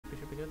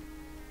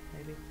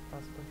maybe,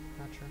 possibly,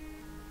 not sure.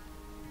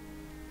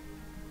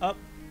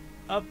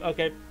 Up,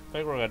 okay, I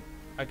think we're good.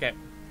 Okay.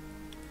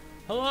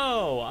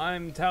 Hello,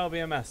 I'm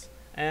TaoBMS,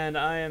 and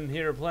I am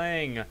here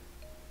playing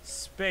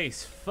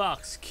Space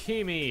Fox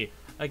Kimi,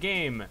 a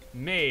game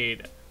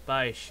made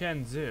by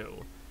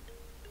Shenzhou,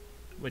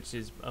 which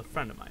is a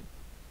friend of mine.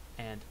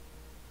 And,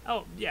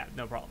 oh, yeah,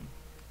 no problem.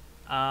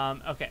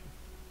 Okay.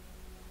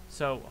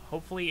 So,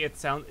 hopefully it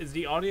sounds, is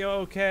the audio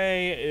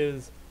okay?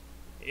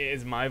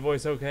 Is my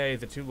voice okay?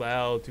 Is it too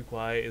loud, too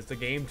quiet? Is the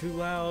game too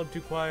loud,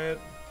 too quiet?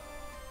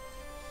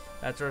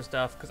 That sort of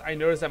stuff, because I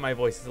noticed that my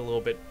voice is a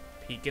little bit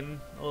peaking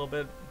a little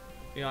bit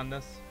beyond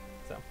this,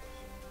 so.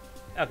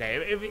 Okay,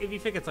 if you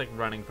think it's like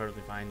running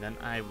perfectly fine, then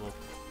I will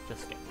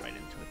just get right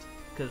into it.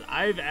 Because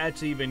I've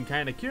actually been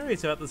kind of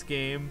curious about this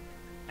game,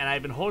 and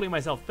I've been holding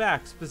myself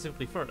back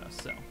specifically for this,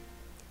 so.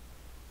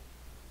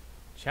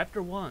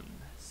 Chapter 1,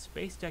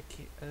 Space Cadet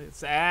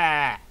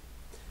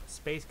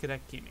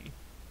Kimi.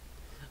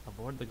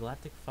 Aboard the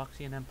Galactic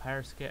Foxian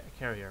Empire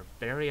carrier,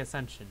 Barry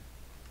Ascension.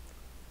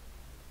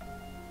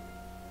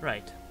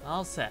 Right,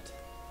 all set.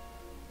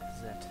 This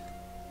is it.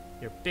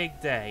 Your big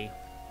day.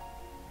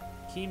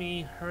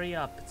 Kimi, hurry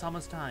up, it's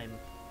almost time.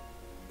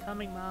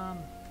 Coming, Mom.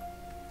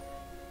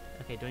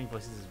 Okay, doing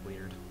voices is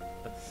weird,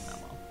 but not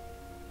well.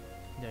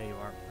 There you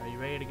are. Are you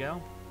ready to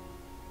go?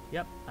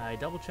 Yep, I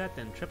double-checked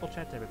and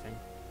triple-checked everything.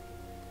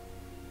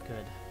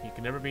 Good. You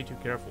can never be too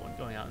careful when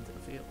going out into the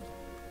field.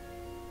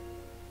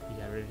 You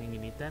got everything you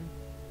need then?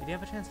 Did you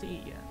have a chance to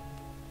eat yet?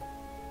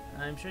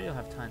 I'm sure you'll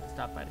have time to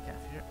stop by the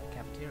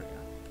cafeteria.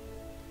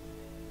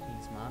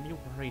 Please, Mom, you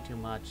worry too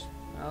much.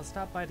 I'll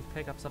stop by to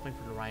pick up something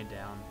for the ride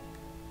down.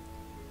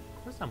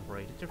 Of course I'm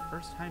worried. It's your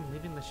first time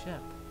leaving the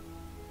ship.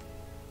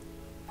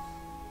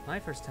 My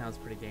first time was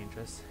pretty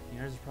dangerous.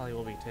 Yours probably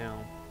will be too.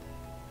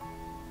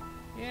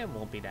 Yeah, it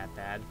won't be that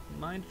bad.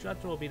 My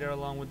instructor will be there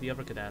along with the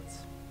other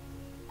cadets.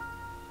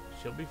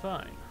 She'll be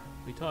fine.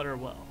 We taught her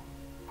well.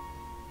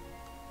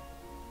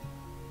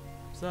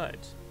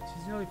 Besides,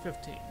 she's nearly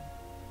 15.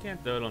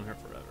 Can't dote on her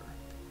forever.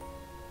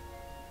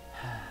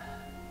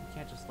 You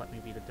can't just let me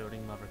be the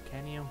doting lover,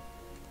 can you?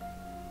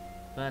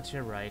 But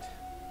you're right.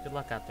 Good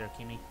luck out there,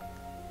 Kimi.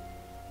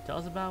 Tell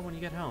us about when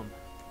you get home.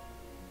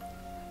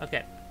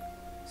 Okay,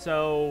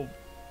 so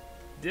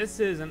this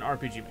is an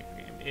RPG Maker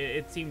game.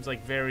 It seems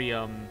like very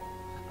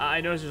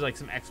I noticed there's like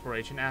some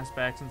exploration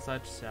aspects and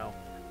such, so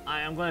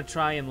I'm gonna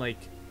try and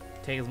like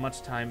take as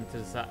much time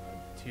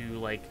to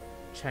like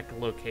check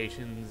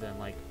locations and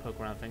like poke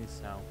around things.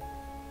 So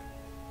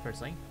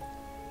firstly,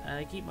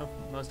 I keep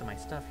most of my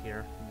stuff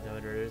here,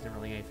 though there isn't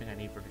really anything I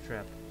need for the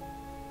trip.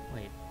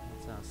 Wait,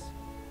 what's this?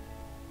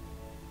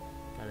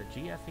 Got a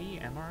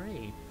GFE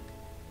MRE.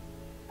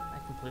 I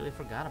completely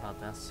forgot about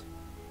this.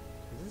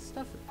 Is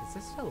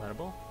this still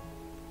edible?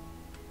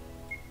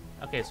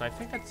 Okay, so I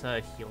think that's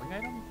a healing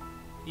item?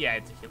 Yeah,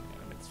 it's a healing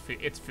item.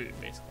 It's food,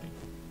 basically.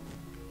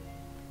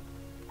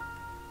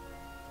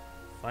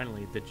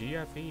 Finally, the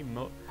GFE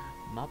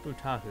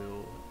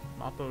Mapotahu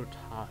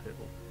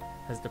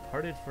has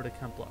departed for the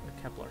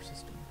Kepler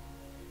system.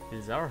 It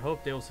is our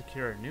hope they will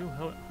secure a new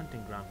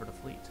hunting ground for the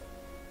fleet.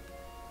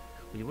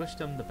 We wish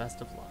them the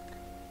best of luck.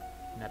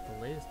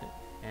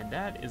 And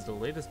that is the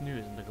latest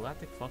news in the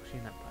Galactic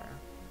Foxian Empire.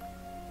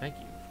 Thank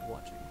you for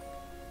watching.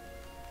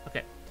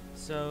 Okay,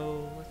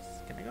 so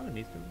can I go in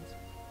these rooms?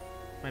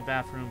 My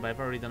bathroom, but I've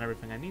already done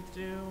everything I need to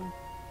do.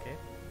 Okay.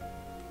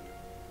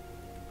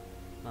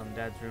 Mom and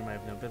Dad's room, I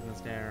have no business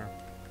there.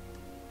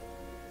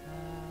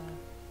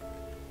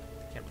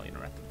 Can't really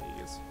interact with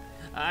these.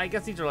 I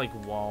guess these are like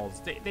walls.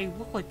 They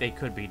look like they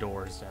could be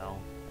doors, though,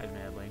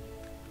 admittedly.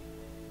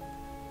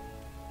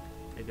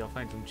 Maybe I'll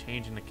find some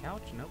change in the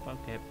couch? Nope,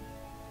 okay.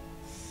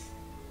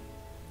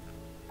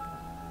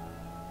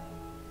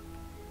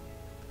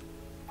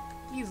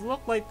 These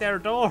look like they're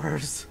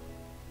doors!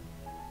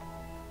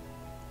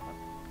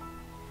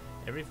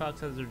 Every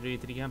fox has their duty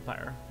to the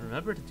Empire.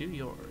 Remember to do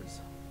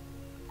yours.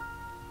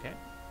 Okay.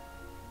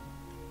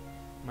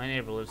 My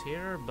neighbor lives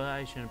here, but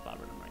I shouldn't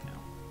bother them right now.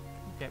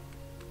 Okay.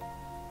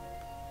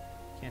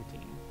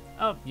 Canteen.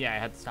 Oh, yeah, I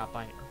had to stop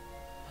by here.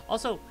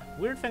 Also,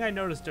 weird thing I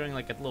noticed during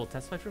like a little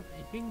test playthrough,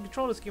 you can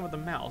control this game with a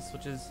mouse,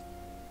 which is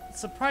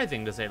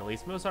surprising to say the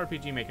least. Most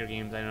RPG Maker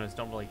games I noticed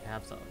don't really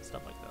have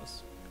stuff like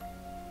this.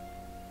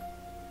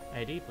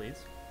 ID,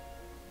 please.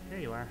 Here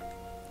you are.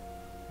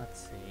 Let's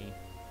see.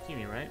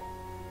 Kimi, right?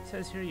 It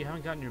says here you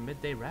haven't gotten your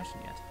midday ration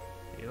yet.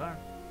 Here you are.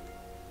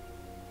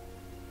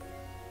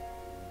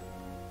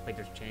 Like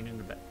there's change in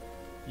the bed.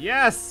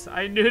 Yes!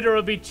 I knew there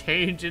would be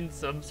change in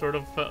some sort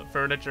of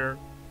furniture.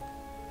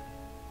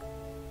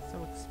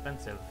 So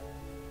expensive.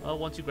 Well,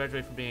 once you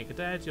graduate from being a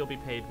cadet, you'll be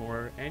paid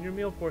more, and your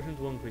meal portions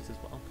will increase as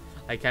well.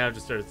 I kind of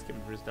just started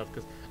skipping through stuff,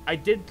 because I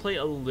did play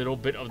a little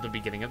bit of the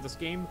beginning of this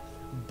game,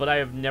 but I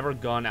have never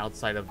gone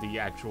outside of the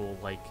actual,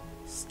 like,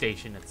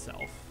 station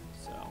itself.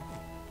 So,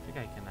 I think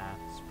I can,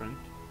 sprint.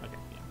 Okay,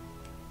 yeah.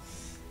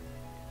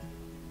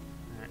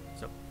 Alright,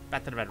 so,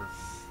 back to the bedroom.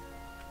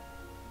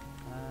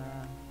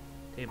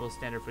 Table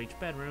standard for each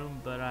bedroom,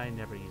 but I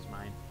never use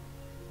mine.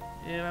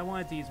 If I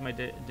wanted to use my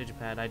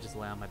digipad, I just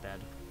lay on my bed.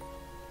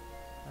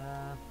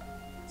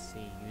 Let's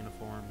see.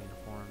 Uniform.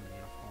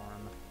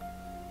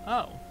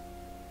 Oh!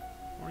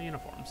 More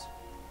uniforms.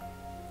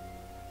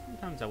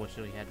 Sometimes I wish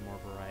we had more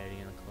variety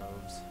in the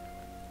clothes.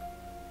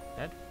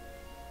 Bed?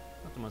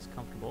 Not the most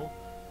comfortable,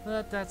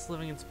 but that's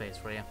living in space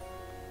for you.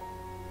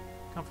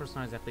 Comfort's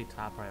not exactly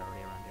top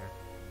priority around here.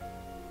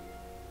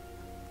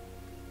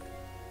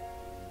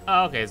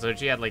 Oh, okay, so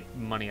she had, like,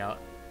 money out.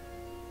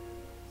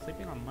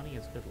 Sleeping on money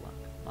is good luck.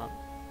 Well,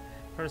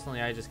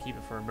 personally, I just keep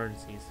it for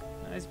emergencies.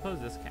 I suppose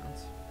this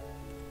counts.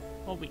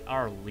 Well, we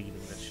are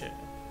leading the ship.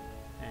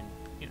 And,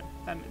 you know,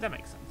 that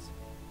makes sense.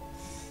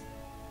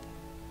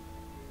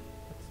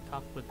 Let's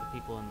talk with the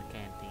people in the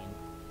canteen.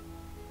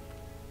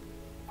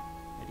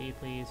 ID,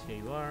 please. Here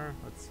you are.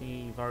 Let's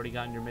see. You've already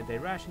gotten your midday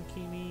ration,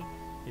 Kimi.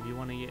 If you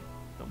want to get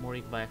more,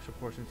 you can buy extra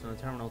portions from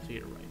the terminal to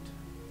your right.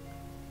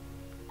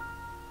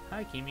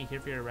 Hi, Kimi. Here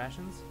for your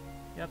rations?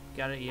 Yep,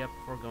 got it. Yep,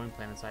 before going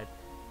planetside.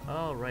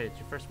 Oh, right. It's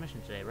your first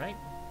mission today, right?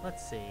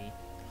 Let's see.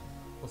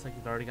 Looks like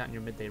you've already gotten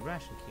your midday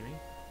ration, Kimi.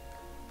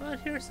 But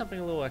here's something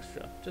a little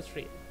extra, just for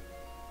you.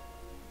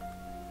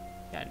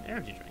 Got an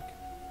energy drink.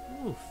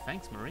 Ooh,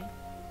 thanks, Marie.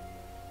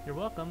 You're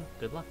welcome.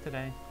 Good luck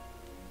today.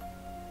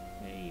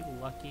 Hey,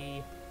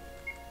 Lucky.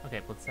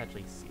 Okay, let's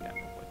actually see that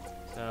real quick.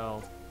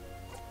 So,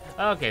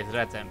 okay, so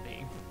that's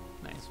empty.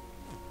 Nice.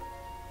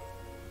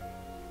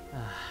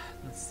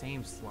 The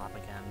same slop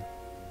again.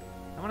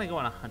 I want to go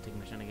on a hunting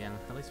mission again.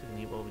 At least we can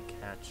eat what we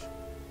catch.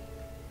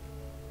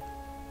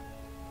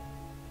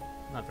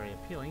 Not very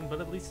appealing, but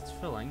at least it's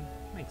filling.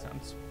 Makes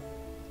sense.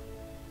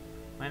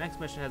 My next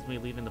mission has me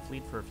leaving the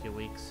fleet for a few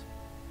weeks.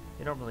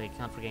 They don't really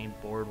account for getting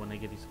bored when they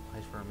give you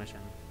supplies for a mission.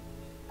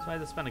 So I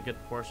had to spend a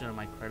good portion of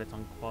my credits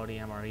on quality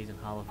MREs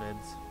and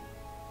holovids.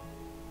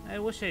 I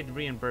wish they'd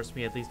reimburse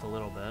me at least a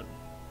little bit.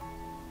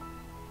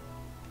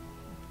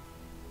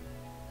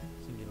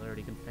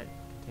 Singularity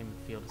containment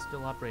field is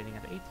still operating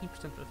at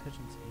 18%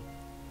 efficiency.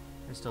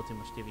 There's still too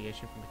much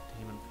deviation from the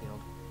containment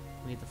field.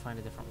 We need to find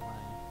a different way.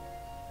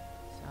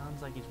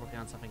 Sounds like he's working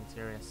on something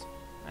serious.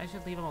 I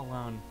should leave him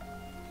alone.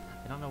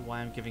 I don't know why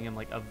I'm giving him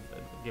like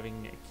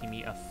giving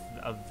Kimi a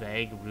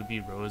vague Ruby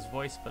Rose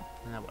voice, but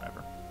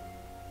whatever.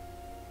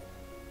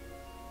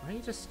 Why are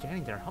you just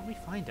standing there? Help me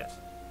find it.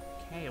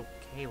 Okay,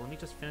 let me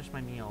just finish my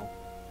meal.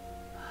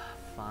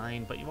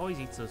 Fine, but you always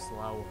eat so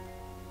slow.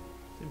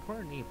 It's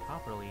important to eat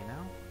properly, you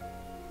know?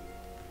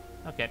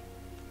 Okay.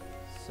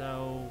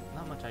 So,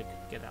 not much I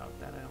could get out of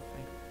that, I don't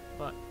think.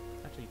 But,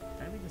 actually,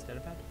 can I read this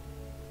datapad?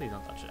 Please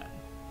don't touch that.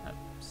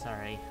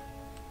 Sorry.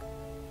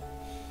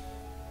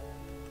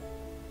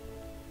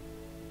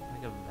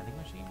 Like a vending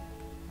machine,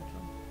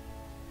 actually?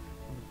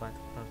 On the Black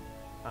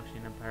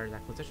Bakshin Empire's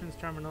acquisitions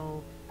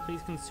terminal.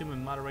 Please consume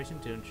in moderation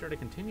to ensure the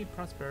continued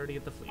prosperity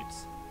of the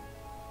fleets.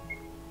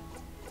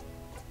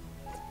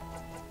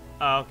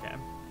 Oh, okay.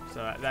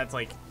 So that's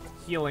like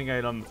healing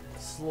item,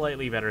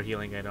 slightly better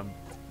healing item,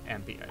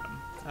 MP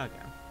item.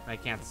 Okay. I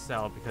can't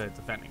sell because it's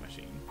a vending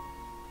machine.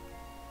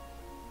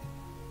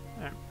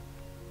 Alright.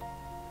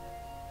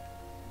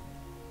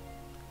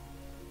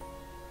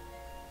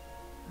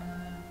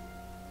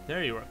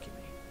 There you are, Kimi.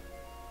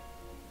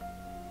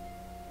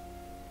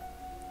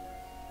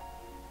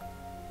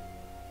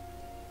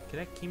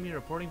 Cadet Kimi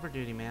reporting for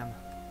duty, ma'am.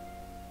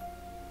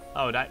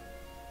 Oh, I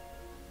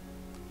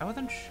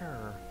wasn't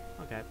sure.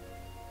 Okay,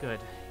 good.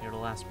 You're the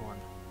last one.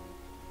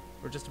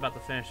 We're just about to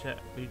finish it.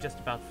 We just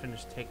about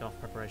finished takeoff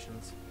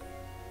preparations.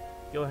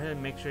 Go ahead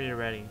and make sure you're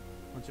ready.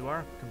 Once you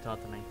are, come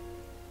talk to me.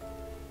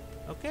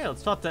 Okay,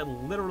 let's talk to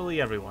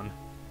literally everyone.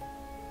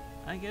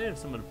 I get it if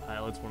some of the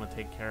pilots want to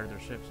take care of their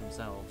ships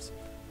themselves,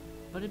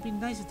 but it'd be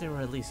nice if they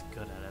were at least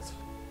good at it.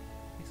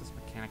 Makes us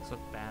mechanics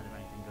look bad if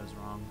anything goes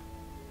wrong.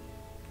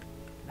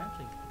 Can I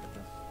actually look at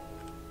this?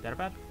 That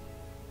bad?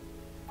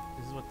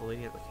 This is what the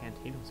lady at the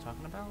canteen was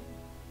talking about?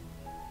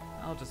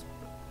 I'll just...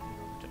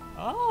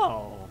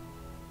 Oh!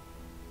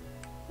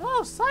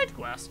 Oh, side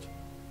quest!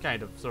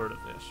 Kind of, sort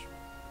of-ish.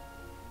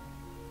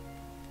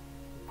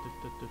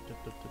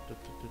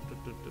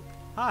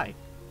 Hi!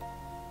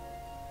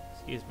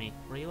 Excuse me,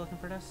 were you looking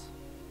for this?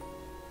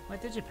 My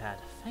digipad,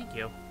 thank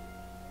you.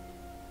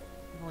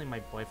 If only my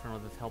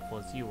boyfriend was as helpful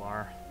as you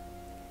are.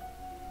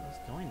 I was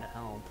going to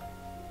help.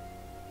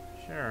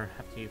 Sure,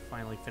 after you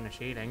finally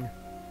finish eating.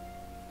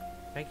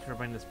 Thank you for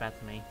bringing this back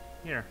to me.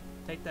 Here,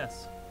 take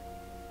this.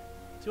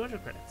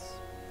 200 credits.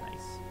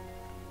 Nice.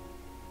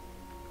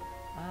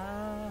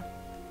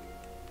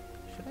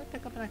 Should I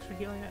pick up an extra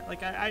healing?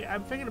 Like,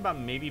 I'm thinking about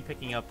maybe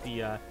picking up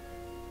the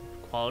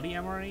quality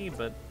MRE,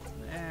 but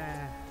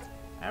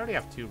I already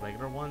have 2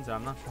 regular ones, and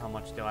I'm not sure how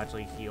much they'll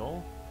actually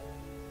heal.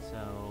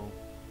 So,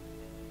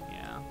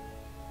 yeah.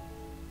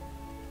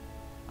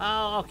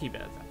 I'll keep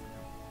it as that for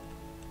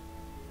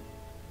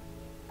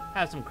now.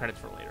 Have some credits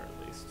for later,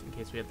 at least, in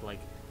case we have to,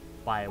 like,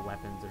 buy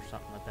weapons or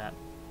something like that.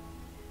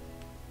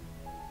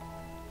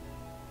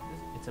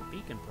 It's a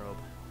beacon probe.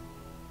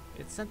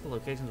 It's sent to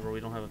locations where we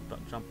don't have a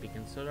jump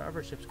beacon, so that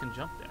other ships can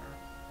jump there.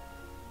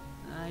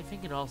 I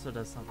think it also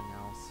does something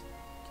else.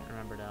 Can't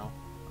remember now.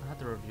 I'll have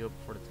to review it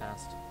before the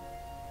test.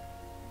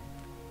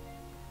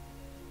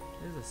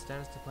 This is a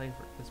status display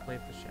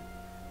for the ship.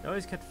 They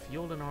always kept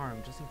fueled and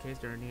armed, just in case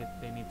they need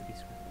to be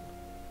scrambled.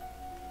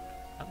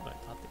 That's what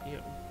I taught to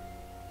you.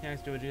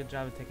 Mechanics do a good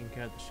job of taking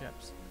care of the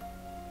ships.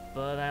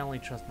 But I only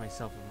trust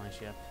myself with my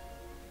ship.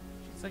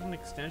 She's like an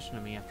extension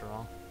of me, after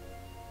all.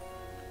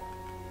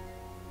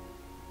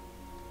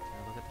 Can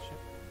I look at the ship?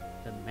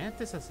 The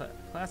Mantis is a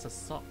class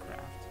assault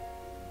craft.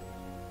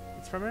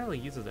 It's primarily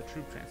used as a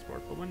troop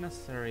transport, but when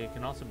necessary, it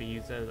can also be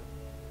used as a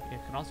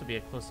close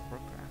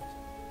support craft.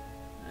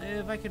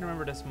 If I can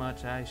remember this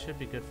much, I should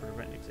be good for the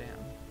written exam.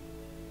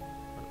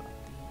 What about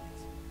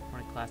these?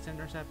 Hornet class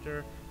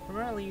interceptor,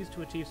 primarily used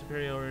to achieve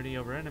superiority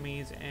over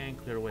enemies and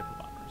clear the way for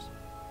bombers.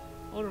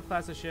 Older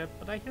class of ship,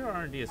 but I hear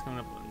R&D is coming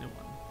up with a new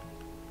one.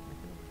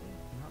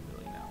 Not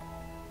really, no.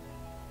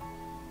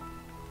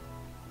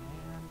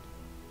 And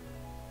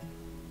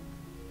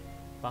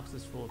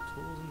boxes full of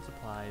tools and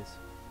supplies.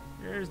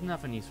 There's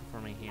nothing useful for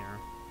me here.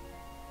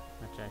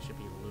 Much I should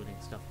be looting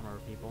stuff from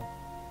other people.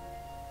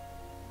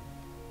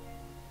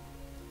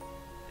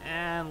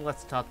 And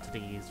let's talk to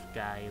these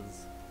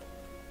guys.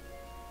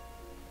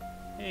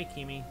 Hey,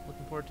 Kimi.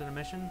 Looking forward to the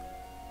mission?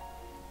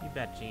 You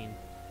bet, Gene.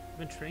 I've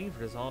been training for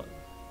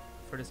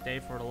this day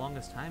for the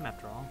longest time,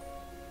 after all.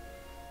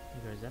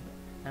 You guys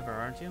ever,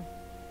 aren't you?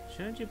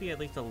 Shouldn't you be at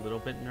least a little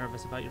bit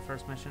nervous about your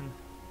first mission?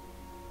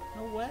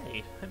 No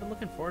way. I've been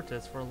looking forward to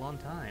this for a long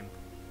time.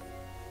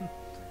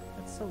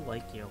 That's so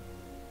like you.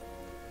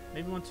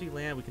 Maybe once we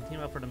land, we can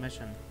team up for the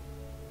mission.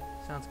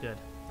 Sounds good.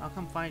 I'll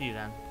come find you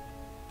then.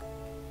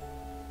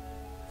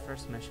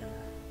 First mission.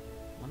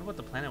 Wonder what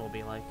the planet will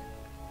be like.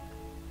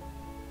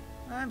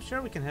 I'm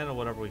sure we can handle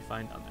whatever we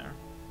find down there.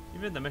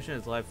 Even if the mission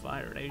is live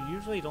fire, they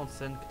usually don't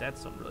send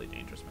cadets on really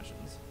dangerous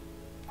missions.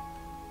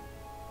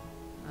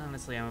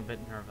 Honestly, I'm a bit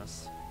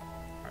nervous.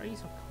 Why are you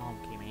so calm,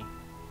 Kimi?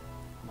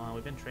 Come on,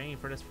 we've been training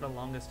for this for the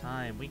longest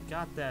time. We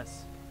got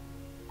this.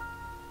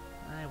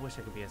 I wish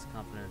I could be as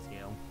confident as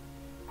you.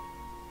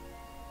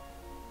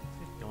 Let's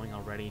get going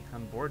already.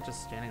 I'm bored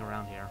just standing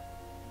around here.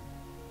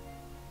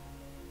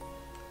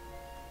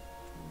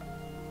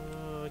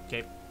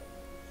 Okay.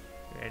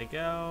 Ready to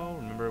go.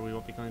 Remember, we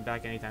won't be coming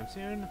back anytime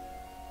soon.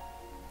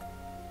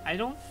 I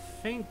don't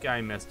think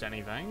I missed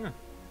anything.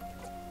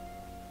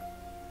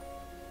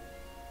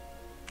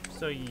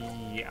 So,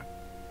 yeah.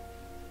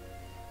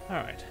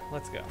 Alright,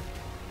 let's go.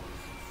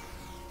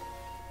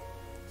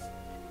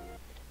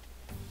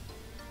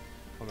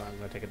 Hold on, I'm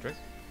gonna take a drink.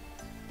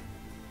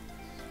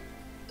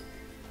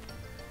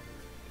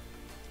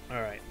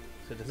 Alright,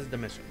 so this is the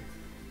mission.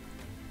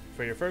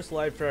 For your first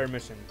live fire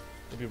mission,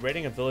 you'll be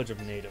raiding a village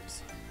of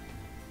natives.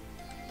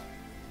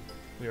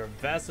 We are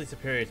vastly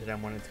superior to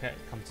them when it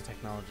comes to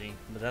technology,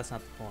 but that's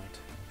not the point.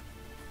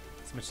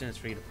 This mission is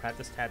for you to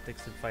practice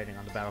tactics and fighting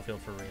on the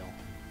battlefield for real.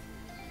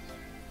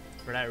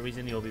 For that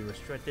reason, you'll be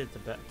restricted to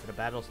the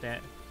battle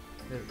stand.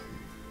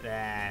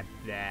 I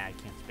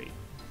can't speak.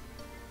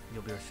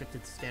 You'll be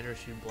restricted to standard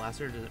shoot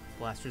blasters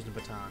and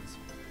batons.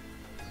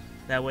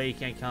 That way, you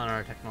can't count on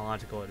our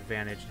technological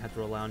advantage and have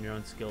to rely on your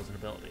own skills and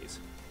abilities.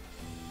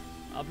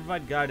 I'll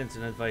provide guidance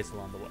and advice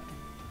along the way.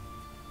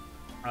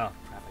 Oh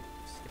crap!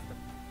 I skipped it.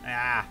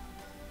 Ah!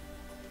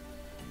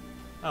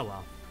 Oh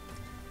well.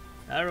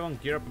 Everyone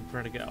gear up and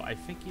prepare to go. I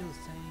think he was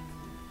saying...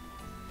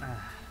 I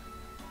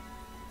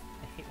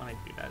hate when I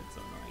do that, it's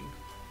so annoying.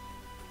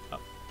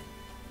 Oh.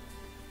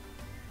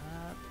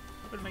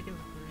 I've been making a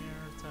career,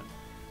 start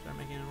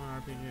making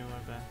one RPG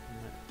or back.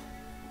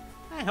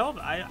 I hope,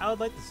 I would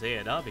like to see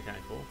it, that would be kind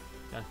of cool.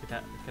 Got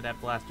a cadet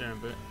blaster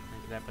and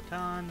cadet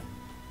baton.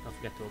 Don't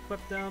forget to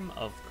equip them,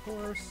 of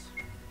course.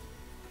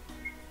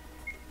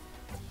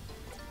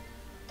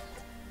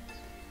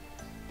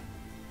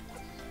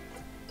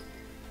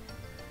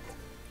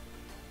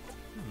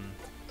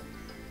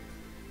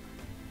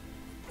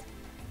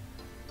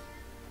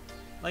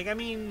 Like, I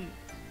mean,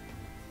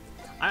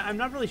 I'm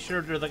not really sure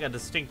if there's like a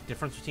distinct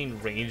difference between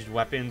ranged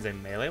weapons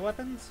and melee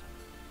weapons.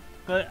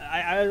 But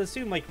I would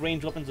assume like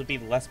ranged weapons would be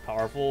less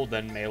powerful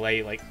than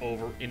melee, like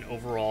in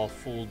overall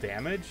full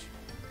damage.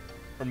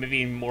 Or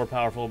maybe more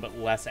powerful but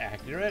less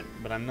accurate,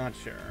 but I'm not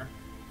sure.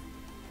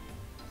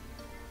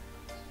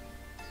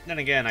 Then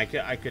again, I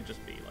could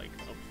just be like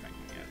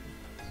overthinking it.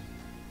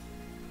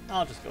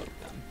 I'll just go with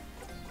them.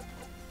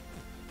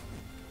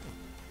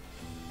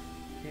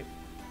 Okay.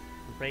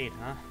 Raid,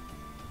 huh?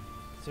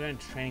 Considering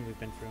the training we've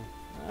been through,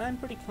 I'm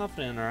pretty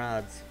confident in our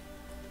odds.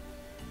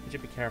 We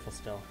should be careful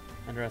still.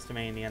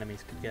 Underestimating the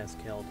enemies could get us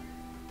killed.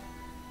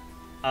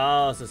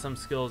 Oh, so some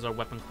skills are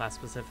weapon class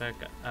specific.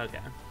 Okay.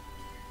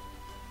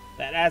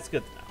 That's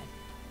good to know.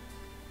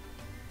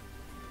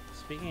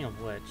 Speaking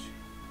of which,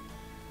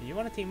 do you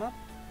want to team up?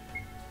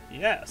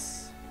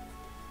 Yes!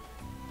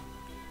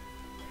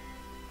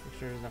 Make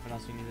sure there's nothing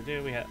else you need to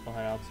do. We'll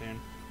head out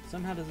soon.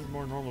 Somehow this is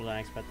more normal than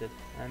I expected.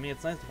 I mean,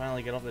 it's nice to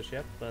finally get off the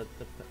ship, but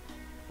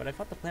I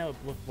thought the planet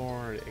would look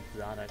more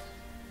exotic.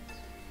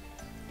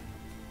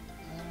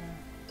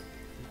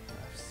 Deep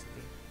breaths,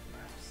 deep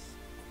breaths.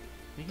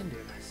 We can do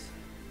this.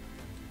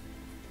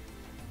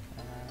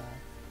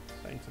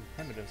 Fighting some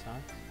primitives, huh?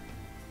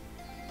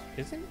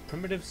 Isn't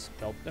primitive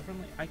spelled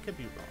differently? I could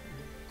be wrong.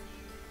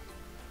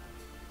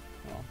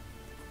 Well,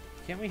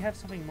 can't we have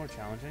something more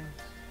challenging?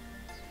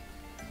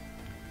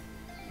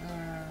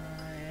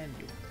 And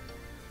you.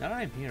 Now that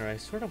I'm here, I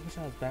sort of wish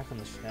I was back on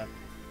the ship.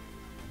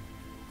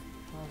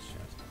 Oh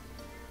shit.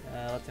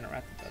 Let's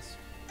interact with this.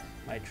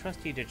 My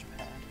trusty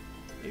digipad.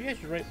 Maybe I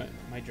should write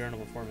my journal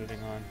before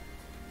moving on.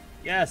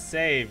 Yes,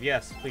 save.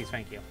 Yes, please,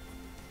 thank you.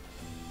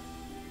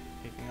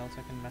 Anything else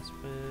I can mess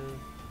with?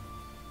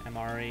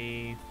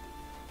 MRE.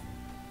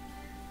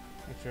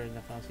 Make sure there's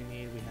nothing else you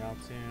need. We head out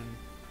soon.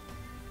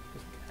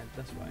 Just head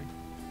this way.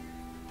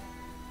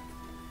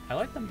 I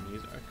like the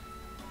music.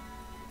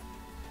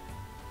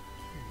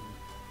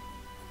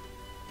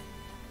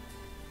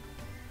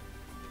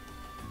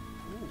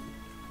 Ooh.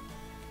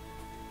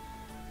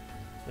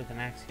 With an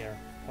axe here.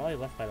 Probably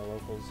left by the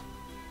locals.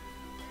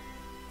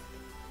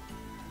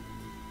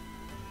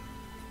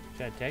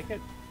 Should I take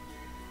it?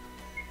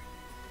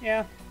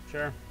 Yeah,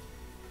 sure.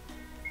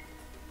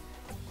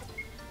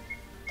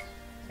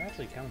 Does that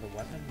actually count as a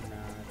weapon? Nah.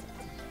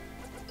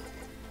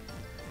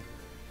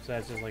 So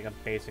that's just like a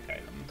basic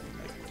item.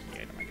 Like a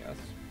key item, I guess.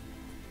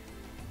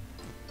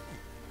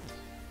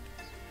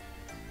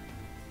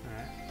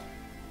 Alright.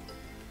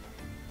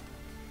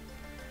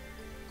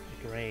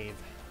 A grave.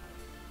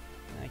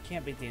 I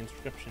can't beat the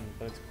inscription,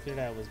 but it's clear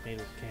that it was made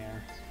with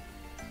care.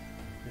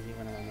 There's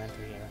even a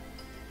memento here.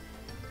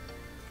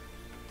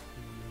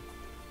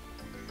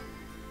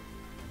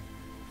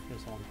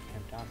 There's someone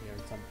camped out here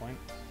at some point.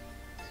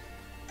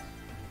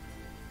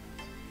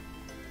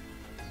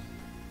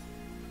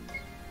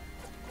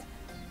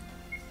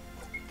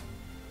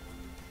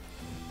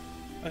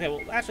 Okay,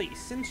 well, actually,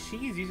 since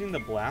she's using the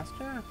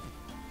blaster,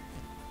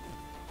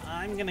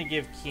 I'm gonna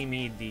give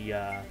Kimi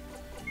the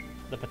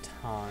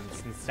baton,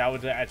 since that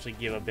would actually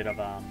give a bit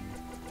of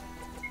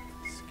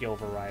skill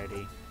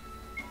variety.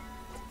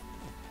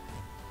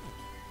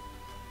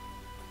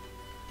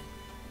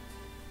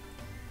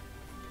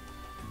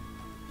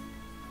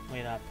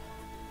 Wait up.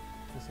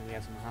 Looks like we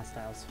have some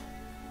hostiles.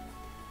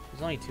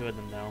 There's only 2 of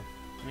them, though.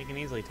 We can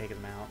easily take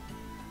them out.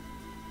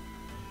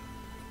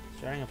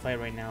 Starting a fight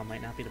right now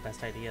might not be the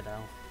best idea,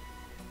 though.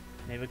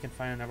 Maybe we can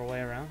find another way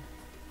around?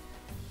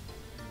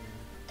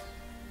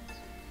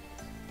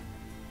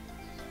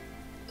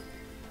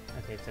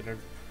 Okay, so there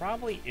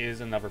probably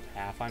is another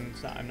path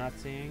I'm not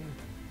seeing.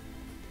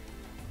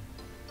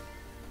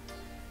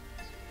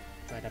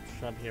 Right up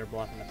shrub here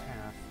blocking the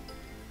path.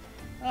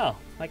 Oh,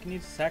 I can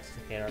use the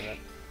saxificator of it.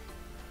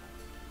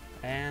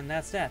 And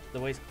that's that. The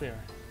way's clear.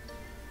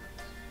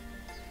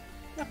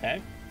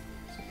 Okay.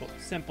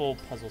 Simple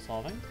puzzle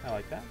solving. I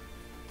like that.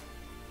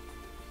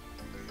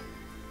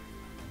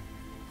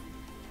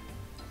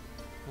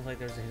 Looks like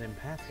there's a hidden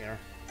path here.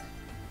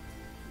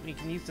 We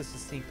can use this to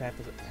sneak past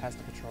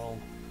the patrol.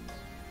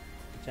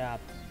 Good job.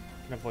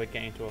 We can avoid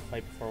getting into a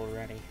fight before we're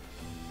ready.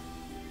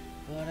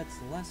 But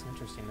it's less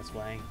interesting this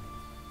way.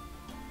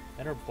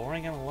 Better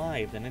boring and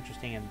alive than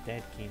interesting and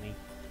dead, Kimi.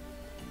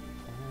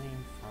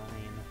 Fine,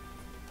 fine.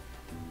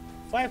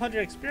 500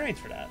 experience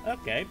for that.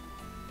 Okay.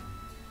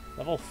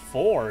 Level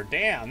 4.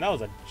 Damn, that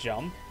was a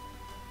jump.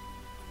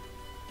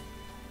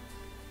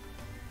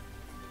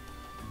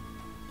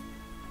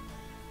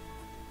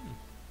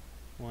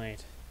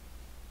 Wait.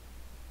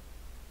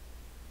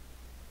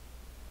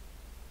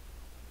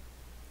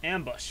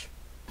 Ambush.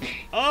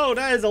 Oh,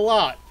 that is a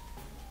lot.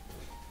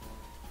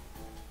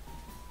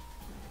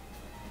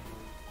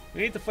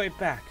 We need to fight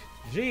back.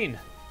 Jean.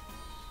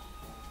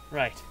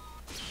 Right.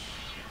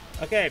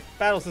 Okay,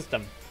 battle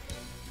system.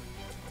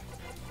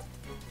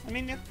 I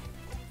mean, it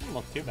doesn't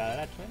look too bad,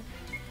 actually.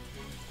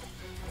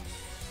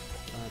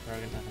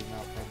 Probably gonna knock him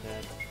out for a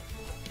bit.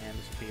 And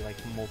this would be like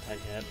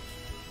multi-hit.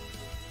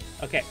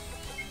 Okay.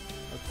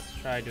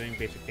 Let's try doing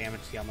basic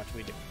damage, see how much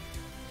we do.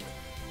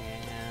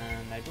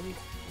 And I believe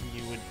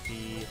you would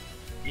be...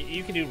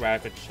 You can do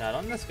rapid shot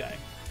on this guy.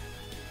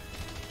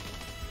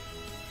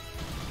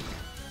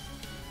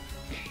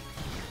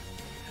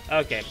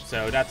 Okay,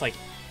 so that's like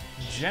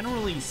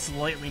generally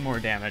slightly more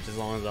damage as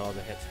long as all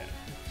the hits hit.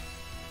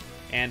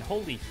 And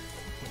holy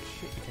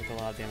shit, you take a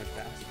lot of damage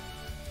fast.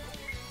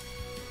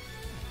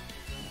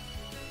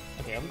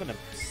 Okay, I'm gonna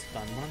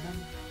stun one of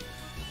them.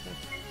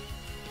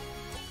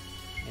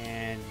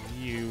 And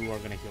you are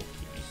gonna heal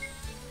Kimi.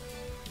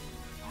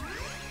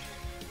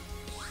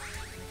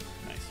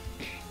 Nice.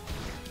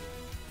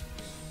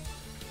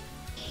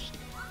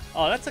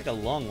 Oh, that's like a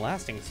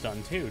long-lasting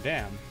stun too,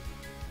 damn.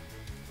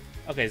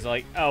 Okay, so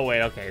like, oh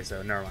wait, okay,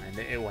 so never mind.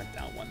 It went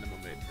down when the turn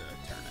ended.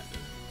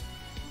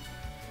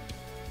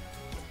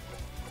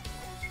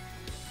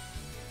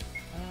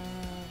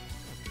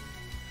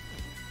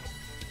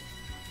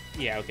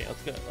 Yeah, okay,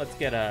 let's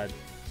get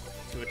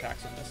 2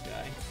 attacks on this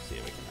guy. See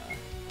if we can get him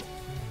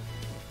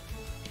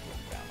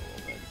down a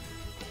little bit.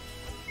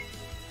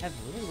 Have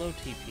really low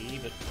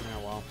TP, but oh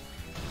well.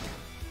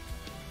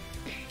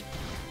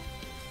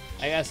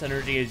 I guess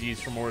energy is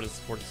used for more of the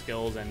support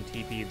skills, and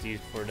TP is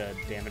used for the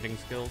damaging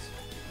skills.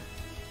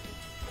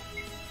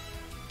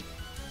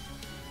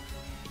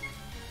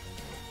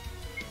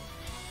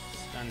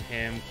 stun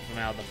him, keep him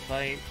out of the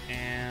fight,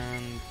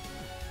 and...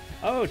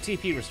 Oh,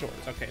 TP restores.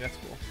 Okay, that's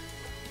cool.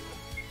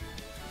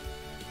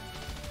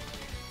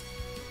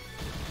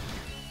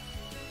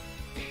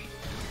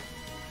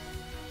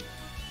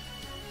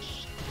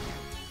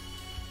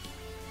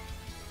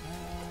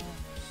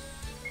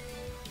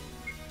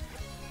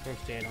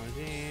 First aid on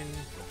Jean,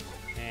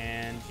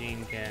 and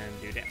Jean can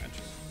do damage.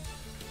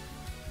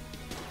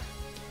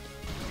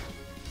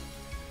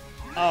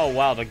 Oh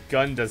wow, the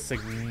gun does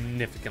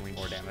significantly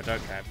more damage.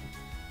 Okay,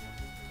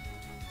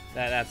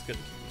 that's good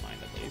to keep in mind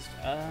at least.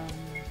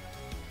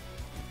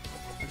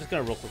 I'm just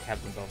gonna real quick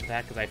have them both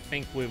attack because I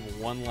think with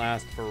one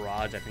last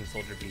barrage, I think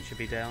Soldier B should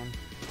be down.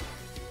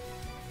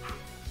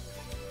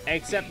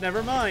 Except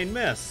never mind,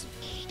 miss.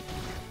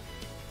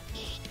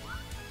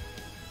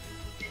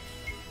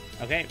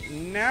 Okay,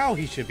 now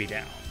he should be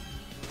down.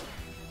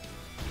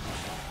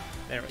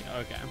 There we go,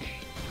 okay.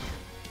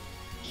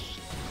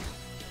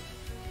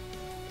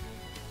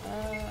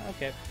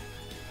 Okay.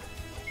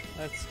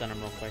 Let's stun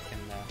him real quick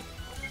and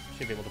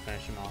should be able to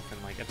finish him off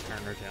in like a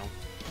turn or two.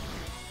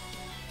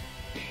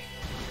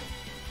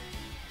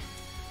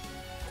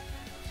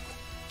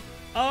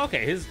 Oh,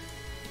 okay, his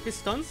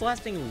stun's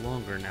lasting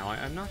longer now.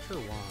 I'm not sure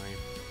why.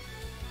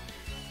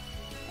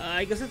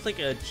 I guess it's like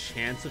a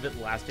chance of it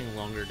lasting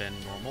longer than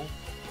normal.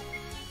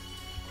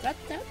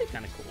 That'd be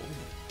kind of cool.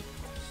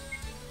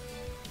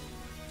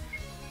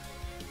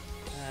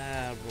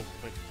 Real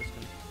quick, just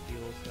gonna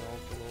heal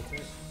self a little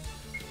bit.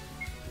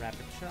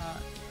 Rapid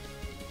shot.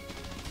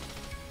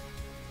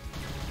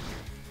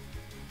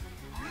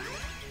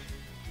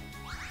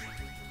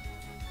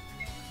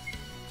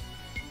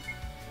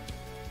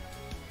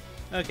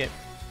 Okay,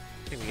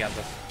 I think we got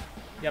this.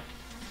 Yep.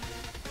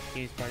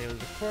 Kimi's party was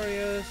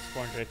victorious.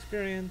 400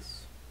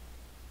 experience.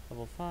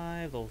 Level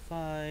 5.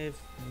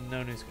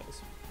 No new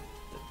skills.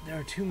 There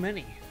are too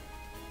many.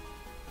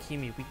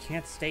 Kimi, we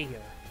can't stay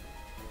here.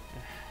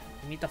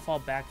 We need to fall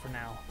back for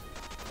now.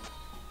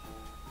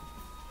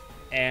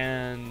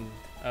 And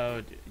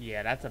oh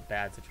yeah, that's a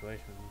bad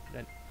situation.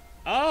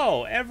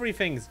 Oh,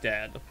 everything's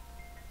dead.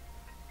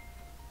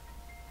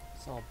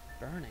 It's all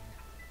burning.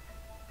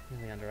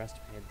 Really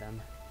underestimated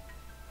them.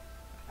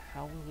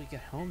 How will we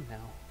get home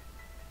now?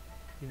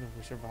 Even if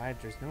we survive,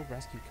 there's no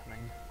rescue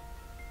coming.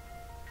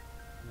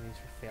 Names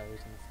for failures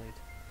in the fleet.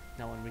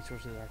 Now when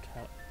resources are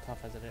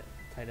tough as it is,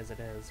 tight as it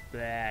is.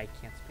 Blah, I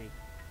can't speak.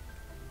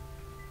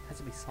 Has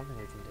to be something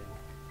we can do.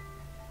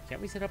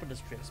 Can't we set up a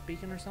distress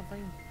beacon or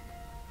something?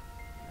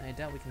 I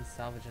doubt we can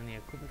salvage any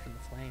equipment from the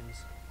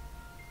flames.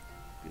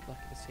 We'd be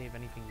lucky to save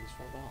anything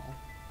useful at all.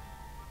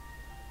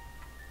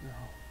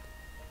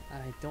 No,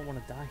 I don't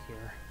want to die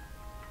here.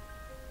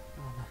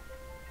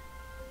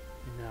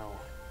 No,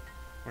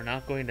 we're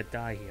not going to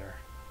die here.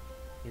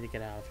 Need to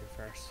get out of here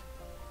first.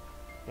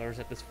 Whoever's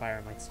at this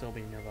fire might still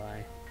be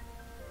nearby.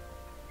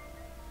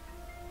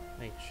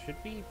 Wait, should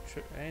we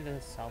try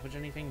to salvage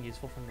anything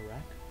useful from the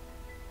wreck?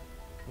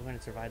 If we're going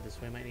to survive this,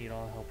 we might need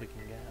all the help we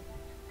can get.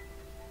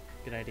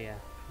 Good idea.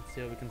 Let's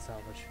see what we can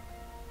salvage.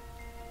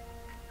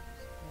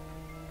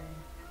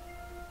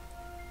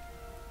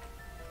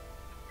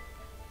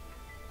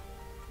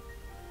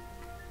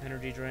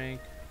 Energy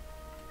drink.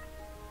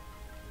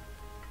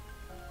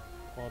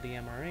 Quality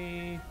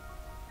MRE.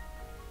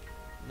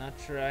 Not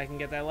sure I can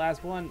get that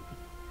last one.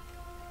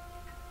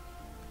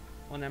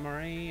 One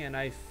MRE, and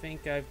I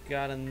think I've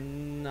got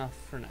enough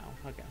for now.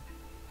 Okay.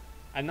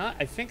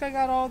 I think I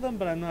got all of them,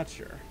 but I'm not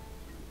sure.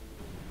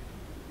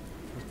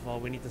 First of all,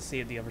 we need to see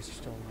if the others are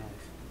still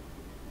alive.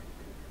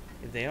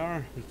 If they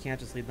are, we can't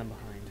just leave them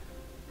behind.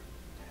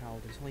 Hell,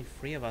 there's only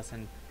 3 of us,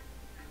 and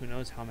who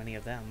knows how many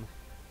of them.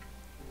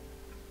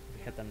 If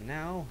we hit them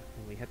now,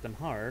 and we hit them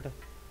hard,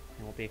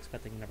 and we'll be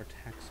expecting another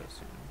attack so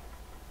soon.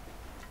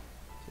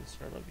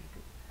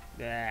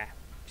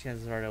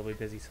 Chances are they'll be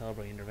busy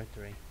celebrating their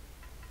victory.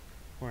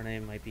 Or they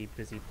might be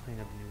busy playing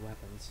up new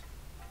weapons.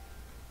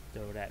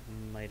 Though that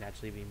might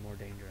actually be more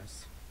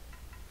dangerous.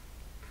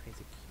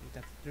 Crazy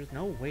cute. There's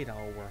no way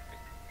that'll work.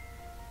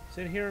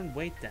 Sit here and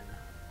wait then.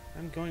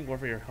 I'm going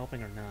whether you're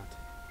helping or not.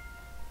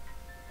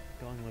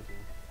 I'm going with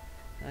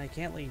you. I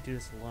can't let you do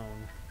this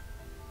alone.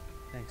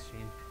 Thanks,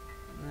 Jean.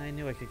 I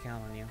knew I could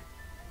count on you.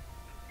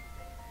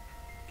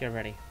 Get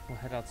ready. We'll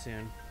head out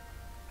soon.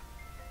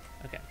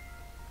 Okay.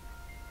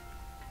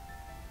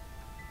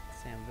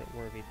 Sam, a bit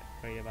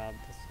worried about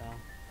this, though.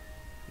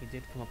 You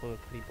did come up with a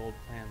pretty bold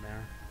plan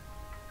there.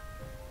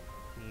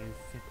 You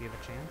think we have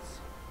a chance?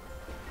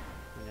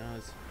 Who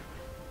knows?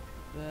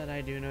 But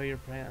I do know your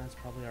plan is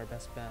probably our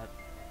best bet.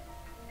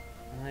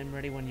 I'm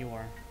ready when you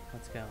are.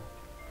 Let's go.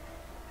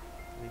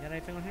 We got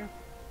anything on here?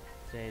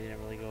 Today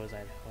didn't really go as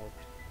I'd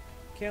hoped.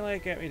 Can't let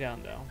it get me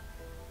down, though.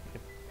 I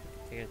could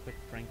take a quick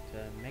break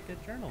to make a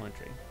journal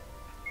entry.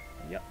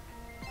 Yep.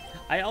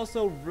 I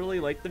also really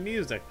like the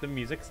music. The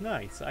music's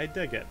nice. I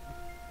dig it.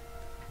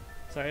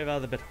 Sorry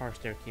about the bit harsh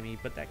there, Kimi,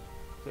 but that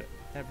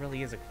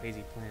really is a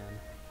crazy plan.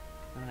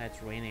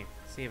 It's raining.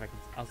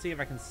 I'll see if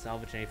I can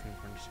salvage anything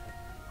from the ship.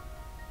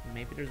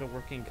 Maybe there's a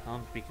working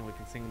comms beacon we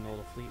can signal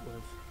the fleet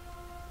with.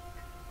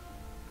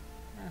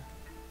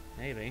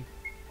 Maybe.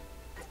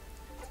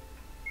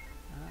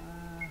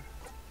 Oh,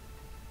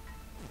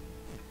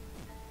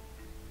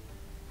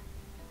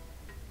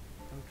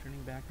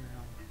 turning back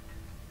now.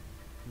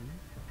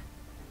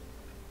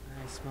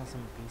 I smell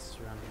some beasts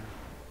around here.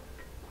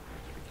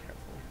 Be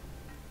careful.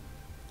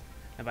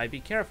 And by be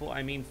careful,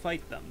 I mean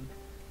fight them.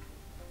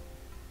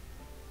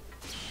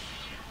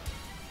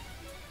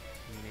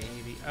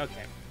 Maybe.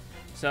 Okay.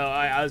 So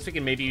I was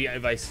thinking maybe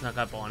if I snuck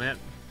up on it,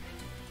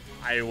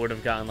 I would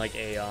have gotten like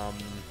a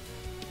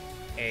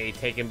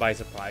taken by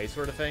surprise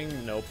sort of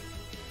thing. Nope.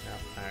 No.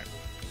 All right.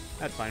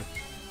 That's fine.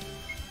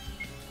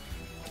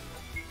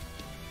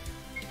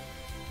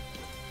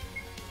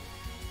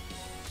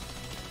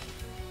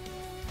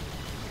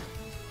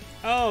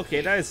 Oh, okay,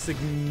 that is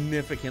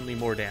significantly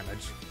more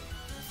damage.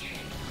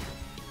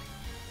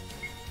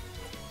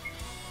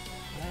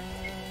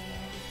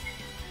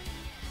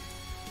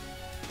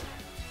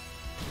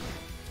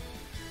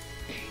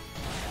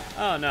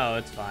 Oh, no,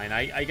 it's fine.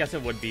 I guess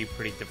it would be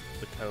pretty difficult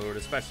to code,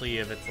 especially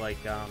if it's like,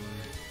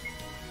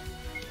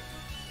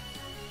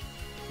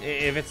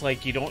 if it's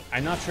like you don't...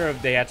 I'm not sure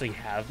if they actually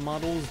have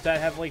models that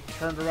have, like,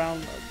 turned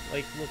around,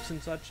 like, looks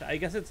and such. I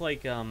guess it's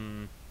like,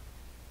 I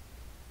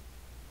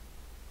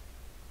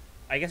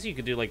guess you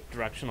could do, like,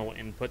 directional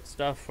input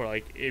stuff for,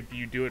 like, if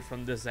you do it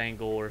from this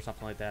angle or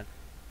something like that.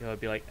 It would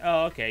be like,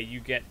 oh, okay,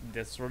 you get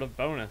this sort of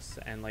bonus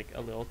and, like,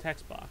 a little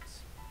text box.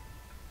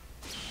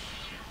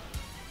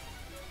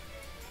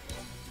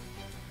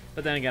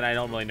 But then again, I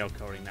don't really know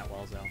coding that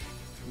well, so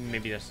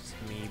maybe that's just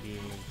me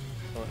being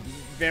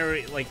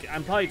very, like,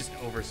 I'm probably just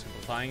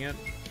oversimplifying it.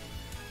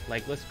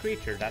 Legless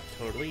creature, that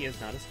totally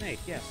is not a snake,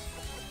 yes.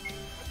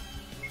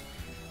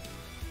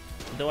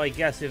 Though I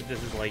guess if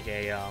this is like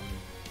a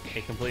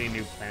completely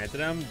new planet to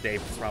them, they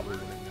probably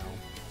wouldn't know.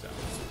 So,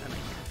 that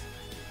makes sense.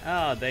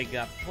 Oh, they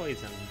got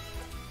poison.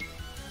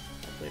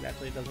 Hopefully it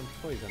actually doesn't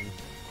poison.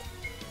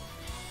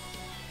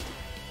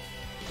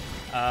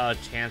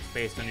 Chance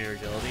based on your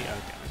agility?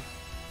 Okay.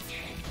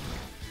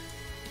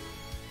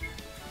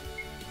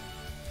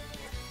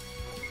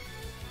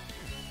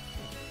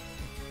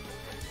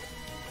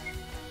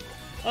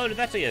 Oh, it's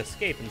actually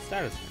escape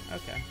instead of...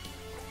 Okay.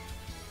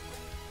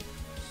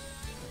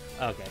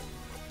 Okay.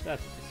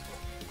 That's nice.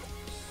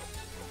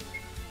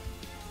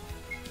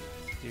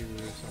 Do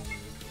some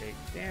big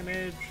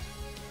damage.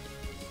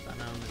 Stun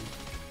him and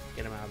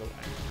get him out of the way.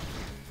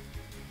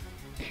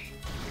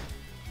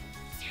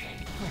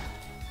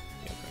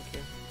 Yeah, thank you.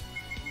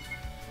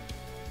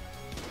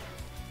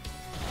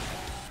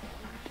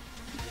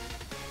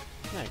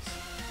 Nice.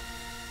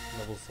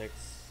 Level 6.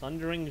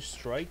 Sundering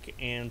Strike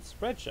and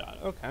Spread Shot.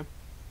 Okay.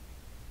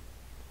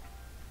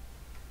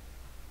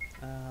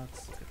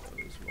 Let's look at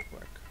those real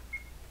quick.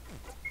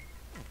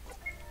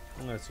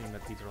 I'm gonna assume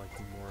that these are like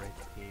more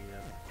HP.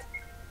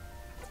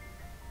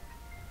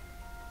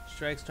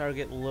 Strikes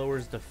target,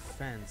 lowers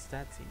defense.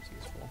 That seems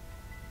useful.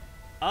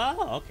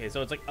 Oh, okay.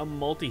 So it's like a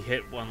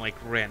multi-hit one, like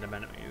random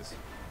enemies.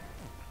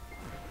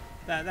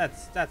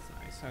 That's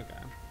nice.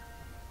 Okay.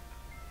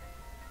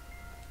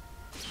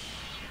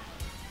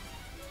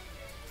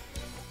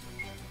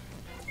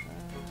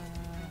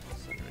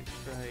 Sundering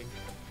Strike.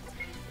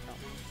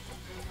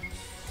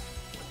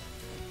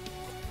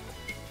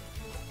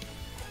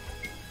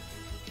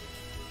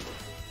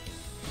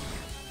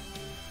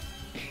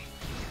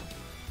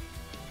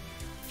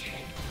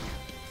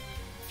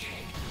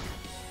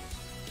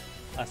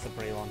 That's a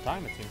pretty long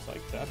time, it seems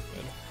like. That's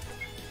good.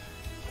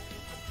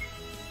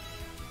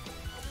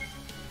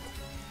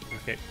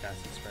 Okay,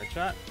 that's a spread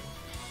shot.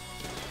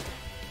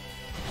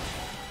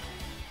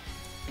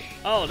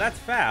 Oh, that's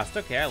fast.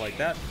 Okay, I like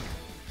that.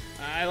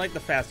 I like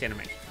the fast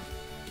animation.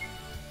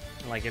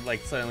 Like it,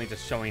 like suddenly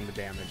just showing the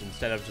damage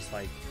instead of just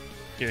like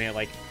doing it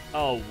like,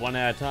 oh, one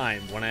at a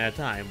time, one at a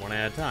time, one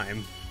at a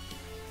time.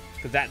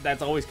 Because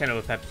that's always kind of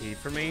a pet peeve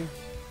for me.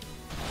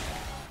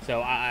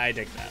 So I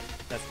dig that.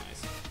 That's nice.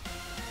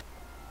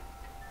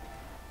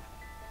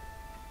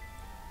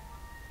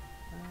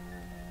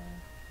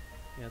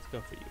 Yeah, let's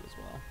go for you as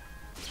well.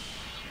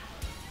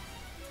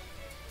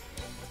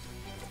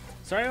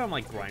 Sorry if I'm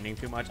like grinding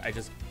too much.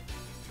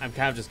 I'm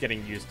kind of just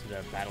getting used to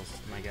the battle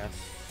system, I guess.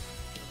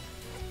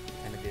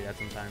 Kind of do that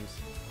sometimes.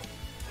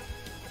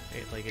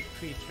 Eight-legged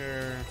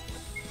creature.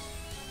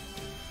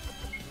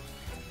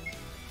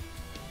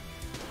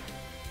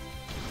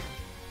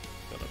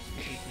 Build up some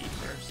HP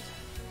first.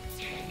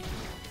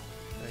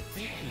 But I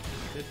think we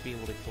should be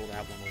able to kill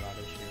that one without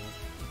issue.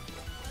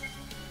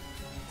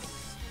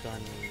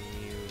 Stun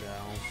you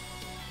though.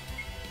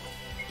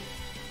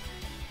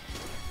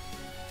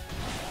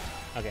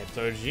 Okay,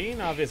 so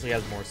Jean obviously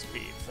has more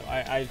speed, so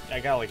I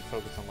gotta like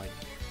focus on like.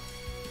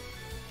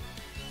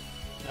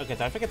 Okay,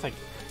 so I think it's like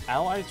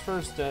allies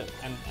first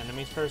and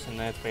enemies first, and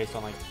then it's based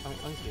on like.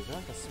 Let me see, is there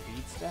like a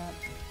speed stat?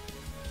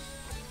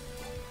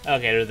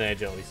 Okay, there's an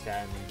agility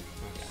stat.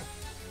 Okay.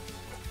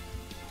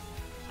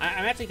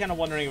 I'm actually kind of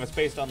wondering if it's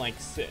based on like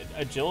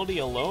agility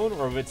alone,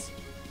 or if it's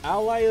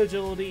ally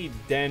agility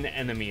then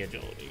enemy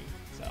agility.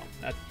 So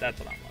that's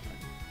what I'm wondering.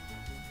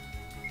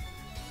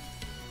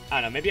 I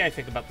don't know, maybe I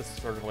think about this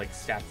sort of like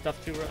stat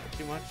stuff too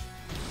much.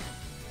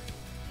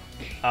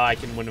 I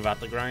can win without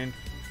the grind.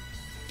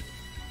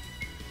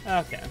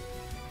 Okay.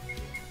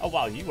 Oh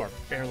wow, you are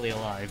barely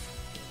alive.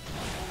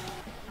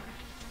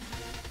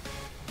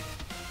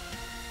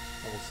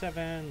 Level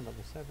 7,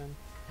 level 7.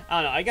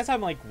 I don't know, I guess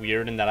I'm like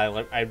weird in that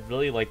I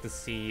really like to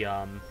see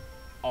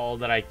all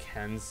that I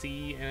can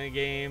see in a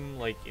game,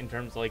 like in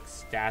terms of like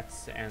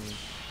stats and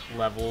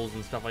levels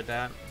and stuff like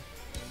that.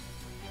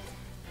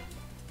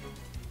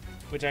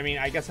 Which, I mean,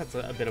 I guess that's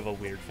a bit of a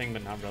weird thing,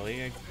 but not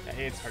really.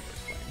 It's hard to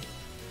explain.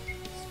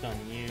 Stun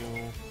you.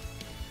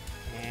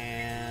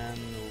 And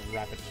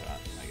rapid shot,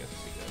 I guess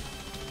would be good.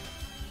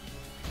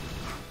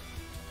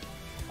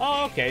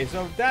 Oh, okay,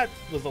 so that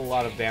was a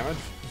lot of damage.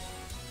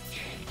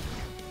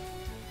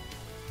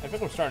 I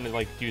think we're starting to,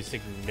 like, do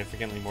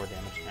significantly more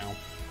damage now.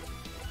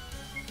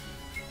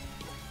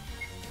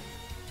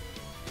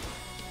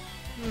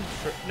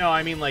 Sure. No,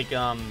 I mean, like,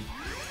 not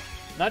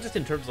just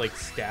in terms of, like,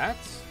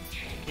 stats.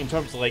 In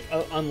terms of like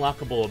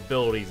unlockable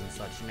abilities and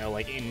such, you know,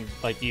 like in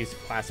like these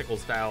classical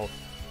style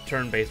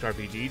turn-based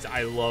RPGs,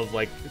 I love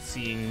like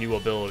seeing new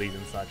abilities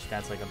and such.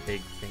 That's like a big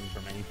thing for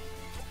me.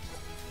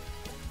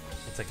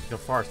 It's like the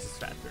catharsis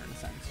factor in a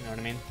sense, you know what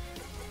I mean?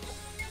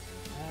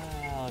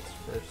 Let's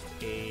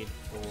first aid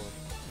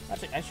for.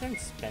 Actually, I shouldn't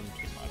spend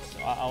too much, so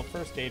I'll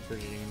first aid for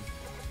Jean,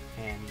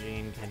 and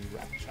Jean can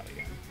rapid shot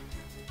again.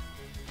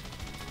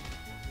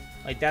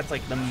 Like that's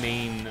like the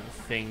main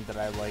thing that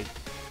I like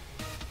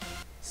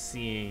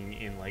seeing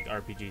in like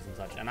RPGs and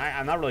such, and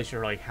I'm not really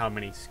sure like how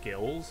many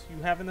skills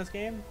you have in this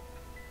game,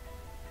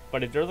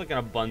 but if there's like an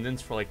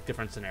abundance for like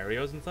different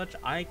scenarios and such,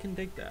 I can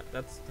dig that.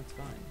 That's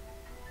fine.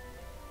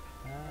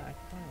 I can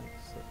probably like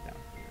slip down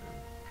here.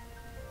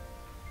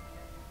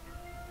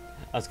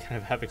 I was kind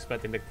of half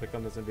expecting to click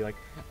on this and be like,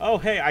 oh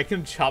hey, I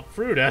can chop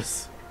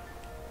Fruitus.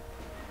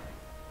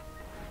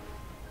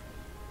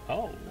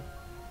 Oh.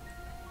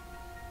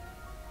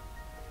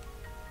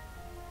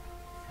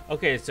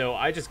 Okay, so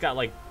I just got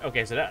like,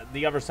 okay, so that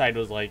the other side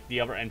was like,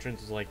 the other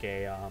entrance was like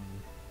a,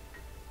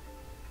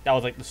 that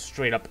was like the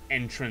straight up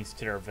entrance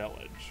to their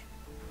village.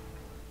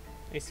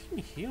 They seem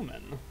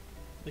human,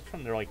 at least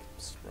from their like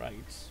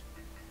sprites.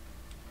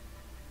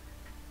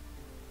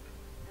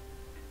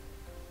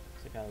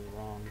 I think I was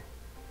wrong.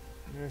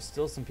 There are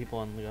still some people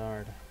on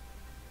guard.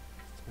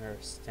 There's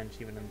a stench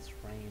even in this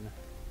rain.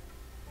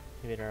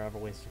 Maybe there are other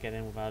ways to get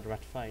in without a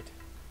direct fight.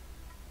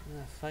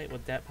 A fight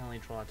would definitely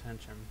draw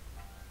attention.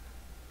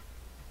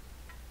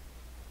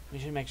 We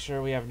should make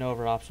sure we have no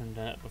other option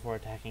before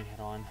attacking head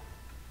on.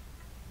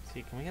 Let's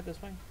see, can we get this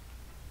way?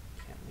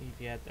 Can't leave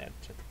yet.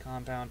 Check the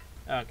compound.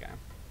 Okay.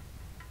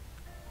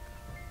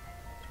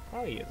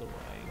 Probably is a way.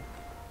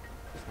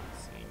 Just not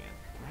seeing it.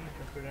 Can I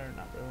enter through there?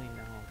 Not really.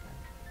 No. Okay.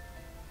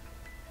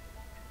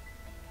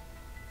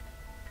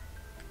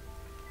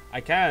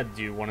 I kind of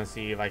do want to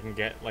see if I can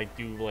get like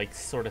do like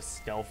sort of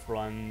stealth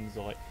runs,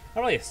 or like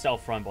not really a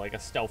stealth run, but like a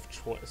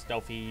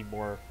stealthy,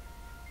 more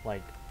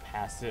like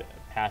passive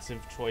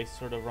choice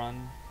sort of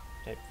run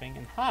type thing.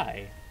 And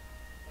hi.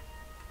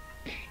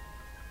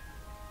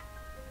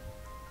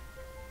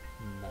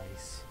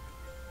 Nice.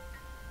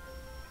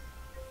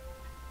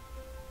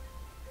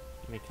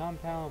 Give me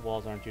compound.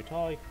 Walls aren't too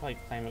tall. You can probably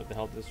climb it with the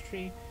help of this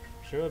tree.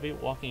 Sure will be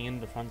walking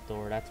in the front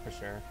door, that's for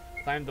sure.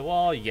 Climb the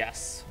wall,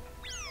 yes.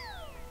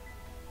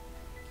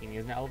 Kimi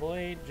is now level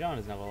 8. John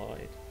is now level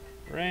 8.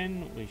 We're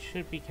in. We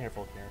should be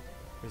careful here.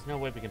 There's no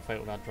way we can fight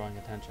without drawing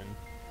attention.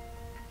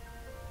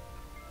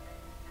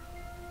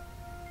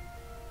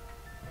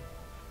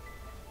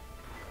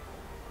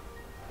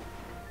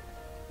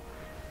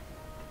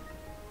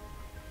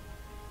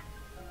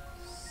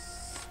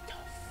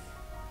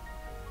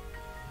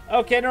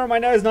 Okay, never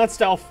mind. That is not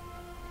stealth.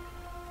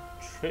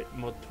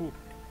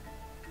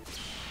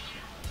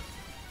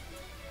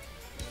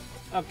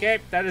 Okay,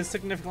 that is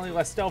significantly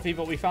less stealthy,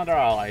 but we found our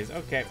allies.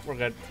 Okay, we're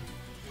good.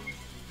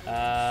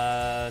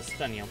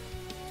 Stun you.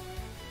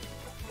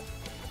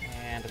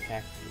 And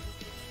attack you.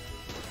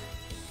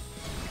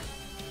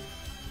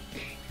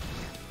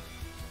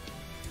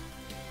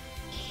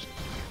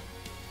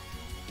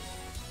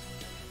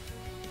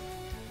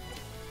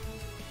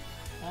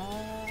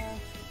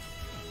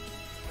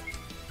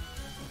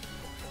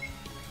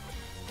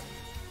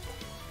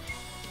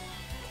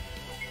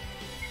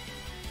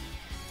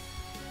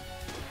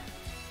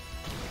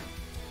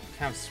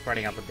 Kind of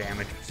spreading out the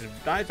damage, which is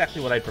not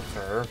exactly what I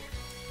prefer.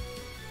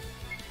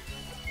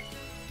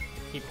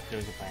 Keep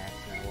doing it by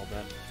accident a little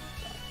bit.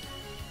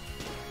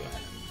 So, go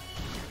ahead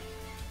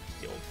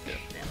and deal a bit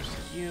of damage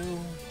to you.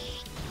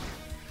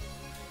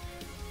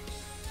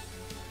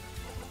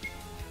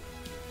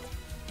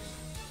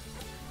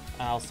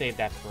 I'll save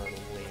that for later.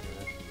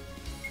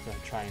 I'm gonna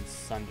try and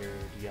sunder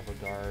the other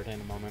guard in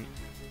a moment.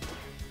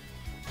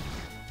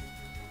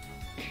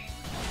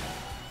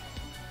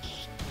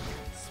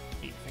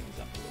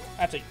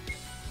 Actually,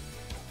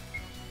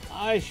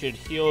 I should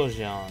heal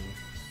Jean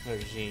or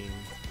Jean.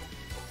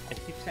 I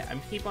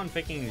keep on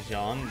picking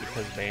Jean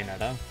because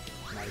Bayonetta.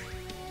 Like,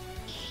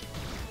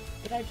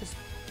 did I just?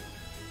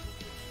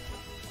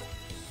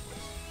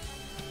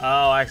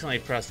 Oh, I accidentally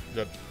pressed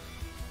the...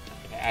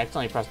 I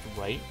accidentally pressed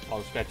right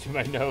while scratching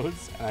my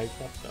nose, and I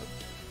pressed up.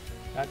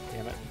 God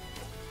damn it.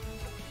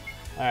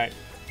 Alright.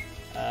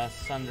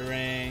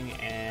 Sundering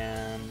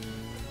and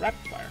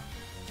rapid fire.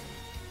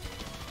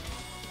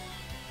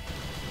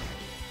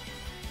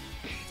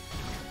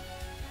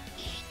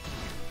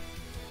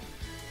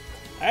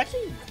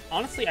 Actually,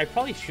 honestly, I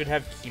probably should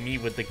have Kimi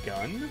with the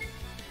gun,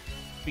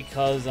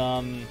 because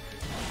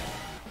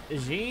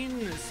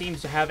Jean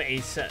seems to have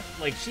a set,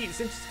 like, since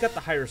she's got the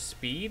higher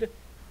speed,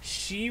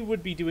 she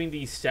would be doing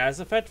the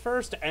stas effect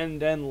first,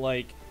 and then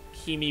like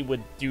Kimi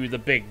would do the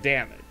big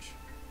damage.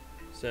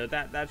 So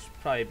that should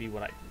probably be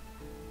what I do.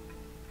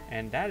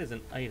 And that is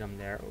an item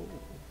there. Ooh.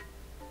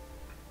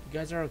 You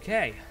guys are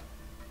okay.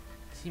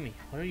 Kimi,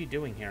 what are you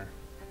doing here?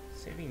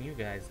 Saving you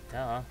guys,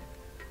 duh.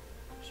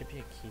 Should be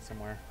a key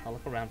somewhere. I'll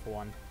look around for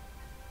one.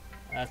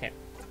 Okay.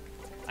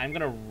 I'm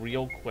gonna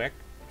real quick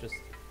just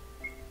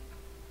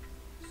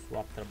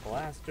swap to the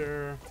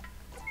blaster.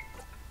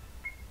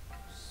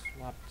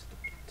 Swap to the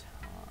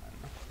baton.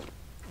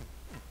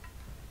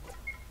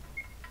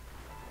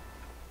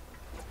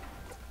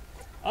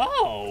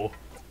 Oh!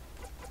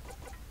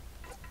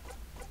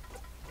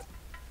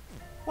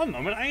 One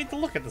moment, I need to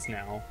look at this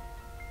now.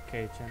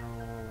 Okay,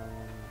 general...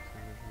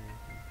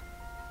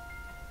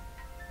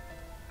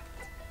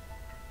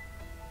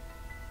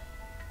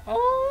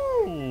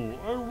 Oh,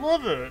 I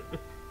love it.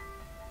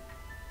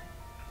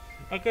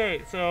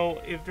 Okay,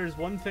 so if there's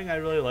one thing I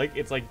really like,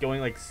 it's like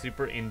going like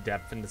super in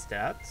depth into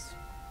stats.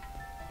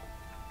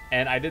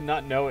 And I did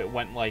not know it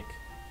went like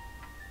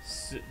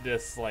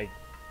this like.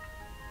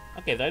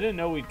 Okay, I didn't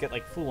know we'd get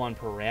like full-on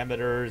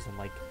parameters and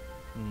like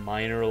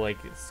minor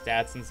like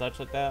stats and such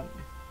like that.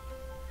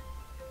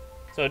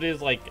 So it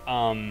is like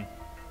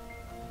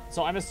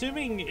So I'm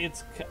assuming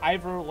it's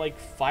either like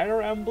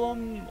Fire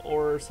Emblem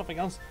or something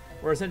else.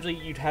 Where essentially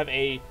you'd have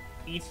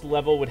each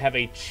level would have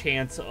a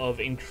chance of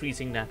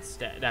increasing that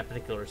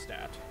particular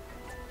stat.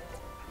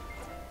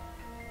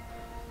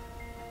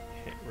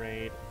 Hit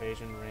rate,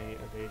 evasion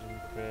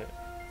crit,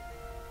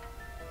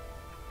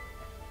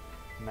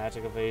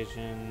 magic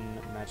evasion,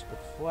 magic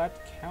deflect,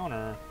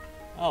 counter.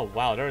 Oh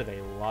wow, there are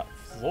a lot.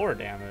 Floor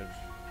damage.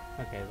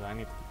 Okay, so I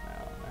need to keep an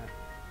eye on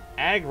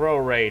that.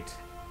 Aggro rate.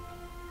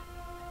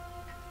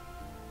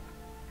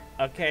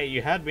 Okay,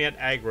 you had me at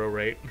aggro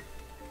rate.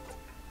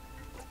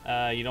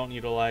 You don't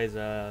utilize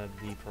the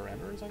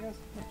parameters, I guess.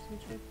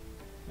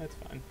 That's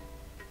fine.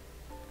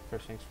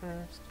 First things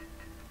first.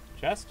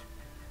 Chest.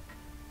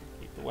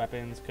 Keep the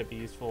weapons, could be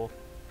useful.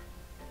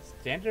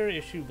 Standard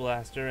issue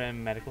blaster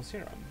and medical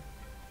serum.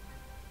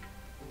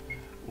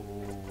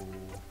 Ooh.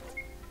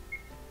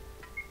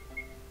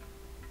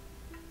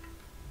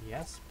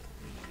 Yes,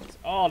 please.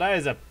 Oh, that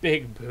is a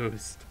big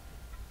boost.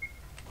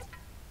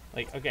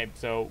 Like, okay,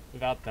 so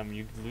without them,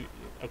 you lose.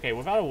 Okay,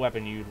 without a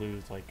weapon, you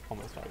lose like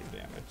almost all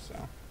your damage. So,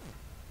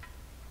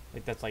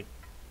 like, that's like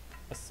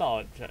a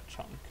solid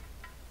chunk.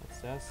 What's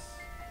this?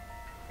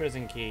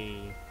 Prison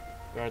key.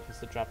 Guards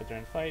must drop it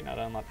during fight. Now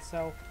to unlock the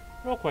cell.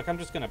 Real quick, I'm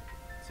just gonna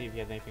see if he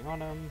has anything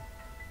on him.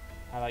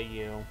 How about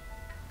you?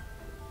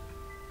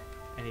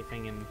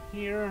 Anything in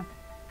here?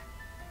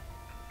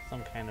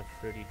 Some kind of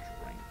fruity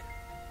drink.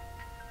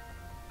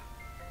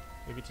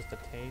 Maybe just a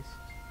taste.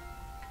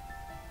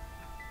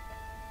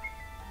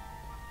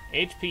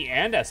 HP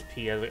and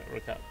SP as it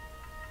recovered.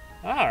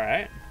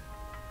 Alright.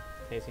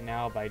 Tasty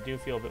now, but I do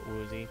feel a bit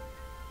woozy.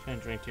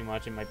 Shouldn't drink too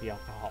much, it might be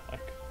alcoholic.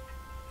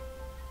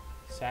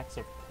 Sacks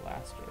of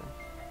plaster.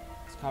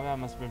 This compound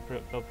must have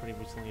been built pretty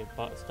recently,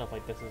 but stuff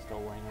like this is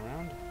still laying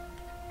around.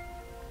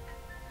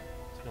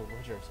 It's a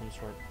ledger of some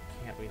sort.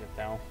 Can't read it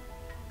though.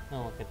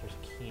 Oh, look, there's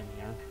a key in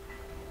here.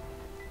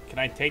 Can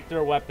I take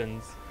their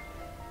weapons?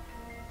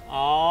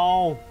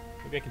 Oh!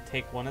 Maybe I can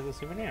take one as a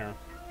souvenir.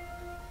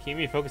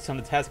 Kimi, focus on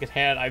the task at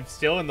hand. I'm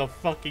still in the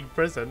fucking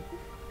prison.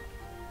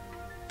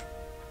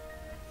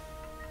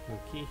 No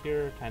key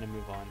here. Kind of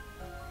move on.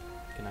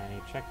 Can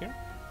I check here?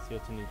 See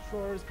what's in these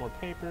drawers. More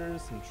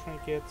papers, some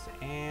trinkets,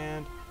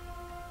 and...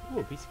 Ooh,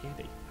 a piece of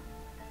candy.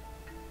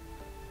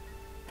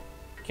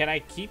 Can I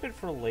keep it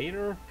for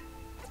later?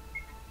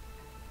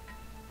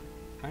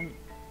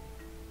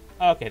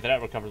 Okay,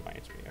 that recovers my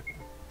HP. Okay.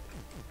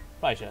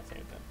 Probably should have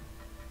saved it.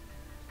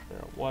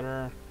 Barrel of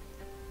water.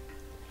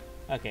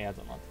 Okay, that's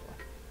unlocked.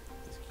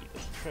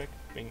 Trick.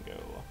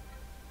 Bingo.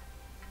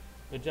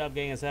 Good job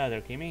getting us out of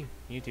there, Kimi.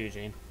 You too,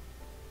 Jane.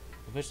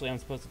 Officially, I'm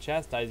supposed to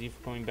chastise you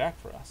for coming back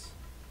for us.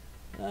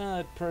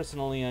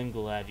 Personally, I'm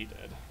glad you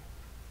did.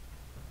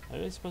 Are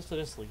we supposed to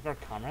just leave our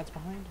comrades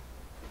behind?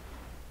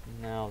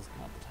 Now's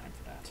not the time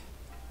for that.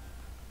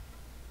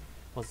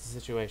 What's the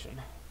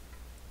situation?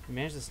 We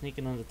managed to sneak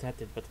in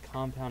undetected, but the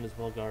compound is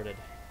well guarded.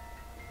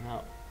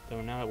 Now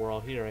that we're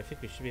all here, I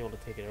think we should be able to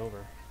take it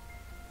over.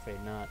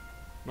 Afraid not.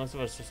 Most of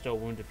us are still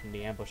wounded from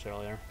the ambush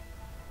earlier.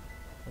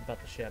 What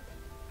about the ship?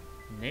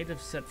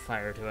 Natives set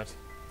fire to it.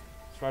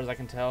 As far as I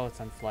can tell, it's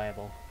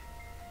unflyable.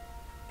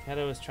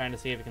 Kato is trying to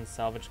see if he can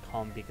salvage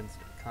comm beacon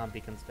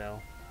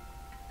still.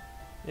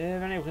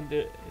 If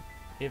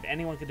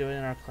anyone can do it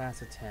in our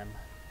class, it's him.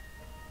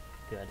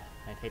 Good.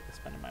 I'd hate to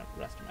spend the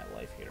rest of my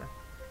life here.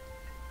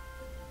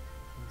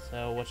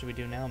 So what should we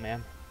do now,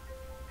 man?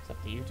 It's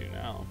up to you two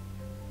now.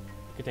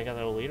 We could take out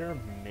their leader.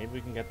 Maybe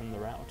we can get them the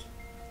route.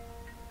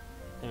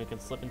 Then we can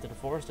slip into the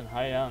forest and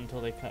hide out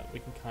until we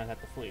can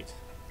contact the fleet.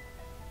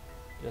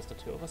 Just the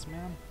two of us,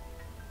 man.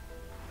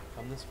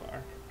 Come this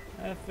far.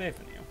 I have faith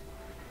in you.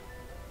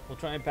 We'll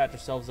try and patch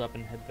ourselves up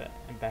and head back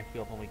and back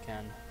you up when we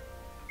can.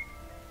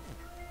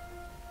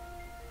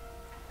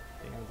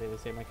 I was able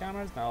to save my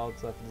comrades. Now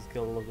it's left to just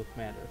kill the local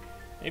commander.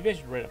 Maybe I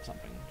should write up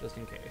something just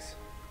in case.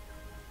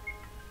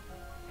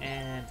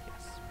 And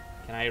yes,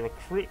 can I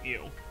recruit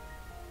you?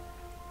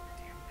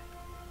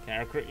 Damn. Can I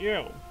recruit you?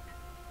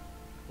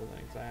 Hold on,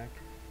 exact.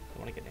 I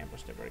want to get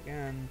ambushed ever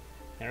again.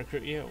 Can I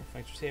recruit you?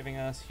 Thanks for saving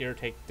us. Here,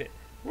 take it.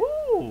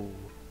 Woo!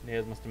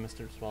 Nails must have missed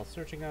it while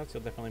searching us.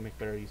 You'll definitely make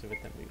better use of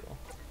it than we will.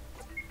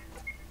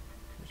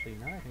 Actually,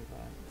 now I think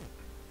about it.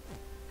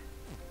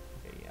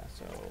 Okay, yeah,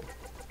 so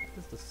what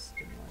does the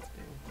stimulant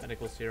do?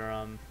 Medical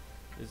serum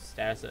is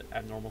status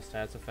abnormal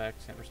status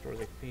effects and restores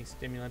HP.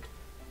 Stimulant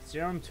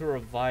serum to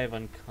revive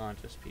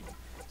unconscious people.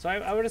 So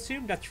I would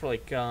assume that's for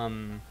like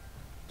to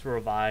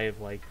revive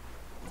like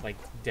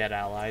dead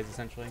allies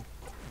essentially.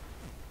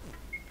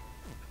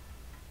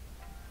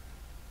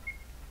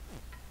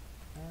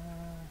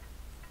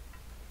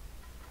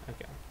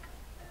 Okay.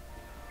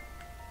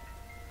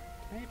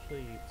 Can I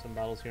actually some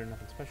battles here?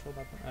 Nothing special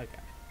about them.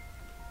 Okay.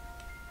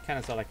 Kind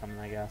of saw that coming,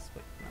 I guess,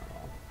 but not at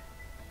all.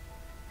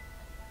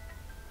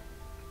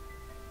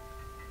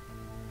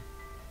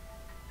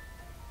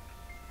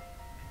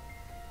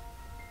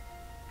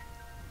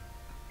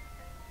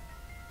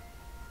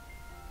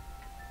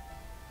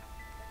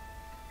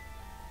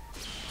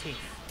 Teeth.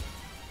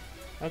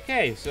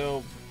 Okay,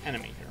 so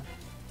enemy here.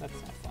 That's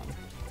not fun.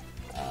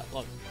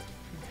 Look.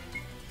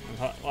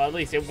 Well, at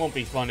least it won't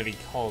be fun if he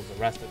calls the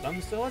rest of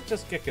them, so let's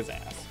just kick his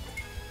ass.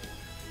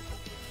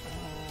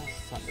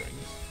 Sundering.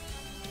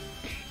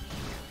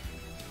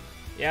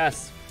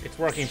 Yes, it's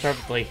working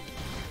perfectly.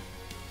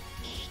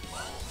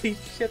 Holy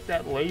shit,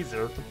 that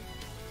laser.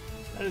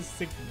 That is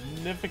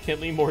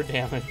significantly more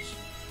damage.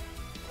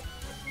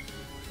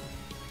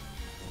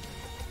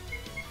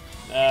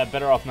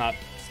 Better off not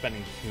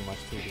spending too much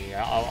TV.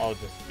 I'll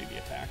just do the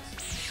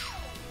attacks.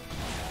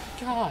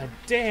 God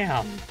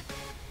damn!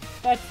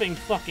 That thing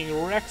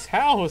fucking wrecks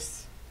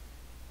house!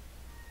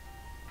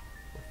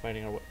 We're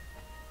fighting our way.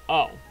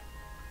 Oh.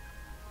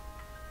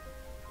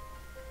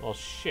 Well,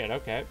 shit,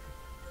 okay.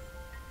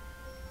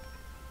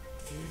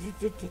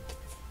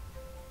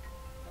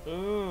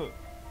 Good.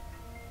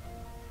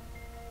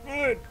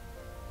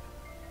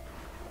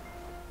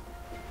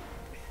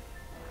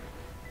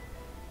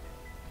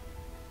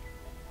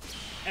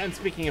 And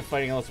speaking of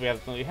fighting, unless we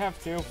absolutely have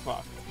to,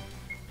 fuck.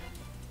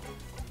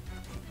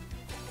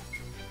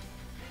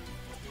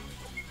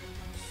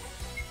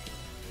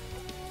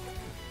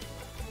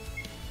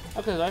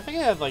 Okay, so I think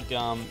I have like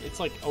it's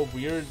like a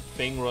weird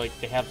thing where like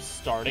they have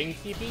starting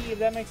TP, if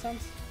that makes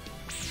sense.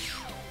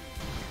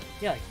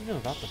 Yeah, like you know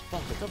about the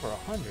fuck, it's over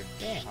 100,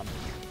 damn.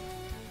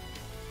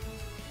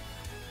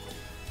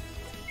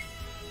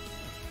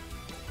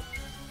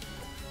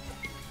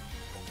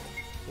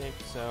 Okay,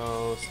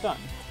 so stun.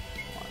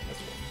 Come on, this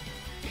way.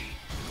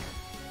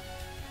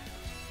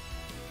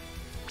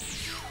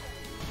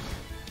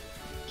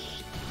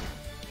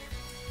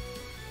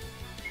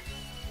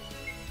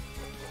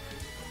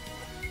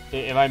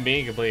 If I'm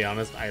being completely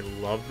honest, I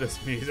love this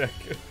music.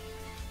 Let's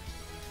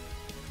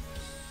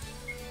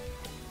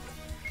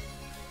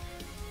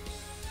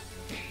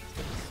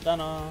get the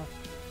stun off.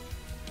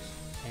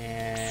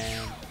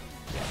 And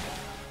yeah.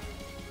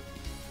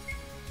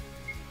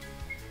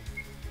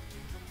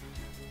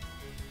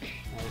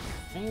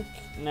 I think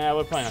no,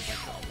 we're probably not gonna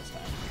kill this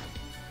time.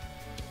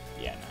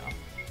 Yeah,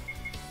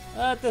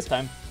 no. This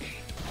time.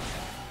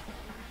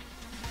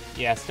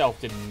 Yeah, stealth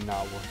did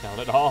not work out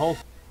at all.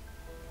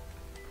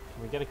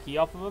 Can we get a key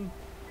off of him?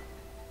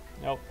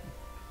 Nope.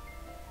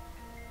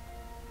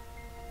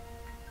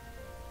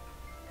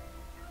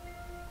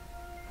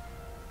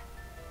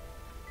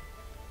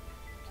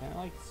 Can I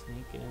like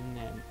sneak in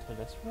into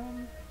this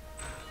room?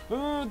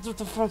 Oh, what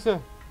the fuck?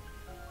 Picture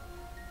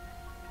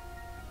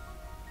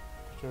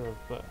of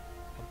a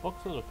book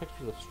full of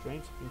pictures of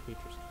strange looking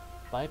creatures.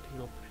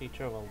 Bipedal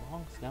creature of a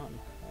long snout and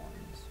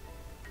horns.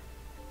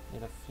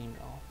 Made a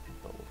female,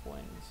 but with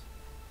wings.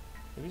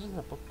 Maybe this is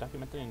a book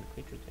documenting the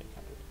creatures they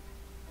encountered.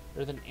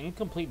 There's an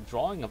incomplete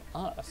drawing of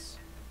us.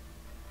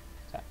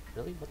 Is that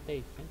really what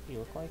they think we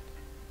look like?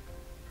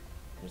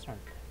 These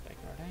aren't big,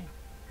 are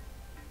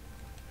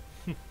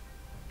they?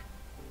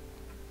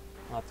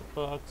 Lots of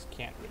books,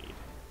 can't read.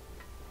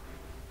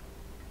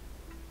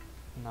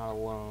 Not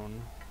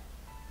alone.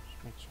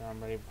 Just make sure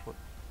I'm ready for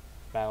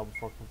battle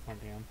before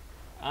confronting him.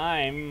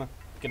 I'm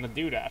gonna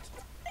do that.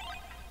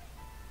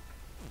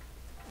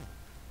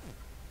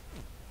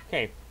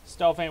 Okay,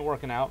 stealth ain't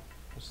working out.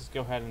 Let's just go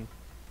ahead and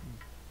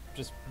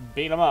just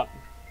beat him up.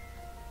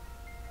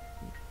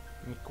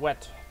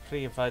 Mkwet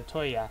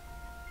Privatoya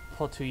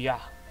Potuya.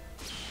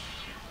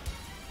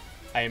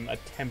 I'm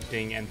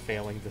attempting and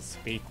failing to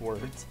speak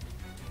words.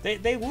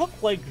 They look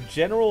like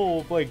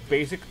general, like,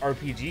 basic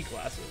RPG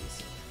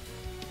classes.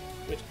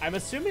 Which I'm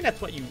assuming that's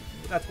what you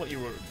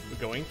were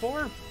going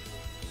for.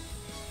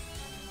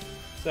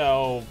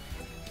 So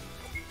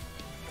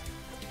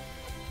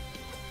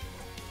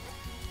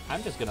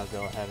I'm just gonna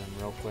go ahead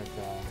and real quick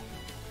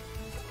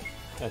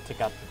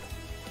take out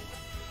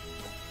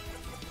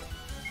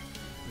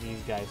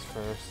these guys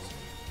first.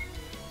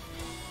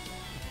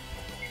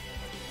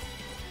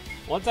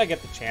 Once I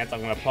get the chance, I'm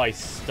gonna probably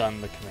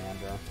stun the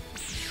commander,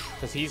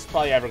 because he's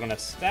probably either gonna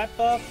stat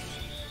buff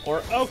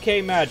or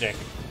okay magic.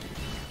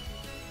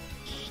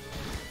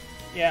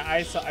 Yeah,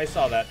 I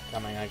saw that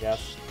coming, I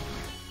guess.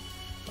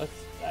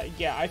 Let's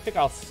yeah, I think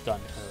I'll stun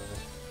her.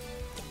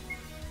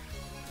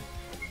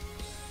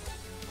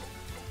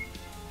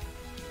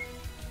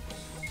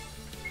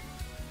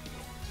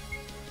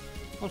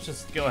 Let's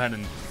just go ahead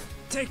and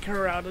take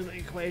her out of the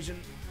equation.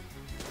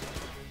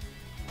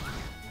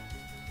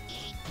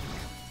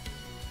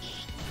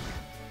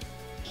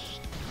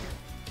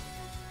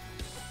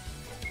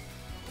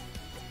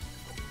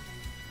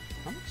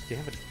 How much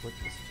damage would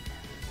this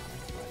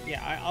do?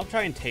 Yeah, I'll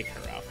try and take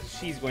her out, because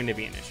she's going to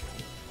be an issue.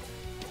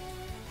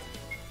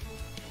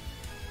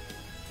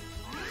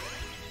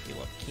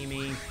 Heal up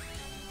Kimi,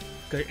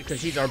 because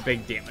she's our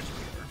big damage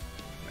dealer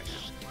right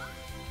now.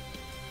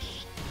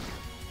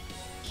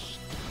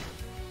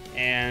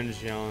 And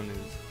Joan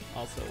is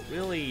also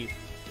really,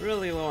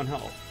 really low on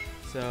health.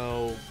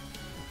 So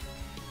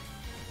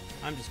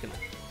I'm just gonna...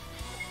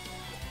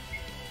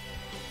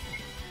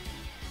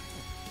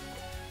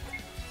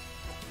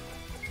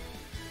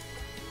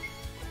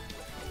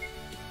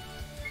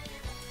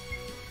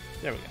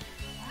 There we go.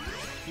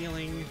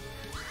 Healing.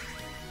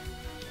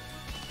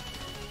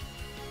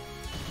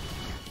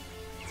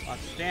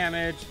 Lots of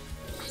damage.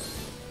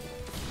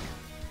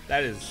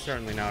 That is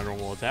certainly not a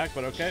normal attack,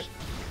 but okay.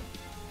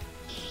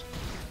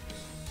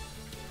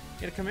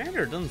 Yeah, the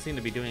commander doesn't seem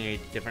to be doing any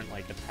different,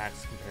 like,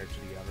 attacks compared to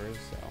the others,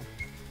 so...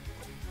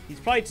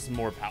 He's probably just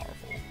more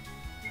powerful.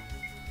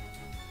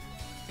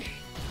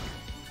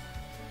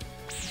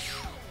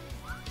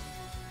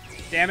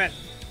 Damn it!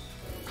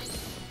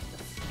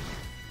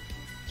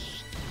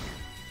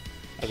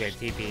 Okay,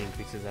 TP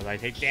increases as I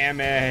take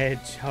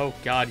damage. Oh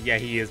god, yeah,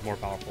 he is more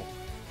powerful.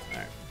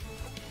 Alright.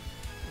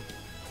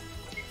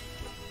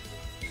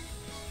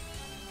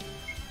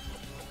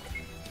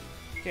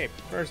 Okay,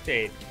 first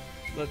aid.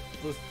 Let's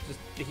just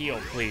heal,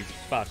 please.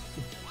 Fuck.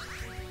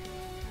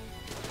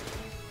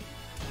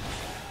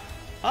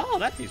 Oh,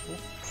 that's useful.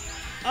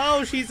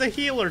 Oh, she's a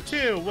healer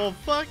too. Well,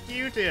 fuck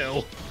you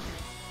too.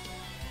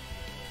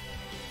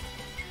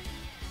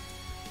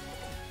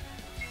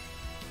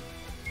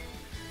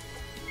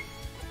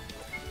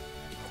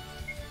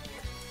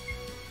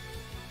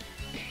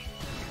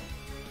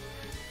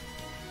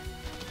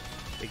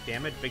 Big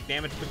damage, big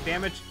damage, big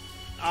damage.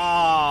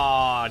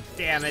 Aw, oh,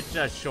 damn it,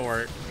 just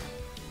short.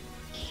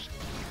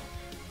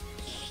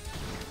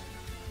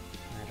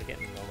 We're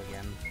getting low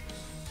again.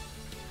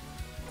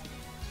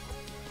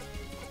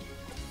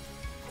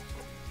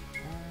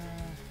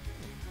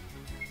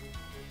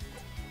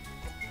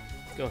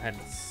 Go ahead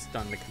and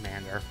stun the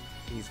commander.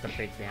 He's the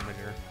big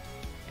damager.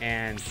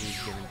 And he's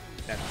gonna...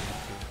 That's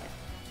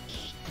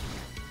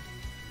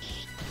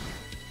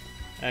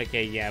gonna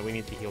okay, yeah, we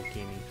need to heal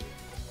Kimi.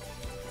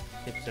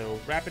 Okay, so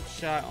rapid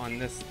shot on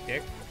this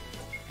stick,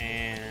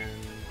 and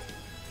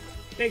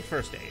big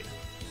first aid.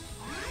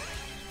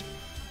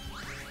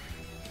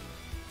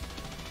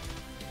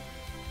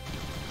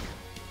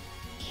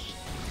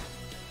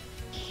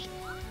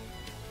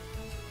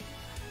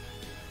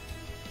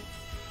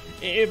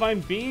 If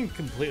I'm being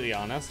completely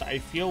honest, I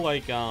feel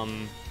like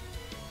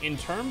in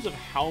terms of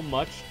how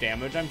much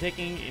damage I'm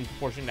taking in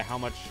proportion to how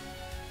much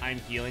I'm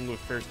healing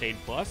with first aid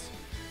plus,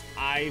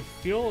 I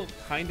feel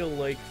kind of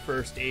like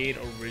First Aid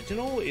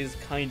Original is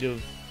kind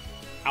of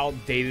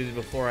outdated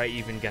before I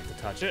even get to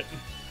touch it.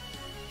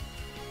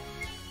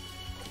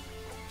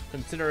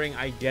 Considering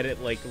I get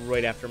it like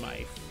right after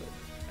my...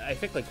 I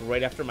think like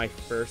right after my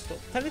first...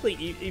 Technically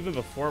even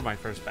before my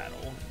first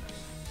battle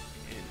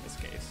in this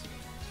case.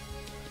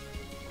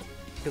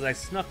 Because I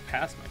snuck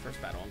past my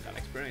first battle and got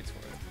experience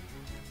for it.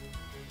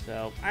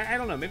 So, I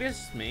don't know, maybe it's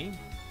just me.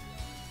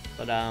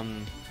 But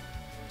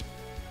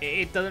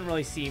it doesn't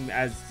really seem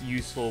as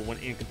useful when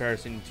in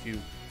comparison to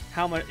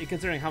how much,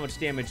 considering how much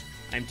damage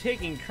I'm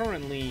taking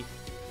currently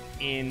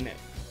in,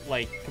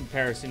 like,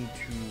 comparison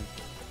to,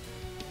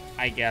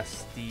 I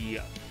guess, the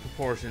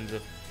proportions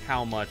of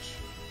how much,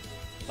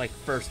 like,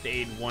 First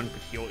Aid 1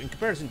 could heal, in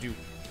comparison to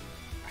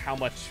how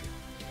much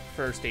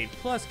First Aid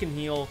Plus can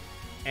heal,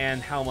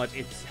 and how much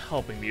it's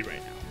helping me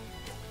right now.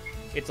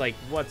 It's like,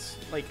 what's,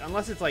 like,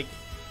 unless it's like,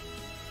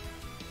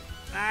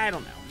 I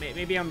don't know.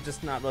 Maybe I'm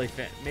just not really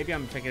fit. Maybe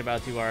I'm thinking about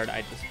it too hard.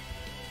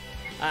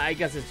 I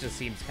guess it just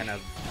seems kind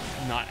of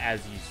not as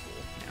useful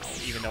now,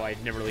 even though I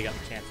never really got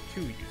the chance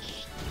to use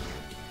it.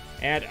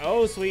 And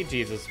oh, sweet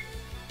Jesus.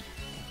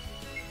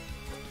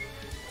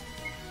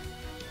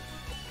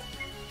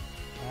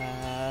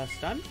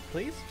 Stun,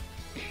 please?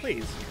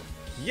 Please.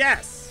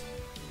 Yes!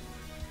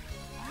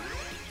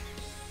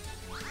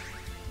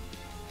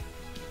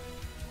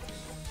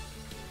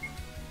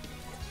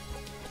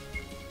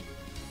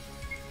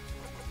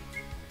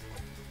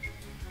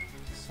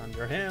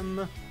 Sunder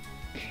him.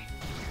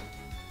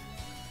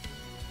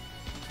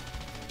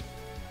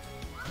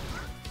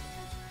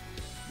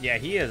 Yeah,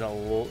 he is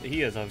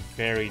a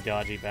very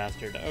dodgy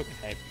bastard.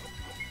 Okay.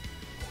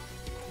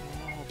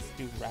 Let's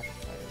do rapid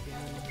fire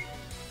again.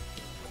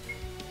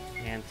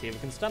 And see if we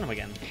can stun him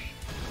again.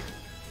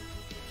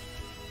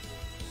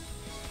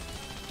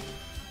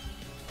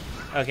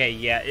 Okay,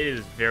 yeah, it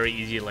is very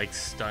easy to, like,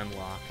 stun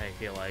lock, I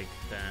feel like,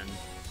 then.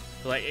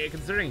 But, like,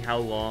 considering how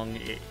long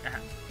it...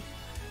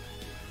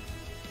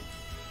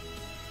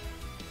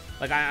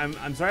 Like,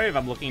 I'm sorry if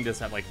I'm looking at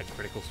this at, like, a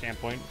critical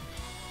standpoint.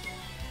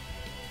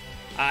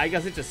 I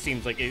guess it just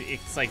seems like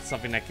it's, like,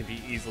 something that can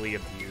be easily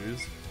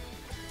abused.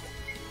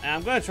 And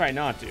I'm gonna try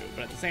not to,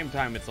 but at the same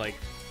time, it's like,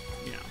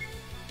 you know,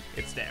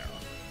 it's there.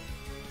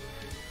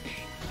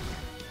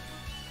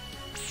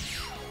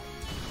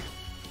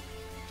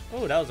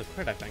 Oh, that was a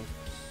crit, I think.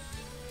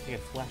 I think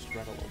it flashed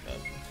red a little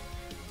bit.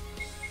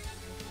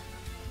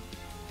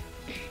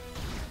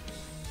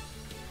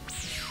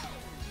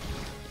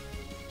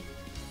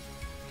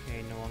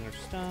 Okay, no longer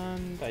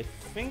stunned. I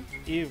think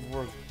if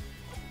we're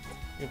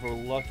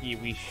lucky,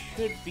 we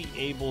should be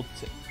able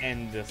to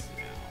end this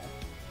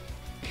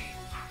now.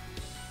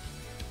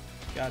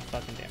 God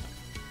fucking damn it.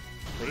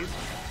 Please?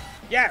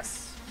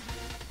 Yes!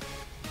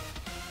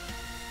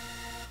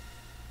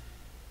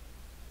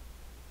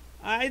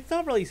 It's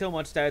not really so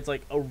much that it's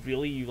like a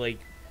really, like,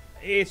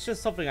 it's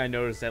just something I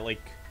noticed that,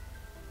 like,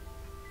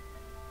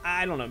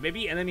 I don't know,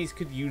 maybe enemies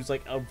could use,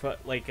 like,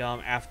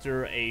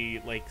 after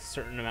a, like,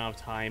 certain amount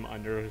of time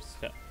under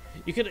stuff.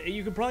 You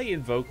could probably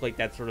invoke, like,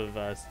 that sort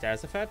of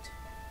status effect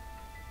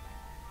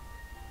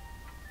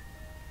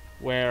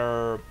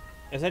where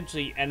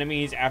essentially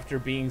enemies after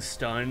being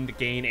stunned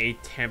gain a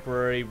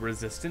temporary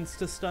resistance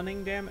to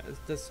stunning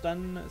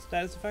stun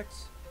status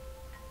effects.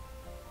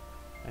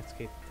 That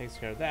takes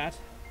care of that.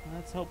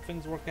 Let's hope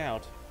things work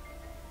out.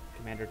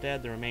 Commander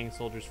dead, the remaining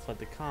soldiers fled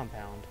the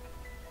compound.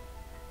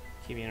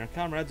 Kimi and her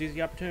comrades used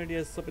the opportunity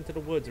to slip into the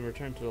woods and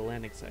return to the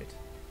landing site.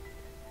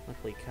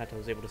 Luckily, Kato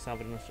was able to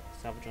salvage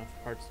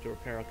enough parts to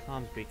repair a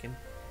comms beacon,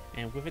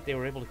 and with it they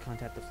were able to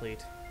contact the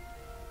fleet.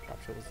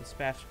 Dropship was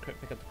dispatched to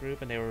pick up the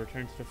group, and they were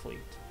returned to the fleet.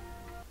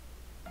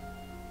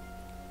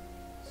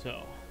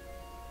 So,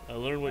 I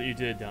learned what you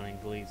did down in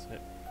Gliese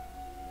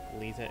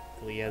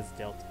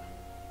Delta.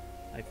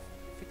 I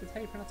think that's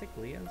how you pronounce it,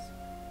 Gliese?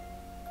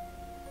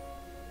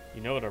 You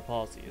know what our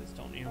policy is,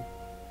 don't you?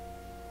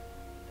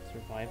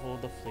 Survival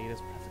of the fleet is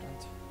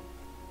precedent.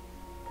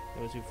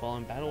 Those who fall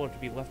in battle are to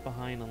be left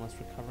behind unless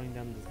recovering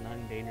them does not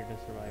endanger the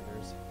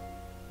survivors.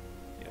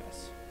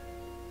 Yes.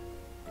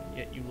 And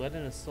yet you led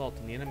an assault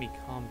on the enemy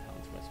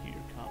compound to rescue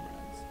your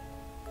comrades.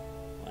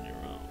 On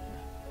your own.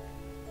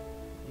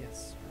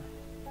 Yes,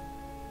 sir.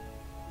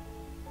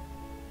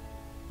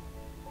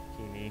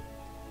 Kimi,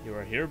 you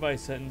are hereby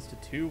sentenced to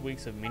 2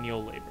 weeks of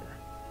menial labor.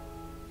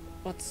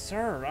 But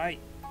sir,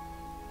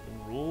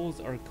 the rules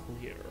are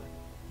clear.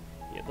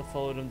 You have to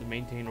follow them to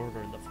maintain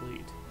order in the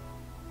fleet.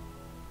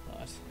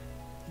 But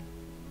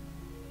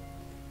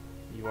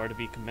you are to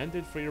be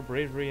commended for your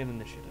bravery and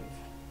initiative.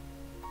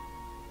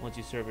 Once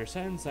you serve your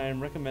sentence, I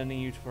am recommending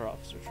you for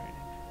officer training.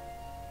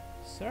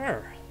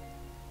 Sir,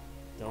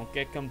 don't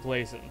get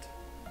complacent.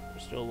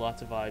 There's still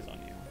lots of eyes on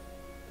you.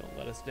 Don't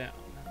let us down.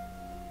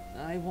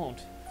 I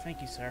won't.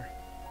 Thank you, sir.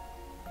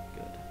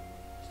 Good.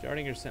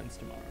 Starting your sentence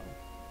tomorrow.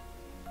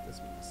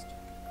 Dismissed.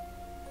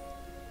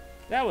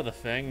 That was a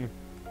thing.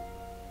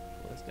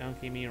 Let us down,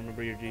 Kimi.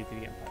 Remember your duty to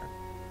the Empire.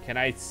 Can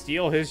I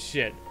steal his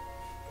shit?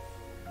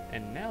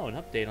 And now an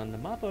update on the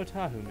Mapo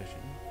Tahu mission.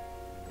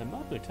 The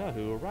Mapo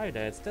Tahu arrived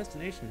at its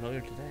destination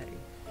earlier today.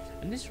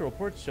 Initial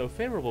reports show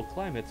favorable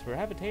climates for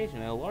habitation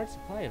and a large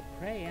supply of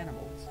prey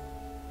animals.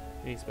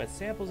 We expect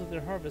samples of their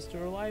harvest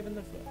to arrive in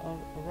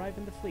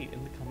the fleet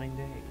in the coming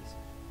days.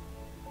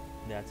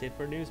 That's it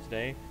for news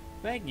today.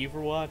 Thank you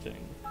for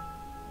watching.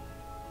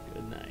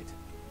 Good night.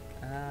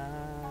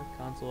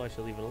 Console, I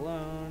should leave it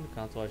alone.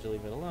 Console, I should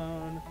leave it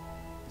alone.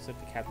 Except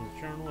the captain's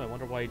journal. I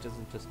wonder why he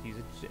doesn't just use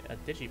a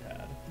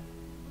digipad.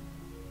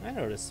 I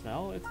know this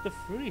smell. It's the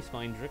fruity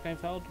smelling drink I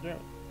found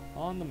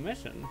on the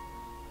mission.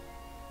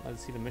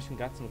 Let's see, the mission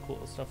got some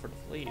cool stuff for the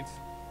fleet.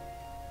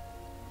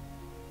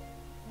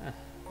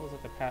 Looks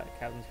like the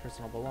captain's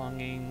personal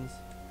belongings.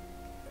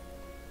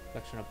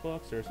 Collection of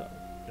books.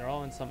 They're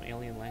all in some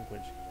alien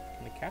language.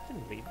 Can the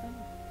captain read them?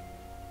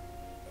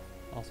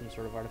 All some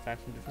sort of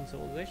artifacts from different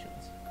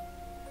civilizations.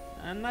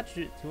 I'm not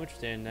too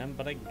interested in them,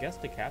 but I guess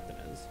the captain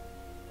is.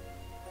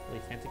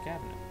 Really fancy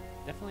cabinet.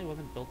 Definitely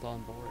wasn't built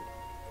on board.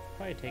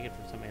 Probably take it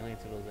from some alien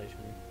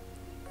civilization.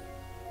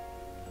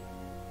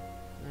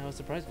 I was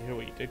surprised to hear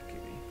what you did,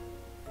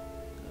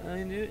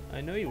 Kimi.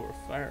 I know you were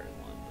firing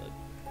one, but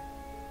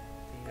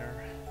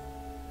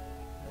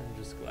I'm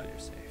just glad you're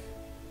safe.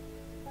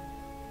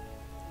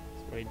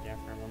 Just wait there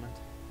for a moment.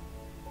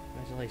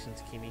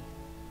 Congratulations, Kimi.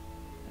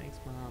 Thanks,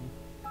 Mom.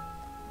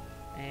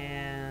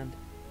 And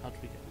out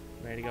we go.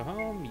 Ready to go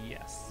home?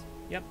 Yes.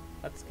 Yep,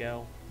 let's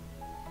go.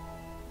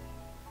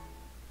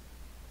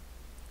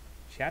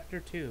 Chapter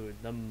 2,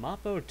 the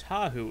Mapo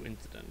Tahu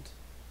incident.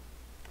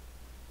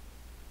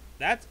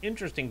 That's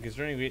interesting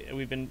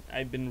considering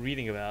I've been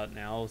reading about it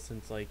now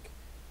since like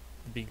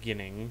the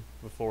beginning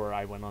before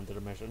I went on to the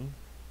mission.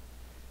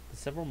 The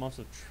several months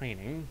of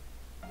training.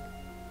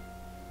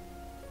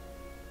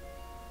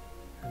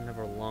 I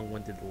never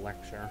long-winded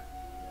lecture.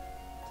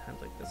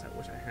 Times like this, I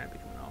wish I had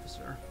become an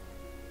officer.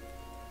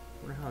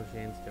 Wonder how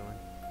Jane's doing.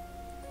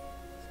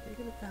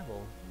 Speaking of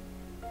devil,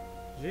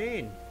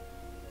 Jane,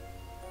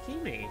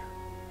 Kimi.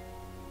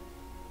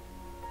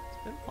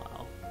 It's been a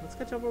while. Let's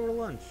catch up over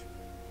lunch.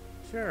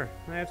 Sure,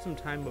 I have some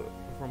time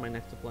before my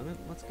next deployment.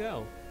 Let's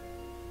go.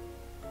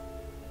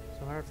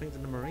 So how are things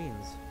in the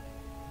Marines?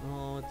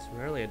 Oh, it's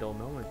rarely a dull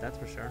moment, that's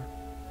for sure.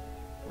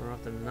 More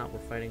often than not, we're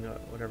fighting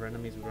whatever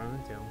enemies we run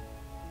into.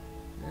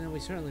 And we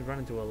certainly run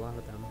into a lot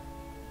of them.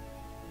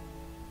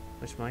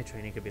 Wish my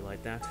training could be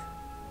like that.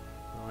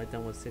 All I've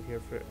done was sit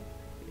through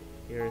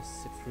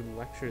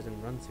lectures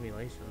and run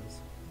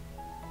simulations.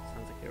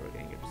 Sounds like you're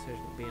getting your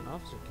decision to be an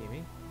officer,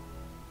 Kimi.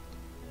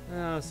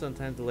 Oh,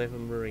 sometimes the life of a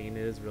Marine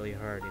is really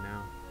hard, you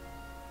know.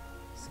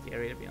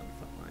 Scary to be on the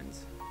front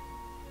lines.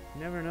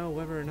 You never know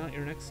whether or not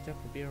your next step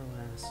will be your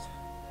last.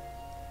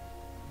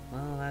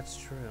 Well, that's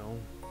true.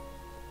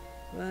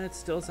 But it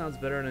still sounds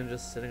better than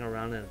just sitting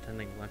around and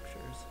attending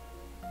lectures.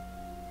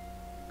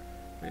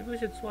 Maybe we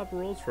should swap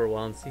roles for a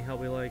while and see how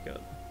we like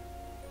it.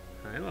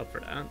 I'm up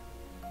for that.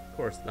 Of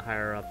course, the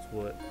higher-ups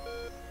would.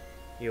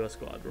 U.S.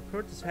 Squad,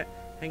 report to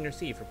Hangar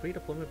C for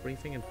pre-deployment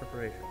briefing and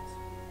preparations.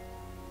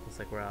 Looks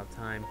like we're out of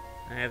time.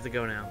 I have to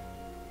go now.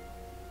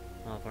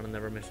 Off on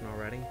another mission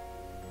already?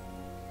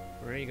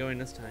 Where are you going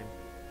this time?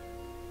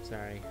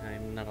 Sorry,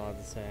 I'm not allowed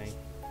to say.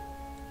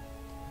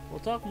 We'll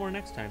talk more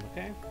next time,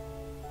 okay?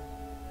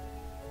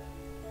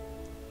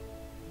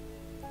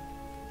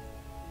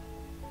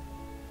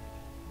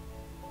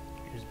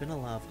 There's been a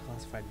lot of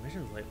classified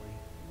missions lately.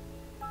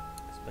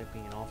 Despite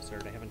being an officer,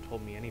 they haven't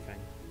told me anything.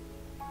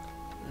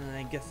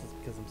 I guess it's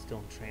because I'm still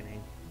in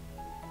training.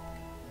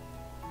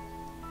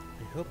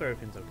 I hope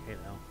everything's okay,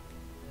 though.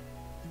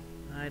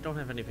 I don't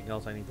have anything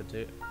else I need to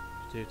do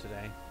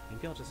today.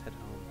 Maybe I'll just head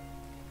home.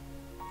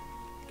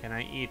 Can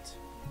I eat?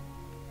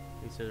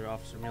 These are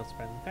officer meals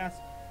surprisingly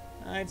fast.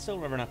 I'd still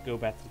rather not go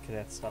back to the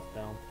cadet stuff,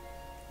 though.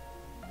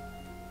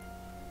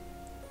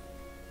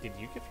 Did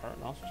you give her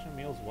an officer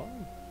meal as well?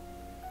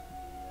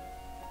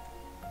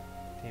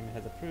 Payment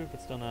has approved,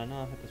 but still not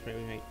enough. At this rate,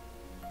 we may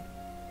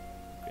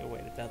go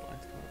away. The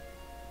deadline's coming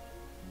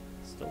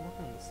up. Still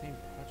working on the same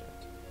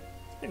project.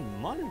 It's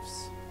been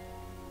months.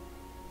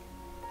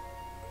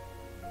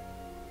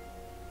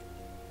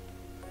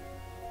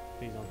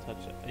 Please don't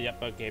touch it.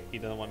 Yep, okay. He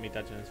doesn't want me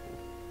touching his food.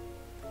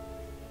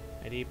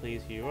 ID,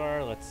 please. Here you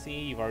are. Let's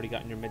see. You've already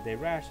gotten your midday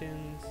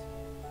rations.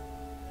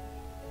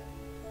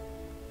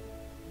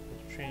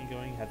 Get your training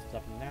going. Had some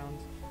ups and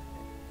downs.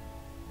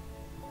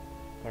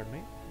 Pardon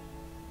me?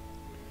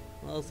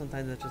 Well,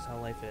 sometimes that's just how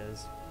life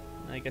is.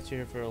 I guess you're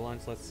here for a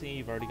lunch. Let's see.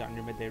 You've already gotten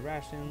your midday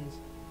rations.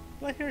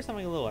 But here's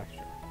something a little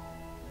extra.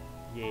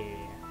 Yeah.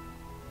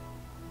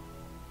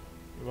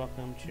 You're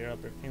welcome. Cheer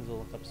up. Things will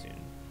look up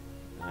soon.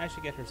 I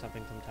should get her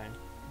something sometime.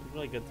 It was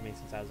really good to me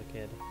since I was a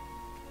kid.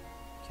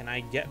 Can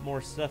I get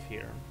more stuff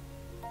here?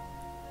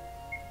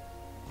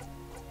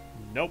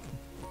 Nope.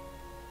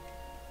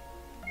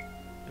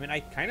 I mean, I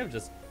kind of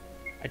just...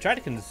 I tried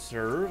to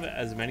conserve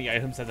as many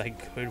items as I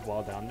could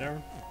while down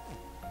there.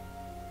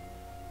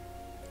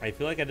 I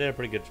feel like I did a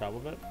pretty good job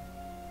of it.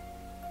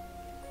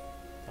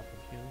 Top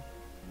of you.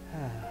 I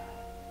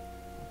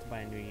want to buy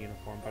a new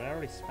uniform, but I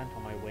already spent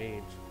all my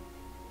wage.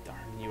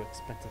 Darn you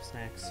expensive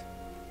snacks.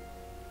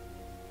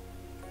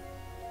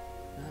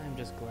 I'm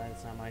just glad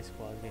it's not my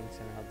squad being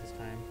sent out this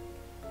time.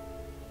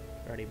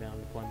 Already been on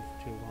deployment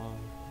for too long.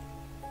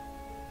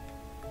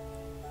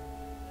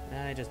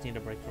 I just need a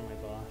break from my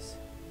boss.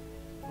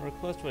 We're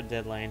close to a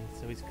deadline,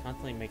 so he's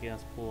constantly making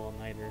us pull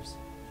all-nighters.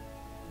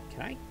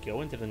 Can I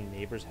go into the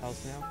neighbor's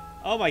house now?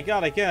 Oh my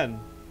god, I can!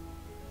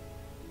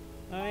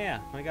 Oh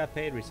yeah, I got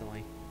paid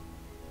recently.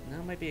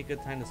 Now might be a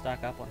good time to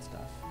stock up on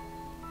stuff.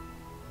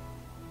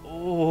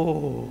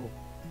 Oh!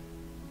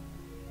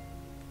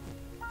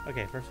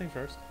 Okay, first thing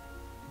first.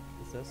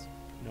 What's this?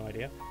 No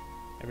idea.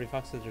 Every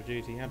fox has their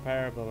duty to the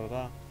Empire, blah blah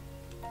blah.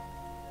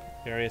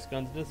 Various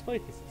guns and display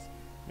pieces.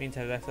 Means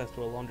has access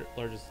to a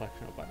larger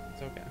selection of weapons.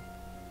 Okay.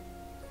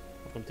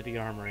 Welcome to the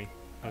armory.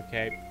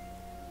 Okay.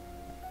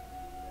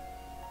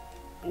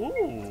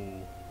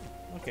 Ooh!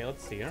 Okay,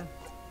 let's see here.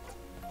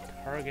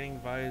 Targeting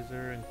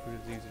visor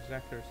improves the user's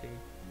accuracy.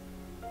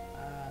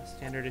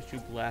 Standard issue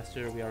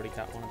blaster, we already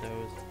got one of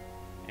those.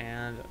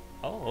 And,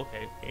 oh,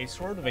 okay. A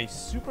sort of a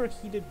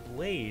superheated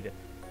blade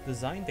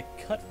designed to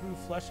cut through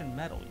flesh and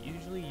metal,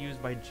 usually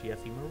used by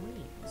GFE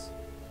Marines.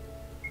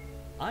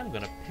 I'm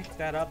gonna pick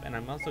that up, and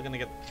I'm also gonna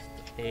get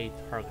a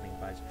targeting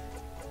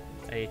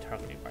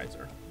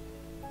visor.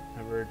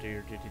 Remember, do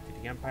your duty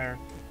to the Empire.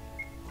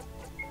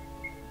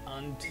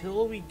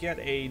 until we get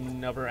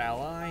another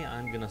ally,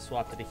 I'm gonna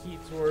swap to the heat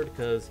sword,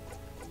 because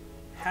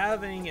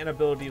having an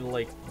ability to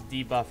like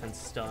debuff and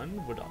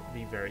stun would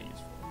be very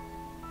useful.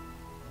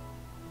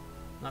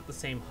 Not the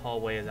same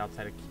hallway as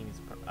outside of Kimi's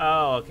apartment.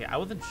 Oh, okay. I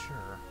wasn't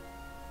sure.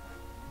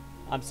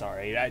 I'm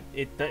sorry.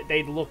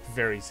 They look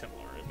very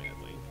similar,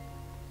 admittedly.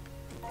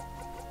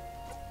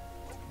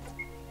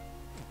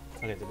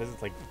 Okay, so this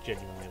is like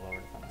genuinely lower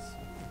defense.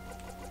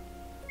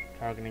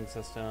 Targeting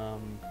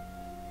system.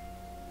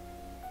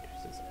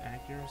 Increases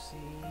accuracy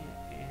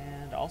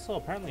and also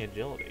apparently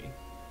agility.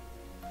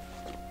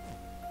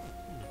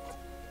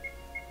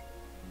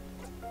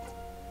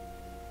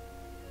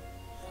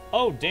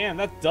 Oh, damn,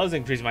 that does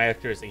increase my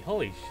accuracy.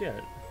 Holy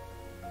shit.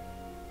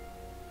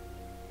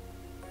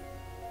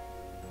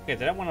 Okay,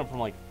 that went up from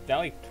like, that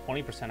like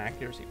 20%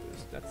 accuracy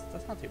boost.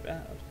 That's not too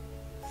bad.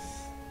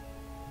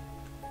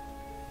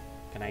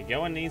 Can I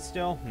go in these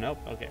still? Nope,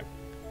 okay.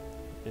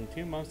 It's been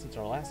 2 months since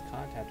our last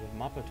contact with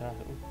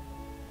Mapotahu.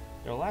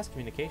 Their last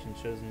communication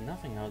shows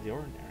nothing out of the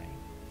ordinary.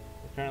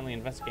 We're currently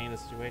investigating the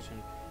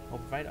situation. We'll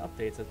provide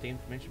updates as the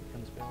information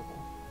becomes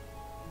available.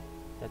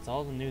 That's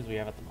all the news we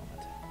have at the moment.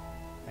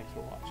 Thanks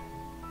for watching.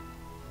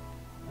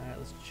 Alright,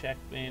 let's check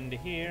into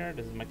here.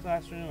 This is my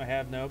classroom. I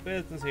have no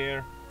business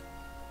here.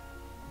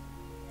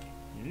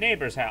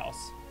 Neighbor's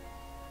house.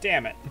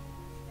 Damn it.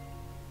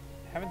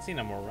 Haven't seen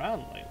him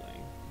around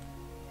lately.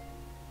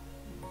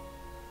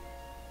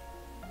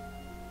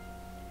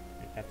 I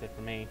think that's it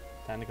for me.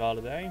 Time to call it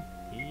a day?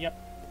 Yep.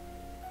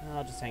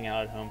 I'll just hang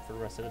out at home for the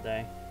rest of the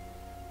day.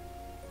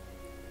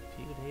 A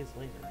few days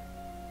later.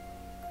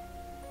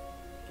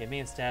 Give me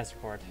a status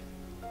report.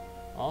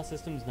 All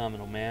systems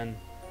nominal, man.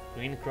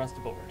 Green across the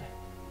board.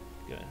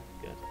 Good,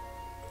 good.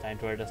 Time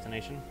to our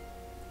destination.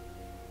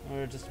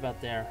 We're just about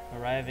there.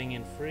 Arriving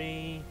in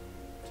 3,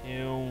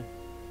 2,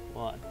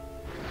 1.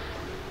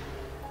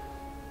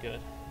 Good.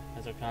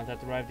 Has our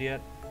contact arrived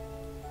yet?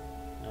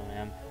 No,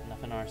 ma'am.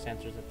 Nothing on our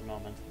sensors at the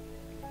moment.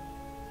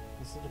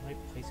 This is the right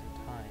place and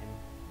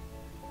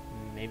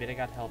time. Maybe they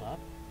got held up?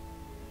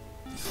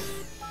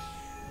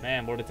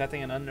 Man, we're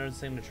detecting an unknown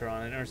signature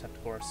on an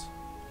intercept course.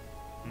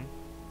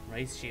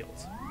 Raise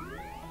shields.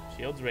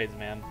 Shields raised,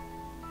 ma'am.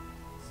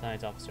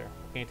 Science officer,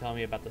 what can you tell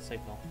me about the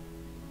signal?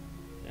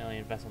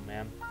 Alien vessel,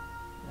 ma'am.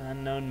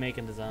 Unknown make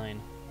and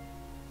design.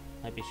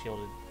 Might be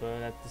shielded,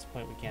 but at this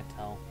point we can't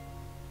tell.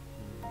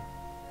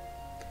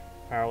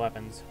 Power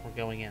weapons, we're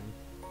going in.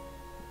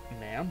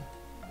 Ma'am?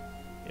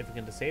 If we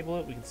can disable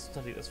it, we can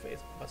study this phase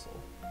of the vessel.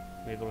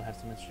 Maybe we'll have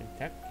some interesting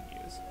tech we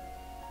can use.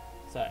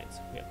 Besides,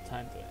 we have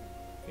time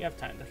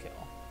to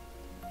kill.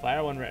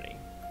 Fire when ready.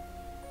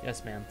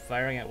 Yes, ma'am.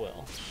 Firing at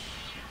will.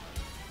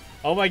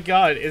 Oh my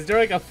god, is there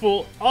like a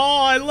full...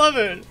 Oh, I love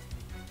it!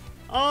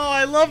 Oh,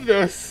 I love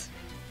this!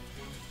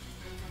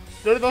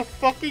 There's a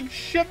fucking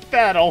ship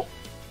battle!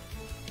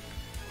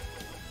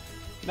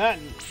 Not...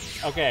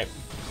 Okay.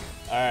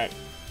 Alright.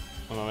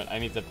 One moment, I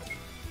need to...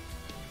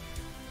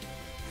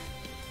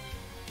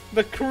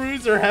 The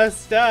cruiser has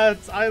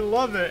stats! I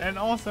love it! And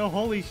also,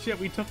 holy shit,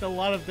 we took a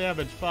lot of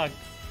damage. Fuck.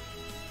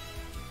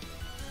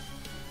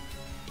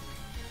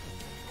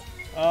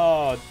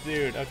 Oh,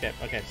 dude. Okay,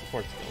 okay.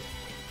 Support skills.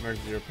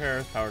 Emergency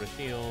repairs, power to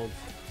shield.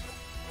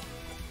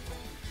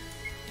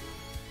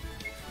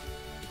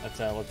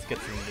 Let's get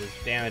some of these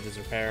damages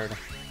repaired.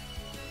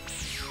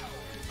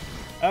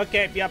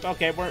 Okay, yep,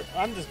 okay.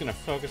 I'm just gonna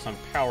focus on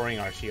powering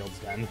our shields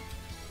then.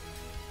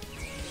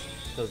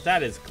 Because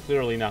that is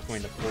clearly not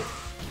going to pull.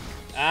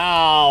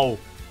 Ow!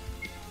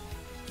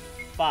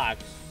 Fuck.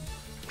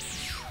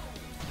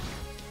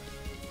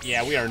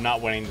 Yeah, we are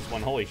not winning this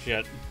one. Holy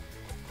shit.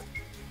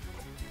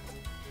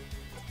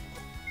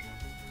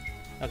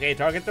 Okay,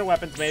 target their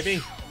weapons, maybe.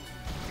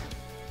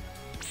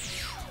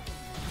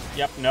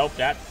 Yep, nope,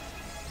 that.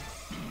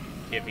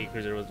 KV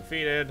cruiser was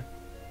defeated.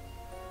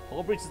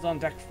 Hull breaches on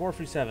deck 4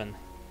 through 7.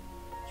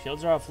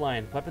 Shields are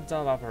offline, weapons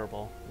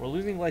unoperable. We're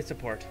losing life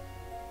support.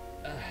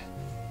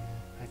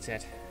 That's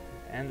it.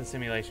 End the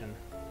simulation.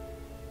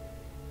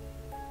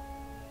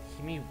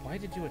 Kimi, why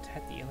did you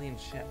attack the alien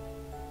ship?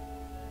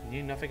 You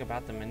knew nothing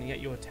about them, and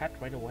yet you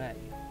attacked right away.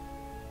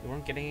 We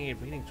weren't getting any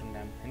readings from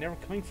them, and they were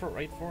coming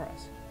right for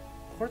us.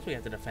 Of course we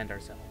have to defend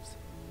ourselves.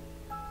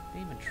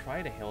 We didn't even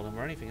try to hail them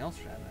or anything else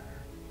for that matter.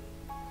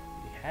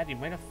 If you had, you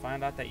might have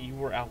found out that you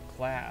were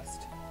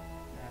outclassed.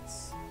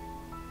 That's...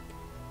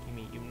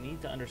 Kimi, you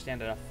need to understand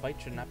that a fight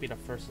should not be the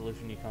first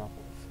solution you come up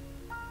with.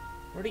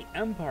 We're the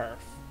Empire.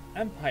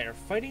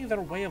 Fighting is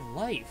their way of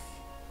life.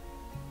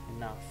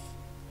 Enough.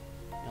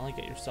 You only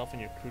get yourself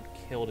and your crew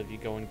killed if you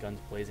go in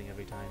guns blazing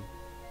every time.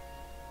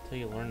 Until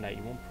you learn that,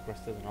 you won't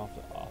progress as an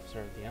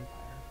officer of the Empire.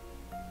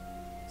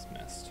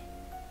 Dismissed.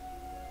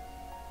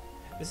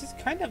 This is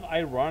kind of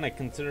ironic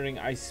considering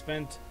I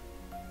spent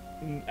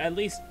at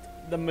least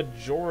the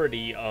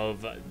majority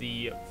of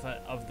the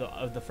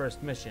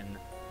first mission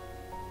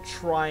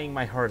trying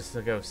my hardest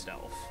to go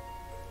stealth.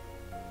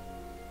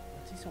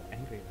 What's he so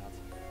angry about?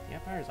 The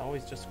Empire has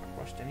always just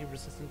crushed any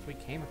resistance we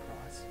came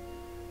across.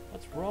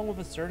 What's wrong with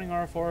asserting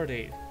our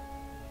authority?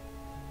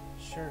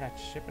 Sure, that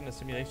ship in the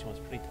simulation was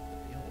pretty tough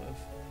to deal with.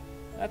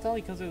 That's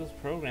only because it was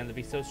programmed to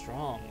be so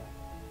strong.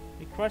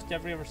 We crushed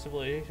every other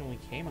civilization we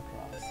came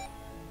across.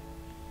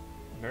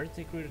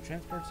 Emergency crew to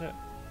transporters.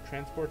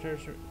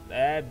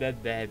 I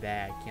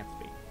can't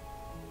speak.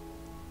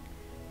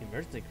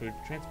 Emergency crew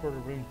to transporter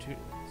room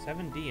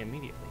 7D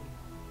immediately.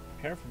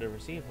 Prepare for the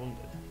received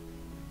wounded.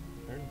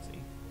 Emergency.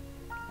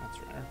 That's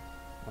rare.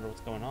 Wonder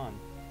what's going on.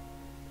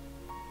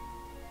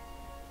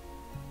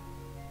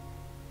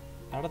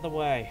 Out of the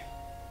way.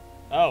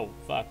 Oh,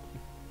 fuck.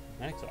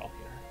 Medics are all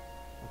here.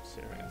 Looks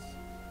serious.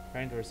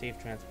 Trying to receive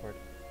transport.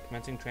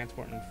 Commencing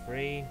transport in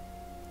 3,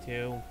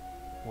 2,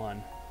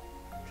 1.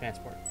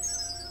 Transport.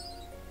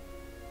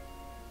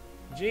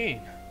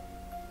 Jean!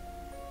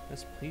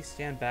 Just please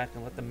stand back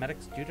and let the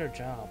medics do their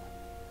job.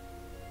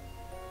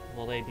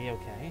 Will they be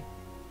okay?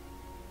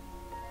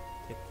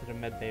 Take to the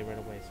med bay right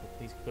away, so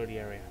please clear the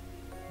area.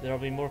 There will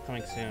be more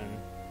coming soon.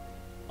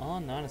 All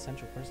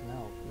non-essential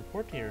personnel,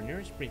 report to your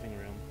nearest briefing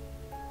room.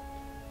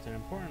 It's an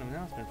important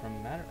announcement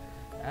from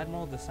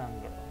Admiral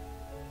DeSangro.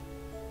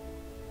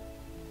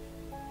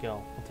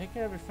 Go. We'll take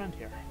care of your friend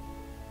here.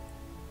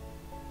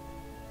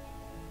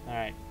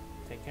 Alright.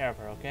 Take care of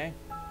her, okay?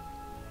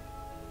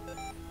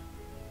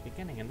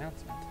 Beginning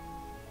announcement.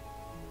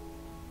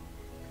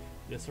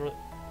 This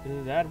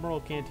is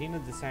Admiral Cantina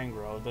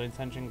DeSangro of the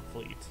Ascension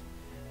Fleet.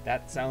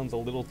 That sounds a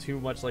little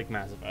too much like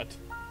Mass Effect.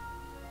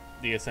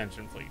 The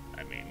Ascension Fleet.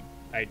 I mean,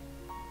 I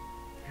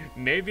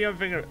may be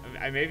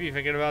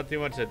thinking about too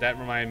much. That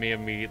reminded me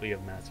immediately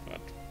of Mass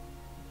Effect.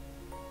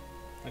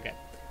 Okay.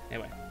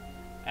 Anyway,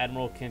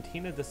 Admiral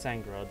Cantina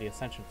DeSangro of the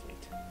Ascension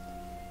Fleet.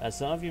 As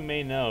some of you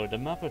may know, the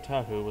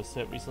Mapotahu was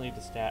recently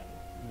dispatched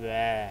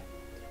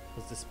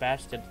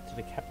to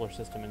the Kepler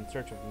system in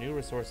search of new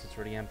resources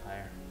for the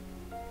Empire.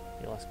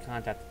 We last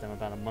contacted them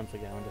about a month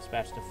ago and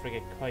dispatched the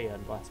frigate Koya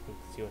last week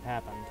to see what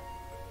happened.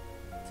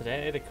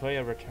 Today, the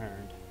Koya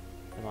returned.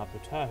 The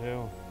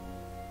Maputahu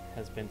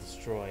has been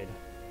destroyed.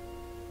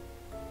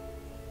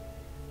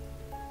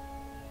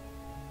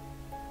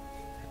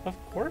 Of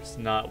course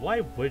not.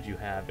 Why would you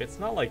have? It's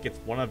not like it's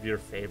one of your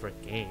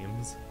favorite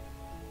games.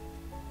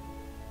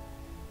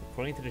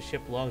 According to the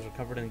ship logs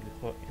recovered in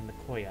the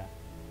Koya,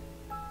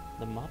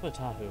 the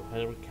Maputahu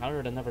had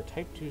encountered another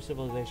Type 2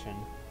 civilization,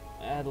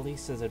 at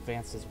least as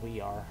advanced as we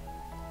are.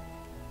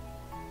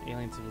 The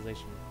alien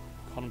civilization,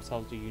 called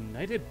themselves the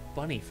United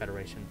Bunny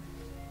Federation,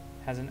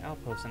 has an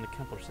outpost in the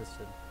Kepler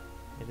system.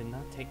 They did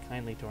not take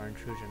kindly to our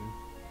intrusion.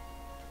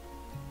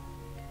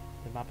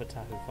 The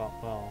Maputahu fought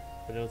well,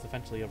 but it was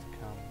eventually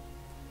overcome.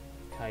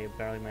 Kaya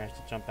barely managed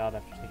to jump out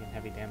after taking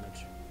heavy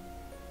damage.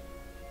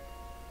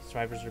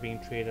 Survivors are being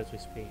treated as we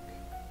speak.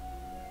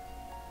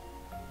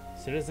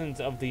 Citizens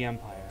of the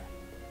Empire,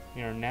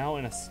 we are now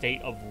in a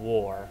state of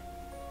war.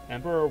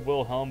 Emperor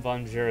Wilhelm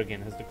von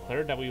Jurgen has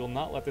declared that we will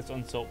not let this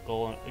insult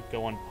go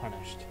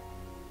unpunished.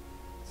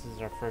 This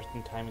is our first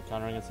time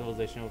encountering a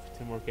civilization with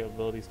similar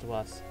capabilities to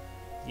us.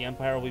 The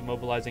Empire will be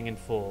mobilizing in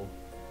full.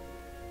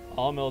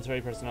 All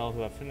military personnel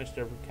who have finished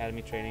their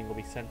academy training will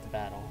be sent to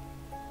battle.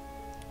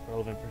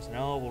 Relevant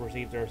personnel will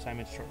receive their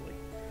assignments shortly.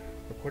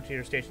 Report to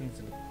your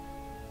stations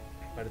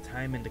by the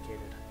time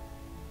indicated.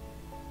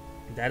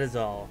 That is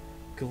all.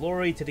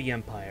 Glory to the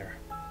Empire.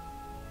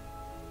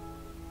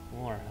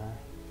 More,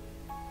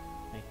 huh?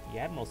 Like the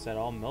Admiral said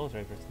all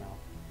military personnel.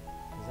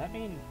 Does that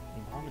mean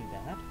Mom and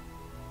Dad?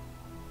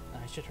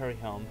 I should hurry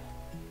home.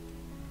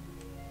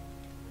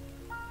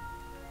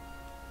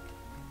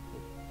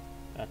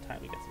 About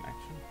time we get some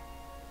action.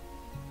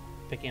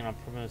 Picking on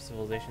primitive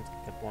civilizations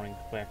can get boring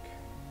quick.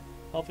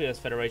 Hopefully this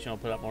Federation will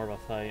put up more of a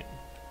fight.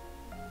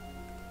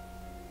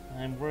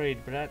 I'm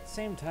worried, but at the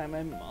same time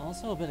I'm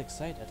also a bit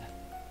excited.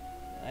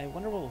 I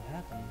wonder what will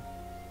happen.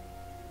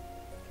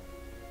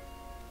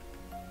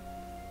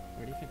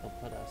 Where do you think they'll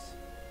put us?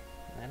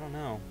 I don't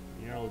know.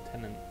 You're a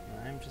lieutenant,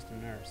 and I'm just a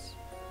nurse.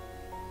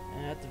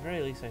 And at the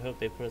very least, I hope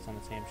they put us on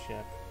the same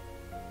ship.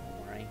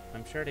 Don't worry,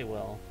 I'm sure they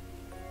will.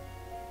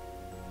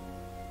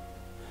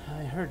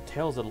 I heard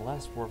tales of the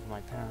last war from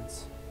my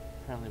parents.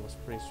 Apparently it was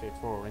pretty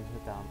straightforward and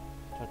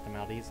took them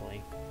out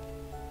easily.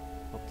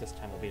 Hope this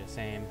time will be the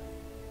same.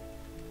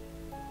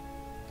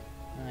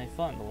 I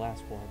fought in the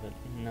last war, but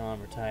now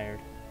I'm retired.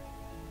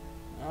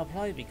 I'll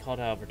probably be called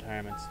out of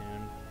retirement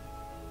soon.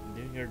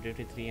 Do your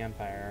duty to the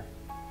Empire.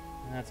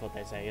 That's what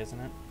they say, isn't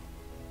it?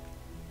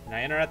 Can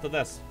I interact with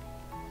this?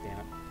 Damn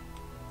it.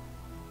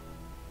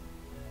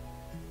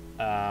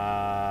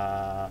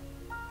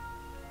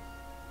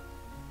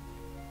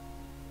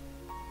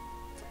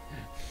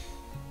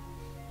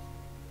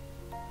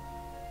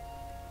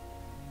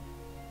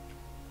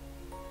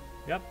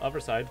 Yep, other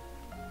side.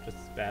 Just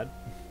as bad.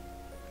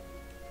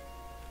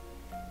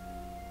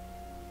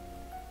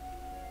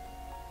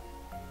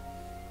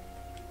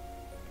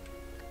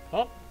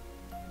 Oh,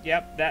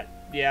 yep, that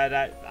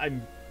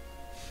I'm...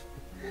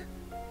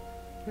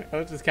 That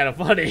was just kind of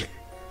funny.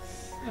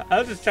 I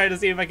was just trying to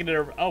see if I can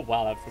oh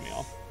wow, that threw me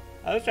off.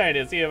 I was trying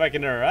to see if I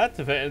can interact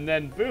with it, and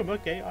then boom,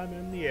 okay, I'm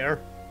in the air.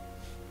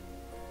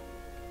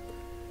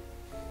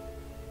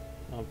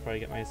 I'll probably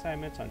get my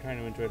assignments. I'm trying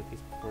to enjoy the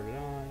peace before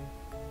dawn.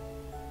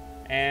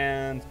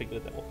 And speak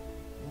of the devil.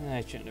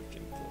 I shouldn't have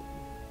drank it.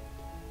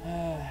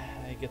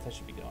 I guess I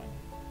should be going.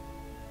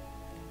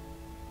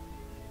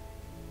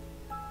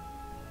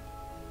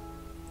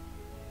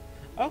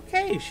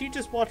 Okay, she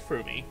just walked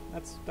through me.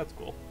 That's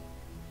cool.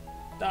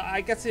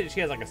 I guess she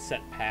has like a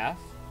set path.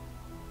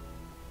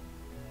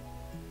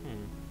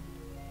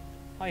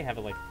 Probably have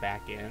it like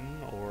back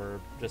in, or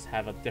just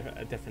have a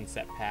different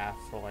set path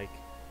for like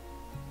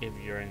if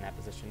you're in that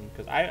position.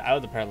 Because I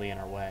was apparently in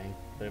her way,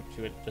 but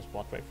she would just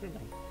walk right through me.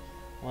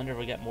 I wonder if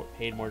we get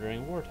paid more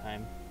during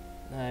wartime.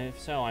 If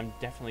so, I'm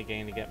definitely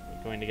going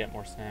to get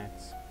more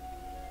snacks.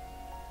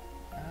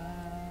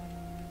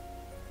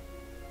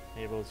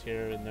 Neighbors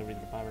here and nobody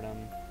to bother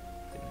them.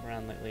 Sitting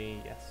around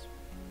lately, yes.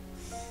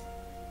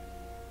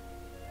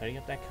 Tidying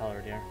up that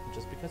color, dear.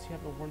 Just because you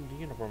haven't worn the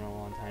uniform in a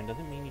long time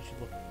doesn't mean you can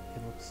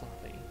look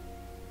sloppy.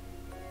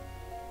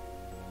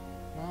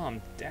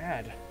 Mom,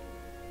 Dad.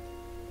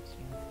 These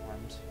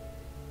uniforms.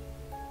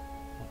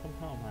 Welcome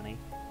home, honey.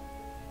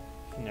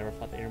 You never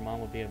thought that your mom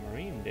would be a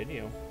Marine, did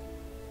you?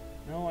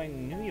 No, I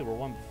knew you were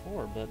one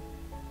before, but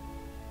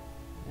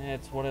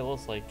it's what it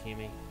looks like,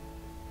 Kimi.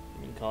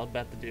 You've been called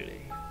back to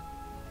duty.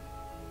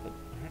 But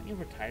aren't you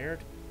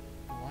retired?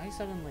 Why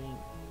suddenly?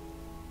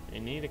 They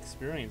need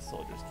experienced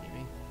soldiers,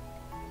 Kimi.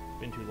 It's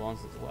been too long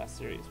since the last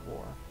serious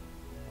war.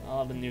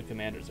 All the new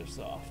commanders are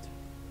soft.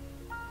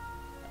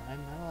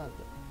 I'm not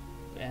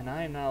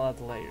allowed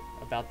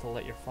to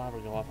let your father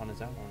go off on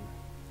his own.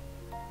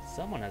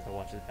 Someone has to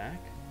watch his back.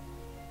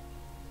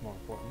 More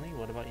importantly,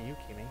 what about you,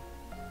 Kimi?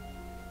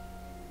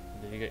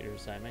 Did you get your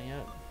assignment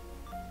yet?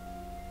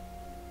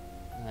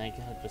 I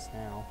got it just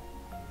now.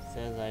 It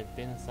says I've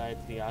been assigned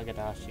to the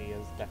Agadashi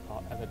as a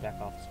deck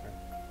officer.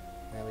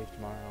 I leave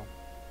tomorrow.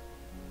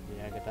 The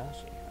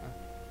Agadashi,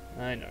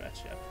 huh? I know that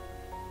ship.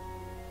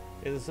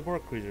 It's a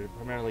support cruiser,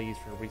 primarily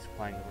used for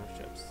resupplying of our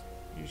ships.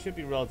 You should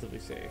be relatively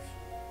safe.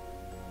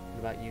 What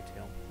about you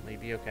two? Will you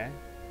be okay?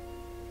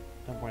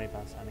 Don't worry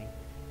about us, honey.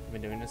 I've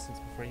been doing this since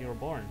before you were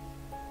born.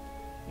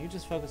 You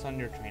just focus on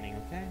your training,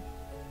 okay?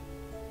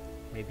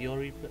 Maybe you'll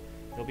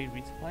be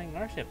resupplying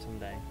our ship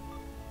someday.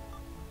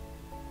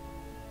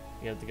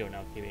 You have to go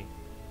now, Kimi.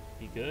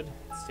 Be good,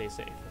 stay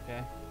safe,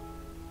 okay?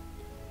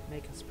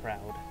 Make us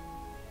proud.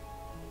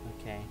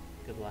 Okay,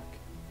 good luck.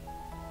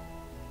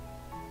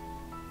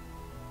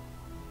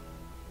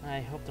 I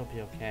hope they'll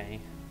be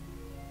okay.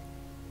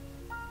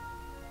 I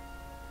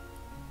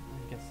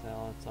guess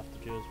all that's left to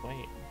do is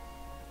wait.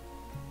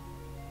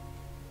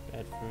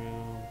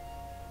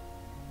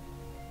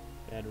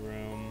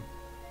 Bedroom.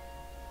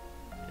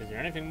 Is there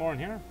anything more in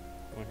here? I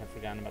wouldn't have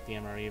forgotten about the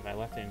MRE if I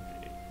left it in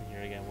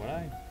here again, would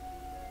I?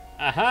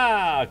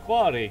 Aha!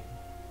 Quality!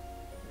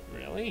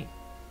 Really?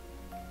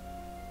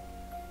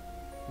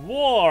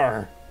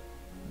 War!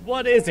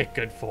 What is it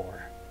good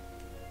for?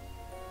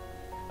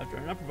 After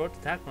an unprovoked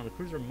attack on the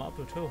cruiser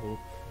Maputohu,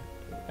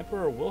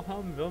 Emperor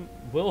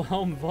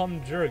Wilhelm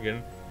von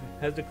Jurgen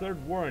has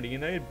declared war on the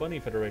United Bunny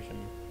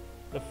Federation.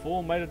 The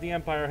full might of the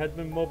Empire has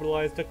been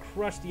mobilized to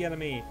crush the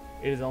enemy.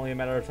 It is only a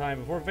matter of time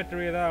before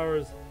victory is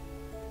ours.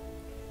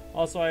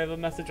 Also, I have a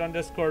message on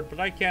Discord, but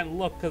I can't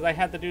look because I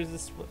have to do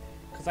this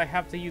because I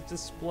have to use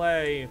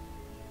display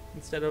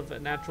instead of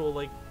an actual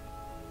like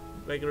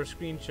regular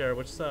screen share,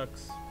 which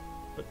sucks.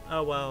 But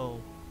oh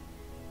well.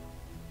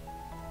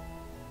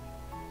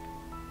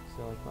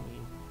 So like, let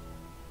me.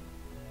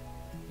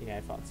 Yeah,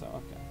 I thought so.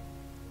 Okay.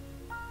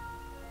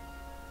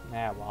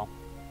 Yeah, well,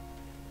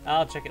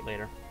 I'll check it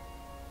later.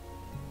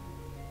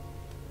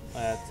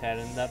 Let's head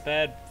in the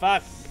bed.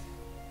 Fuck.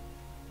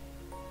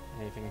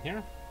 Anything in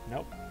here?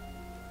 Nope.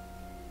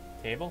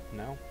 Table?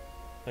 No.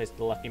 Placed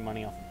the lucky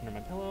money off under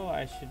my pillow.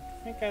 I should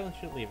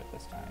leave it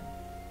this time.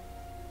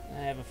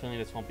 I have a feeling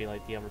this won't be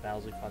like the other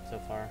battles we've fought so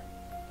far.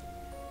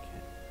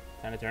 Okay.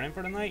 Time to turn in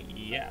for the night?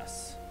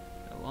 Yes.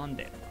 Got a long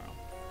day tomorrow.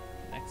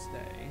 Next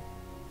day.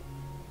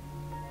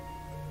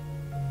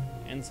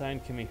 Ensign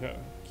Kimi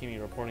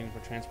reporting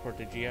for transport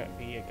to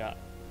GFE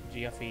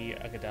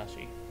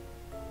Agadashi.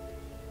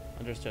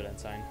 Understood,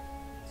 Ensign.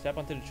 Step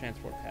onto the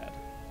transport pad.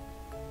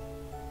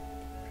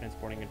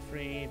 Transporting in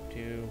 3,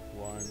 2,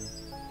 1.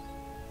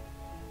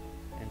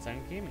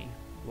 Ensign Kimi.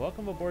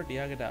 Welcome aboard the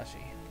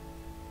Agadashi.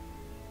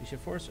 You should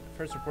first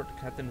report to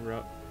Captain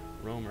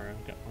Romer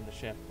on the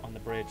ship, on the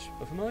bridge,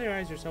 but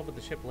familiarize yourself with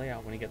the ship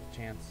layout when you get the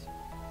chance.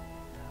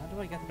 How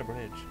do I get to the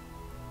bridge?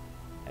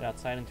 Head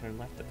outside and turn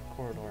left at the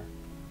corridor.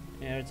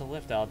 Yeah, there's a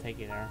lift that'll take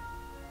you there.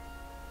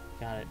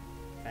 Got it.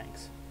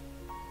 Thanks.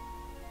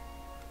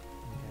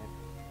 Okay.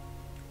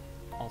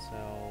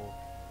 Also...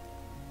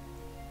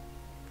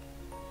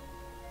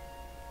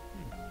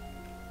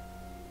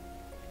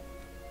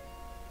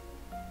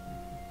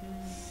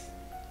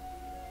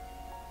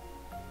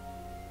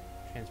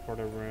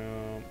 Transporter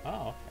room.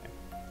 Oh, okay.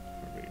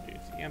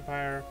 Reduce the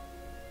Empire.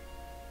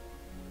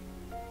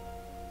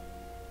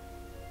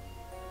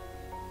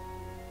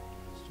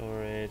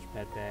 Storage,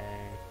 med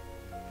bay,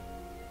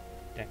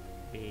 deck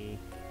B,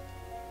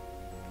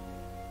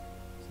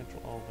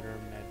 central elevator,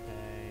 med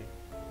bay,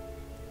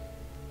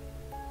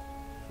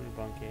 crew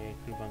bunk A,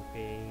 crew bunk B.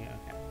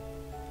 Okay.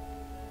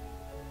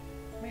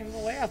 I mean, the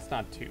layout's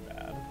not too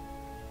bad.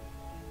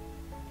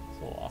 It's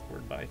a little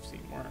awkward, but I've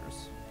seen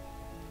worse.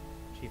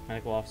 Chief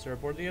Medical Officer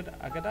aboard the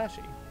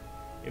Agadashi.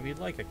 If you'd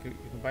like, you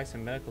can buy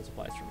some medical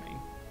supplies from me.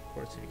 Of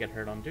course, if you get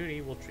hurt on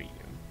duty, we'll treat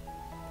you.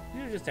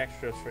 These are just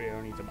extras for your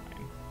own needs of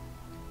mine.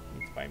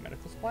 Need to buy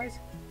medical supplies?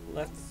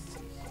 Let's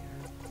see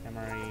here.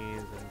 MREs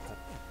and stuff.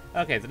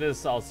 Okay, so this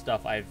is all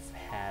stuff I've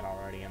had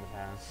already in the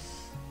past.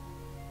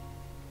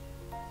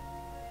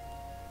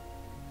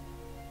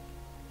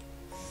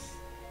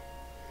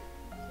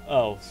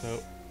 Oh,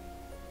 so...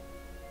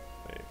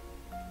 Wait.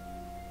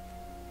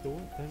 Then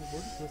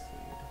where does this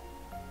lead?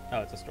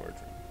 Oh, it's a storage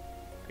room.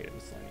 Creative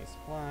miscellaneous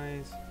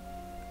supplies.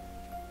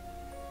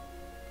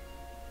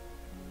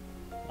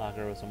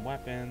 Locker with some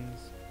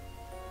weapons.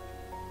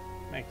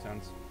 Makes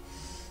sense.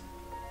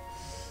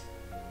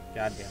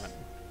 God damn it.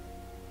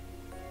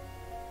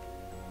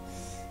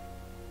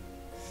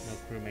 No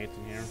crewmates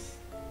in here.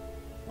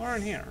 Or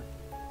in here.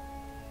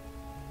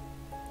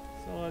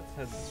 So let's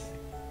head this way.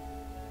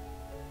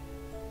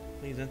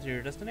 Please enter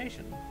your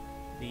destination.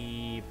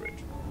 The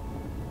bridge.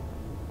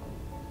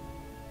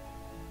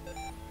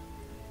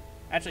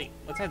 Actually,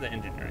 let's head to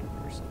engineering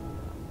first.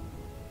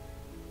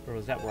 Or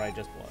was that where I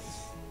just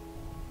was?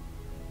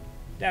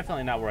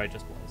 Definitely not where I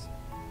just was.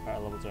 Power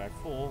levels are at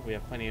full. We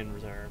have plenty in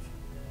reserve.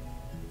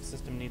 If the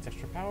system needs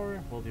extra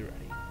power, we'll be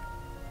ready.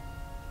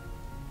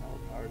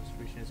 Power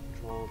distribution is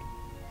controlled.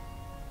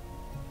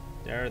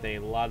 There are a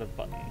lot of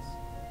buttons.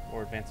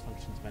 More advanced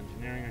functions of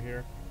engineering are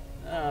here.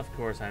 Of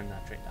course, I'm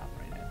not trained to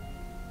operate it.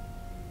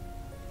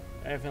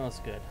 Everything looks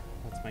good.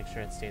 Let's make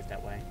sure it stays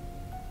that way.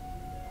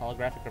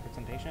 Holographic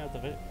representation of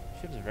the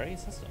ship's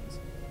various systems.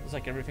 Looks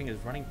like everything is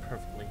running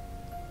perfectly.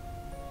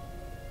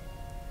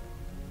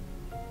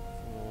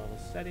 Full level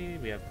steady.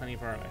 We have plenty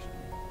for our mission.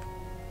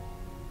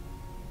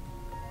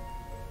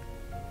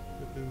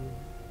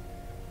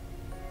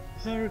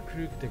 Our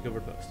crew can take over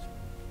post.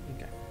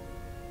 Okay.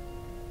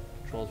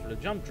 Controls for the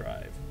jump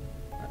drive.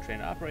 Not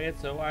trained to operate it,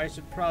 so I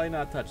should probably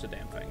not touch the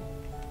damn thing.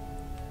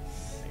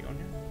 Are you going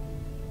here?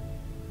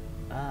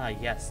 Ah,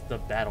 yes, the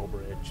battle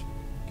bridge.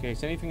 In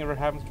case anything ever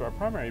happens to our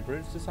primary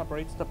bridge, this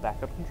operates the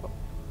backup control.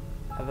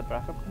 Have the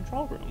backup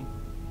control room.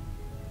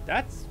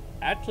 That's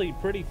actually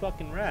pretty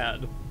fucking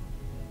rad.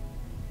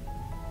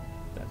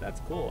 That's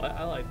cool.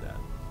 I like that.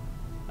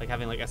 Like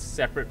having like a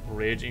separate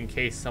bridge in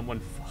case someone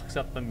fucks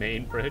up the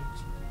main bridge.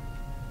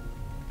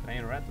 Can I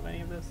interact with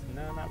any of this?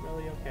 No, not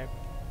really. Okay.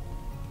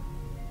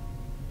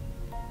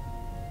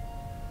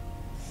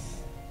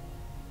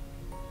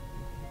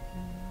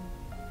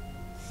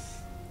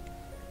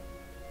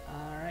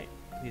 Alright.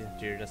 Please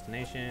enter your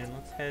destination.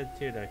 Let's head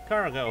to the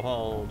cargo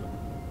hold.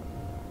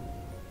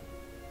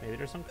 Maybe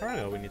there's some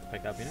cargo we need to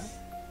pick up, you know?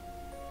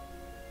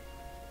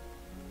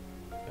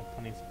 Got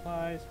plenty of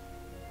supplies.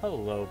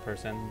 Hello,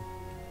 person.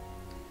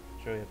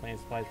 Sure we have plenty of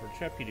supplies for a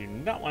trip. You do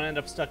not want to end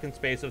up stuck in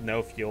space with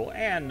no fuel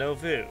and no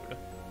food.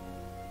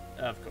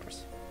 Of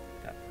course.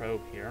 Got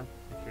probe here.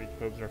 Make sure these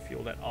probes are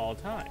fueled at all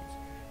times.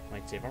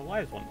 Might save our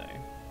lives one day.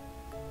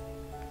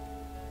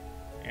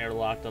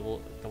 Airlock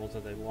doubles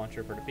as a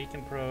launcher for the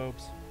beacon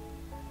probes.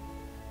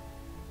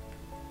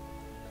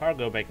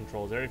 Cargo bay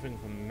controls everything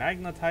from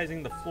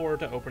magnetizing the floor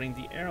to opening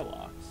the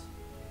airlocks.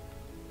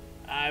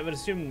 I would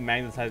assume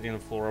magnetizing the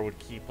floor would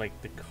keep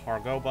like the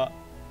cargo, but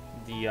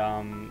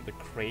the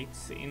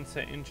crates in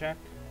check.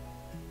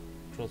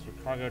 Controls for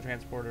cargo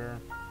transporter.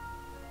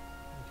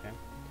 Okay,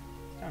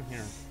 it's down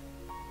here.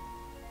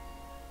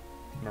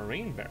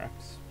 Marine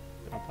barracks.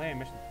 Been on plenty of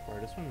missions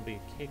before. This one would be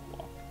a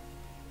cakewalk.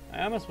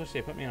 I almost wish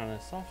they put me on an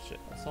assault ship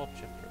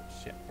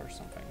or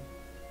something.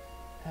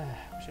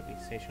 I should be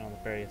stationed on the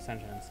ferry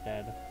Ascension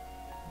instead.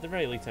 At the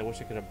very least, I wish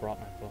I could have brought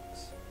my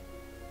books.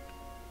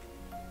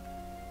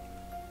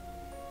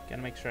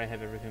 Gotta make sure I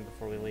have everything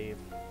before we leave.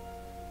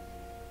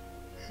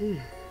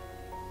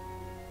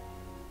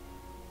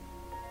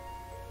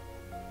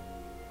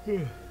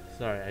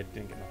 Sorry, I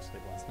didn't get much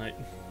sleep last night,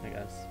 I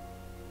guess.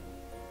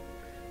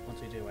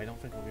 Once we do, I don't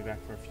think we'll be back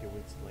for a few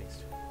weeks at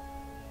least.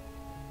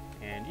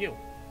 And you.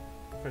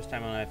 First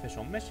time on an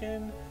official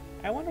mission.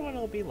 I wonder what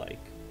it'll be like.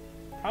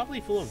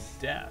 Probably full of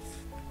death,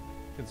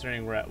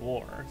 considering we're at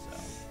war, so.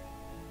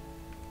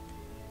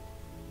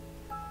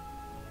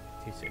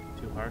 Too soon,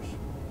 too harsh?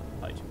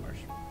 Probably too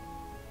harsh.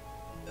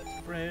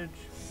 Bridge.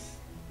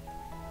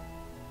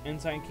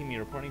 Ensign Kimi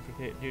reporting for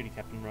duty,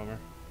 Captain Romer.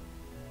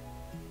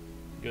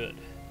 Good.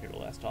 You're the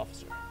last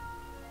officer.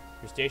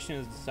 Your station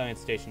is the science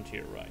station to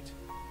your right.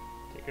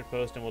 Take your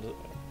post and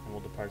we'll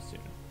depart soon.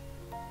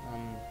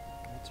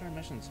 What's our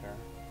mission, sir?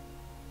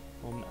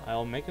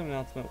 I'll make an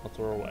announcement once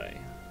we're away.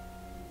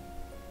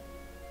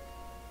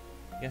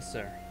 Yes,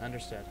 sir.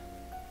 Understood.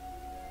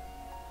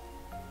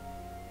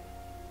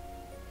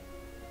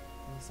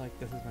 Looks like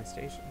this is my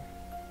station.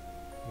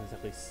 Not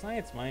exactly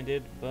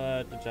science-minded,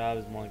 but the job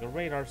is more like a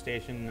radar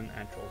station than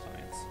actual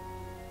science.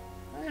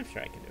 I'm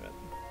sure I can do it.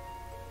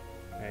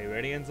 Are you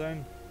ready,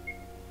 Ensign?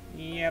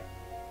 Yep.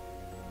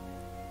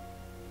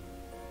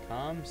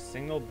 Comm,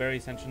 signal Barry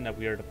Ascension that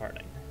we are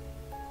departing.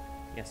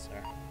 Yes,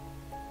 sir.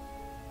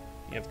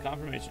 You have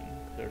confirmation.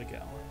 Clear to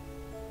go.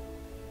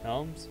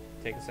 Helms,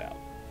 take us out.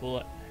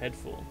 Full head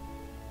full.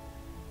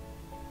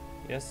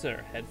 Yes,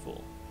 sir. Head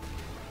full.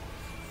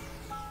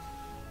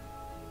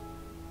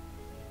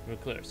 We're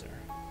clear, sir.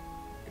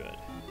 Good.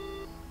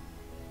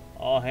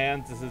 All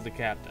hands, this is the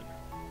captain.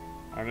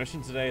 Our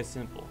mission today is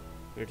simple.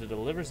 We are to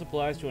deliver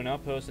supplies to an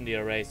outpost in the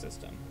array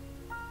system.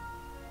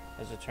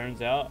 As it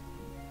turns out,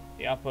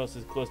 the outpost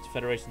is close to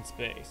Federation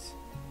space.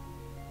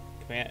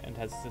 Command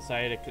has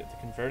decided to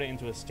convert it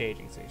into a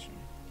staging station.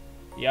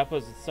 The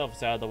outpost itself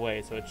is out of the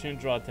way, so it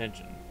shouldn't draw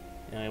attention,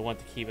 and I want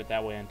to keep it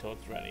that way until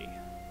it's ready.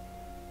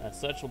 As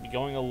such, we'll be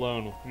going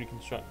alone with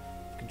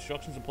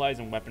construction supplies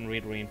and weaponry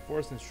to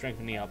reinforce and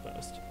strengthen the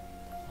outpost.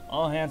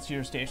 All hands to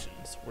your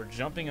stations. We're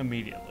jumping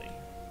immediately.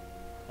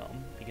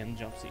 Begin the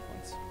jump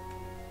sequence.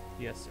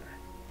 Yes, sir.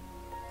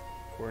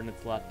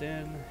 Coordinates locked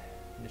in.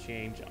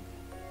 Initiating jump.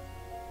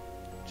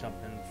 Jump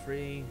in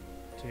 3,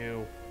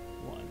 2,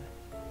 1.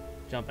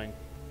 Jumping.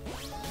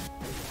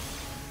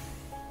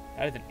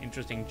 That is an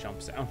interesting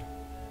jump sound.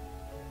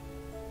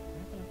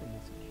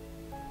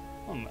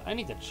 I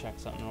need to check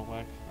something real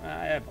quick.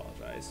 I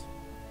apologize.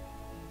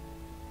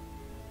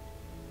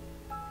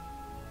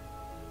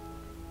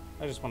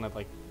 I just want to,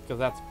 like, because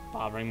that's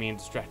bothering me and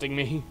distracting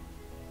me.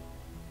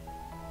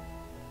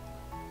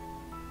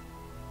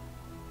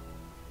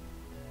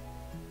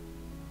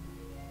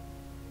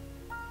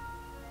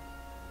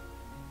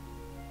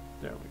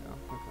 There we go.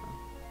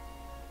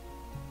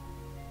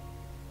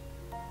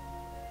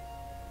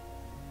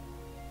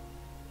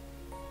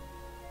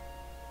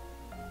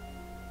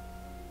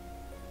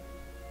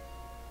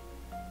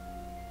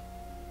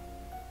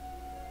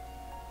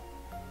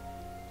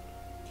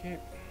 Okay. Okay.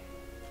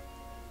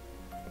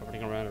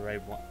 Orbiting around array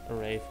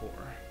 4.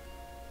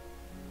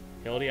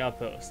 Hail the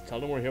outpost. Tell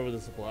them we're here with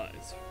the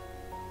supplies.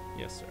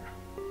 Yes, sir.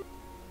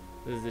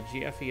 This is the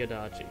GFE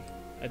Adachi.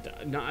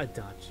 Not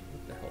Adachi.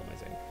 What the hell am I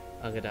saying?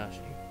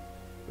 Agadashi.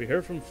 We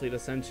heard from Fleet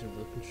Ascension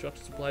with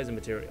construction supplies and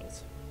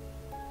materials.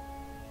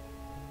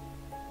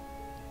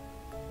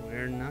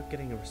 We're not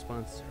getting a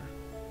response, sir.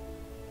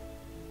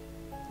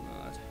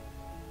 Odd.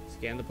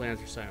 Scan the plans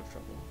for sign of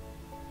trouble.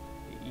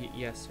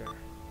 Yes, sir.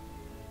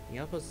 The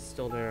outpost is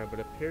still there, but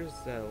it appears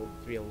to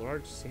be a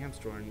large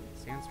sandstorm in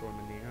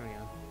the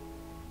area.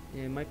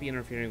 It might be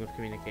interfering with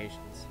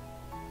communications.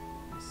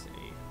 Let's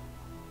see.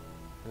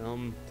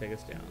 Take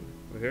us down.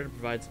 We're here to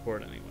provide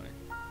support anyway.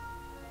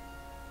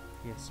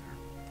 Yes, sir.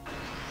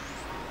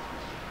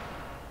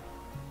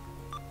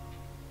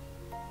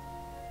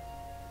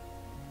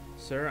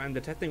 Sir, I'm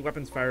detecting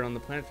weapons fired on the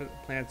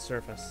planet's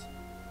surface.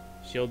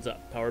 Shields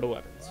up. Power to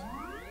weapons.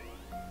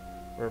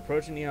 We're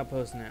approaching the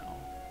outpost now.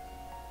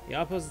 The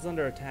outpost is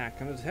under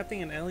attack. I'm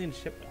detecting an alien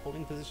ship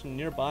holding position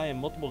nearby and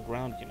multiple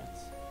ground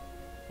units.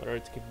 What are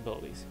its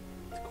capabilities?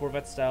 It's a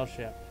Corvette-style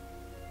ship.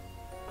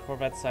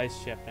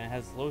 Corvette-sized ship, and it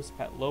has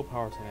low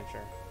power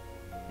signature.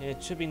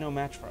 It should be no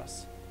match for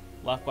us.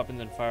 Lock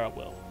weapons and fire at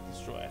will.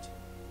 Destroy it.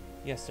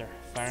 Yes, sir.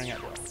 Firing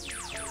at will.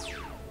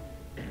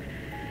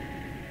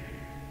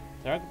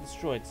 Target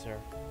destroyed, sir.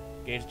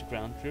 Engage the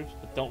ground troops,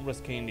 but don't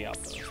risk hitting the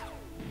outpost.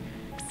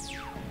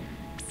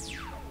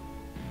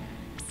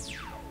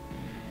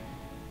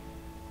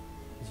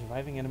 The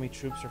surviving enemy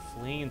troops are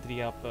fleeing into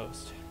the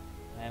outpost.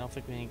 I don't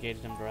think we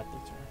engage them directly,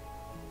 sir.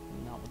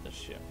 Not with the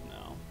ship,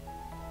 no.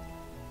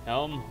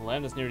 Helm,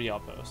 land us near the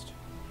outpost.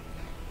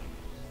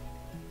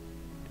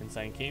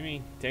 Inside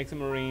Kimi, take some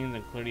marines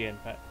and clear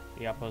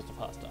the outpost of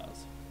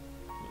hostiles.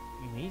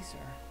 Me, sir?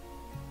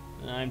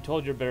 I'm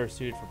told you're better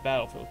suited for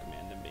battlefield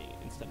command than me,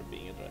 instead of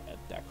being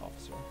a deck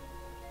officer.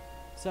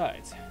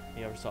 Besides,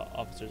 the other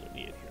officers are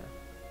needed here.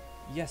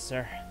 Yes,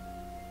 sir.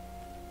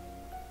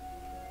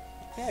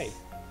 Okay.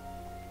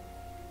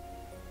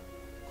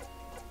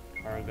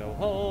 Cargo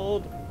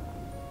hold.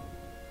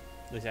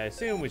 At least I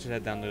assume we should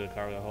head down to the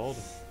cargo hold.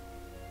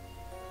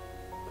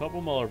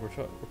 Corporal Muller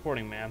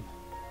reporting, ma'am.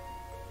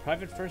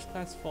 Private First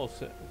Class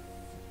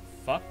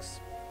Fucks?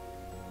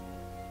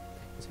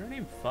 Is her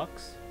name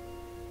Fucks?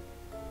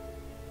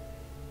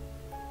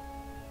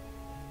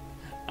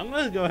 I'm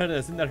gonna go ahead and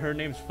assume that her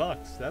name's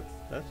Fucks.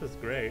 That's just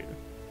great.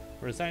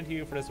 We're assigned to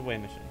you for this away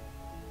mission.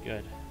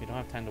 Good. We don't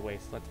have time to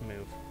waste. Let's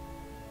move.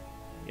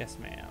 Yes,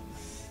 ma'am.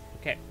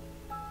 Okay.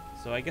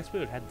 So I guess we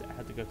would have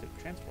to go to the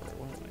transporter,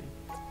 wouldn't we?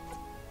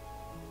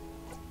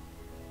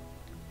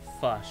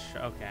 Fush.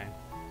 Okay.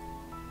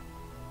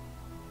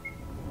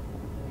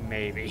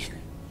 Maybe.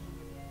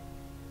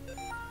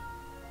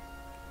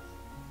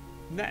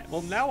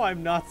 Well, now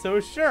I'm not so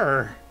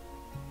sure.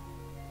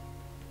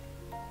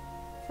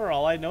 For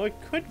all I know, it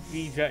could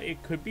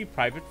be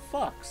Private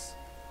Fox.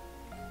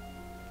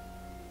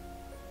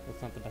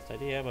 That's not the best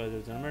idea, but if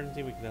there's an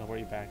emergency, we can teleport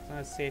you back. It's not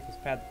as safe as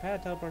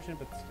pad-to-pad teleportation,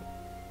 but still.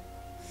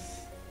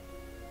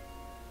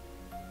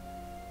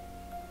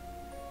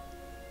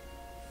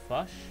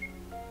 Fush?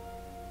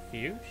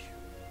 Fuge?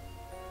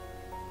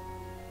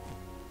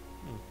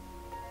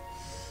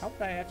 How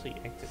would I actually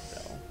exit,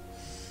 though?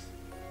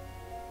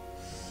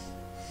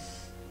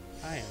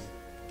 I am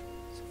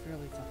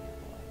severely fucking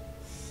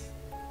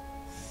blind.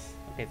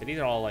 Okay, so these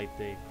are all like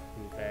the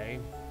crew bay.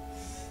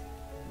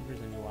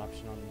 Here's a new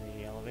option on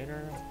the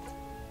elevator.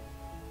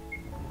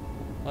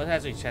 Let's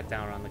actually shut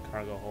down on the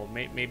cargo hold.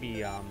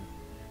 Maybe,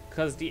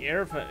 because the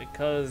there's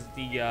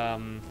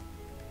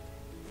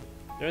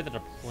the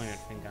deployment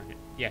thing down here.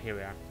 Yeah, here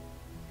we are.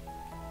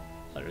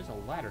 Oh, there's a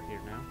ladder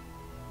here now.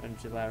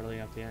 Energy ladder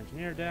leading up the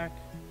engineer deck.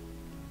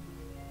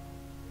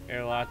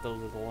 Airlock,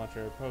 those are the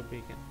launcher probe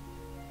beacon.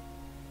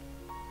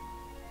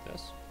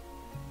 This.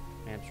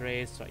 Man's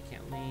raised, so I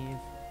can't leave.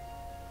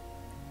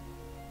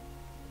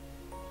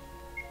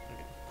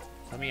 Okay.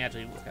 So let me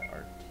actually look at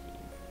our team.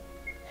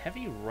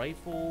 Heavy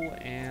rifle,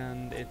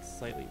 and it's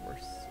slightly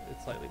worse.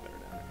 It's slightly better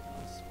than everything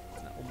else.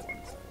 No, more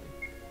than slightly.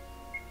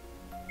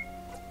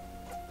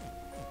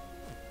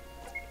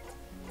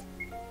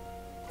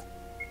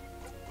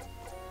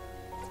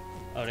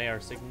 Oh, they are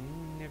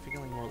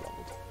significantly more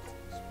leveled.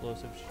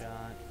 Explosive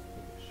shot.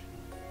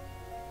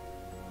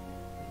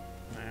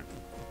 Alright.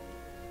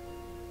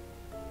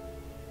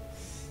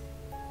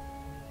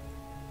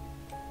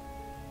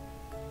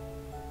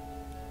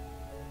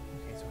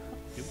 Okay, so how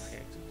do I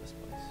exit this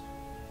place?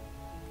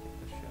 Take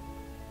the ship.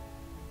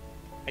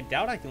 I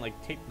doubt I can, like,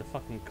 take the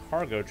fucking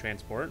cargo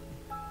transport.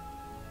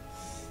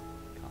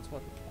 Console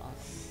at the bottom.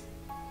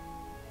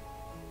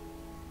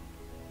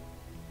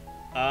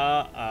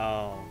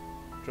 Uh-oh.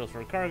 Drills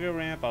for a cargo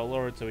ramp. I'll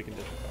lower it so we can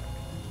disembark.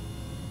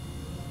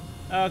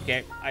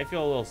 Okay, I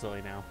feel a little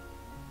silly now.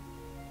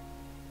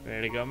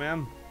 Ready to go,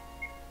 ma'am?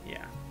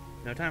 Yeah.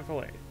 No time to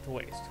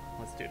waste.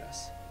 Let's do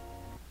this.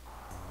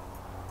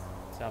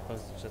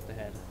 Outpost is just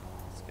ahead.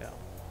 Let's go.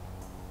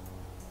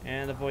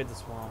 And avoid the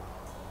swamp.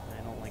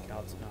 I don't like how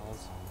it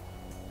smells.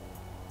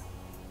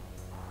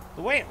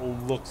 The way it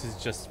looks is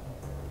just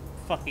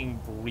fucking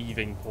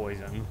breathing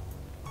poison.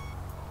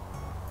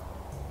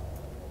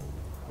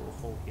 Little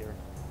hole here.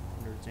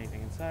 Wonder if there's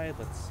anything inside.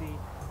 Let's see.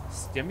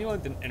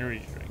 Stimulant and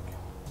energy drink.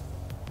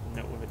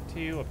 Note with it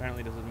too.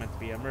 Apparently this is meant to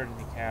be an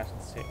emergency cache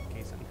in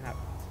case something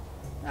happens.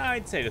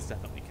 I'd say this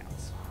definitely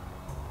counts.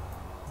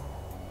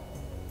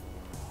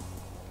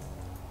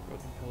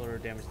 Broken pillar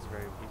damage is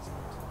very recent.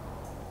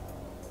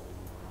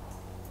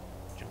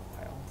 Junk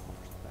pile.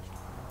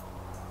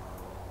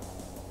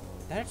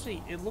 That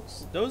actually, it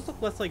looks. Those look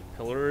less like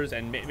pillars,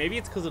 and maybe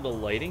it's because of the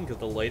lighting, because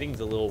the lighting's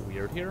a little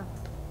weird here.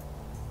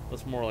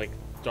 Looks more like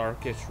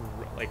darkish,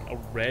 like a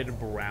red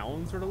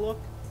brown sort of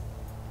look.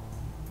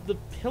 The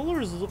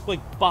pillars look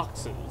like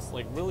boxes,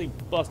 like really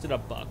busted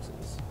up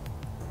boxes.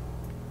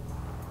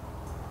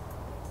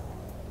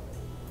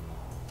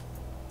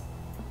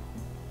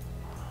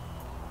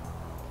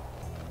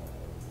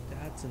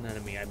 That's an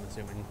enemy, I'm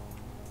assuming.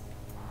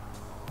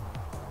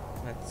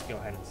 Let's go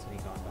ahead and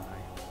sneak on by.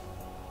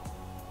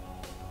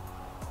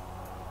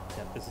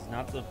 Except this is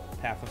not the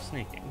path of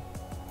sneaking.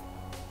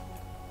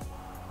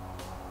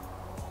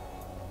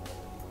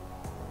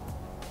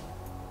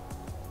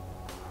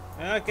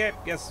 Okay,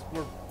 guess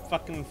we're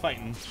fucking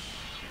fighting.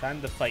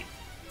 Time to fight.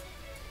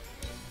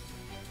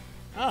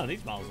 Oh,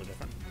 these models are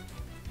different.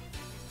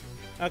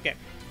 Okay.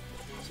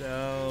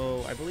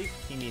 So, I believe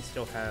Kimi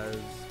still has...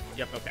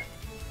 Yep, okay.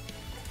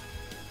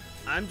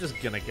 I'm just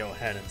gonna go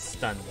ahead and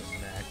stun the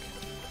neck.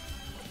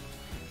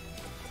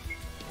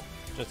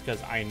 Just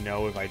because I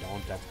know if I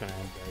don't, that's gonna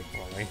end very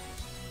poorly.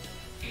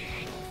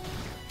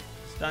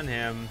 Stun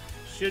him.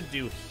 Should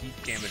do heat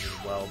damage as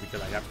well,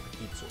 because I got the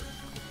heat sword now.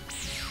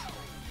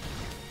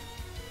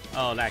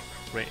 Oh, that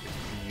crit is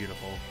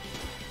beautiful.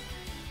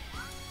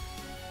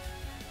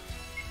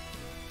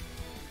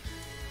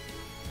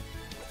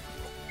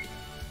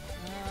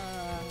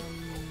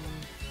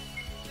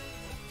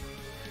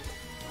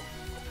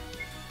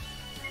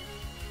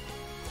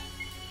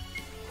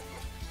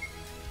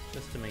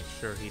 Just to make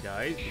sure he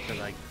dies, because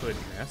I could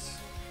miss.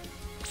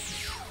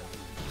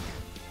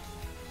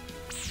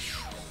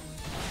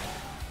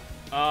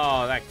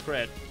 Oh, that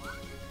crit.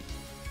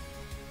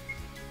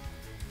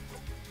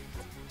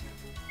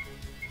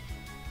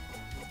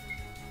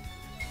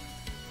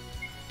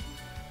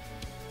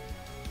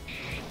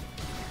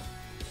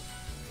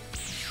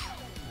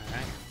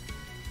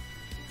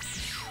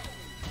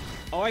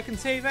 Oh, I can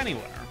save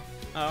anywhere.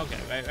 Oh, okay.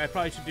 I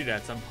probably should do that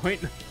at some point.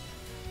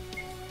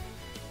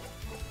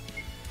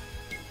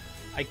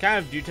 I kind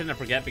of do tend to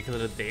forget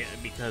because of the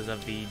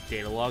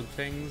data log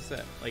things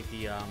that, like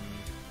the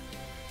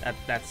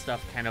that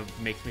stuff kind of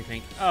makes me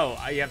think, oh,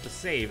 I have to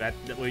save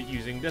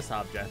using this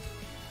object,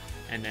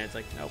 and then it's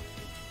like, nope.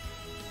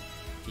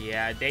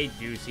 Yeah, they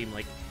do seem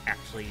like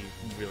actually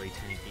really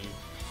tanky.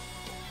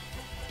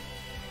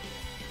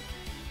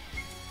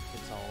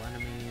 It's all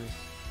enemies.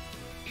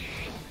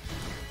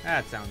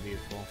 That sounds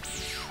useful.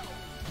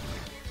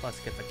 Plus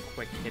get the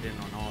quick hit in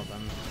on all of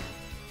them.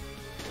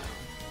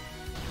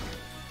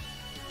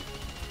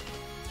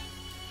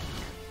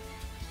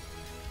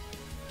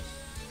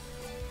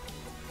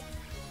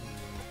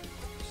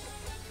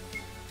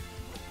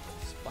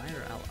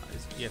 Inspire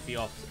allies. GFE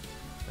officer.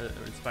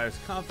 Inspires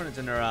confidence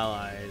in her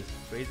allies.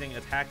 Raising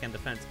attack and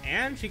defense.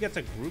 And she gets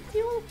a group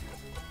heal?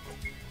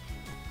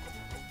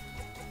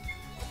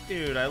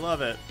 Dude, I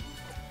love it.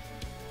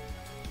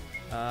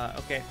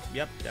 Okay,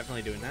 yep,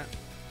 definitely doing that.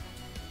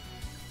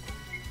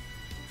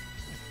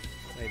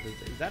 Wait,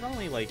 is that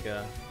only like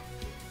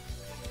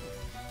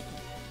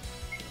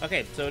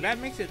Okay, so that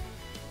makes it...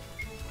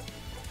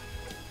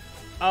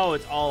 Oh,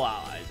 it's all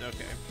allies.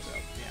 Okay, so,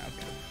 yeah,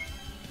 okay.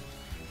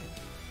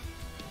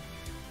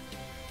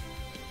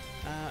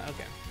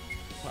 Okay.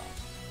 Well.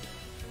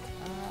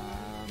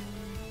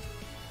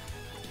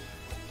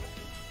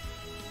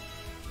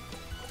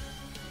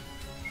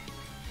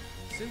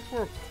 Since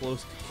we're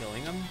close to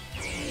killing him...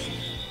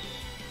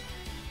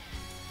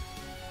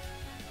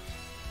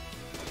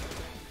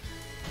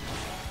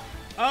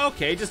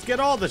 Okay, just get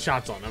all the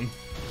shots on him.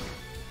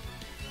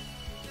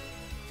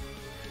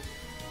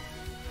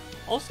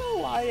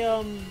 Also,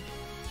 I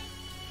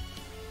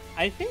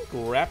think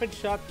Rapid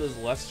Shot does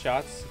less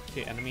shots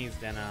to enemies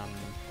than, that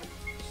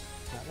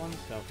one,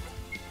 so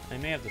I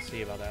may have to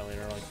see about that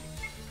later, like,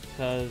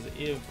 because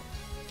if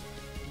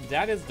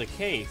that is the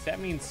case,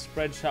 that means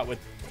Spread Shot would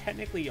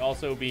technically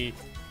also be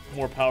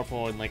more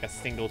powerful in, like, a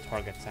single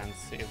target sense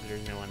if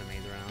there's no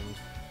enemies around.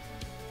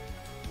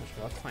 Which,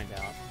 let's find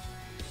out.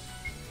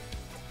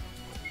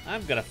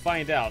 I'm gonna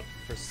find out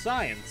for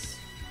science.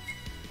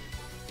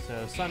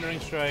 So, Sundering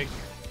Strike.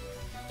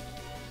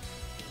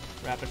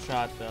 Rapid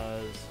Shot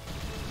does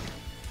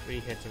 3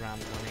 hits around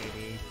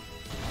 180.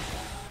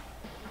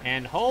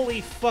 And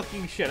holy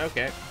fucking shit,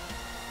 okay.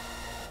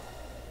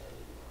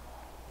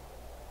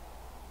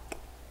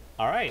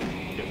 Alright,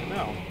 good to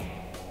know.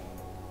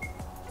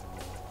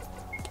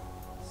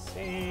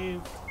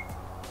 Save.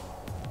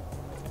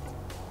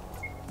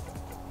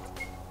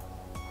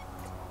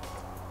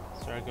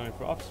 Started going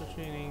for officer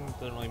training,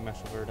 doesn't really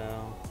mesh with her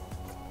now.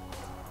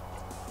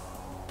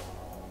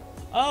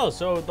 Oh,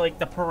 so like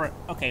the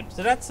okay,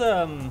 so that's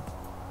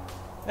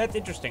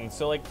interesting.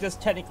 So like this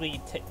technically,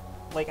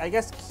 like I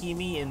guess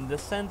Kimi in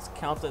this sense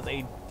counts as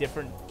a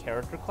different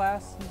character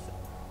class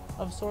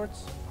of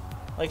sorts.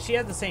 Like she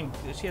has a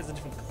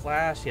different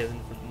class, she has a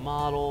different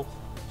model,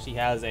 she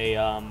has a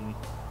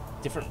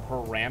different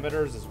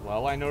parameters as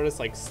well. I noticed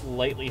like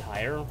slightly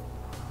higher,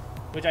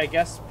 which I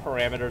guess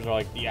parameters are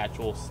like the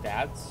actual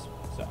stats.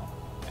 So.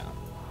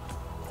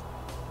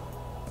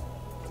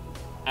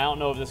 I don't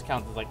know if this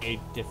counts as like a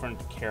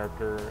different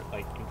character,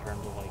 like in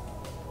terms of like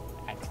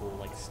actual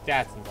like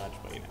stats and such,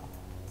 but you know,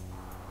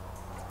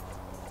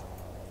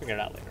 figure it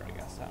out later, I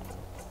guess. I don't know.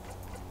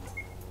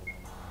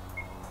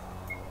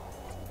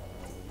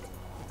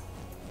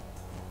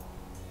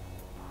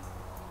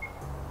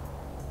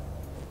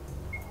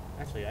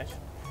 Actually, I should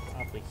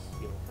probably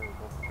heal her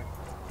real quick.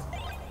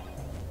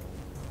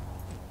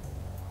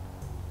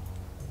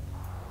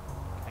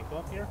 Can I go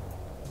up here?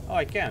 Oh,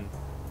 I can.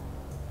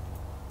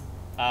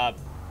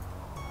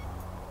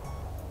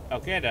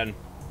 Okay then.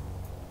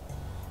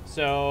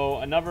 So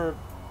another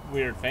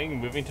weird thing,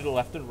 moving to the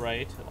left and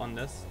right on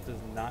this does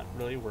not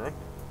really work.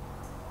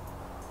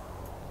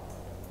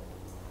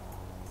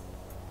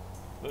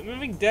 But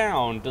moving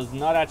down does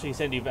not actually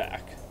send you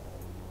back.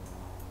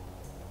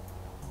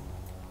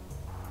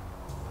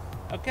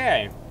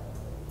 Okay.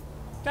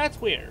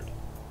 That's weird.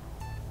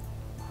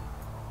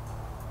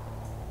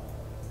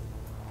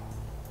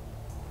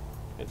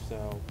 If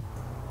so...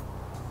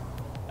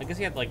 I guess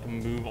you have to like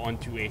move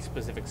onto a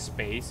specific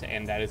space,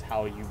 and that is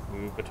how you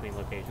move between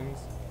locations.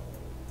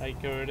 How you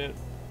covered it.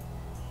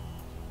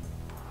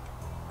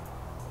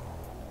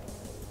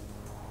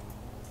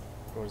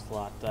 Door's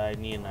locked. I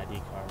need an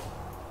ID card.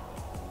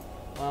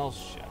 Well,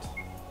 shit.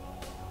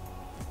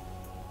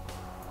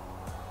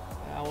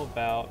 How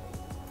about...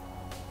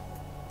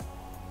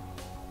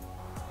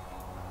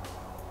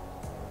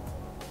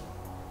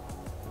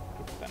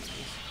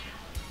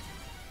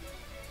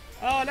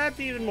 Oh, that's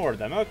even more of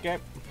them. Okay.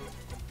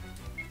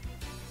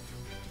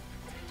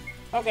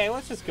 Okay,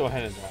 let's just go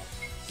ahead and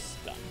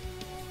stun.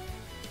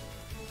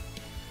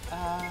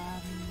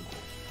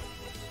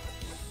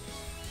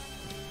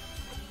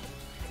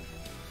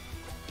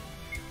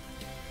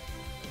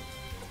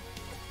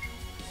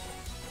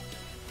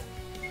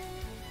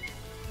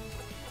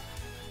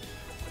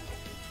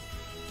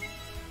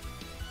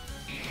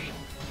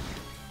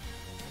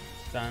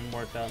 Stun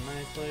worked out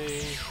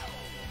nicely.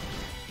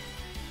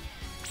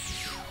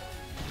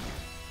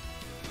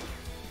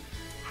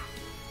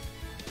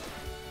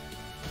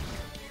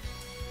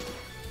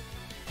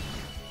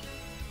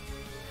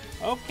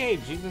 Okay,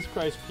 Jesus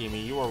Christ,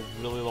 Kimi, you are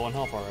really low on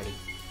health already.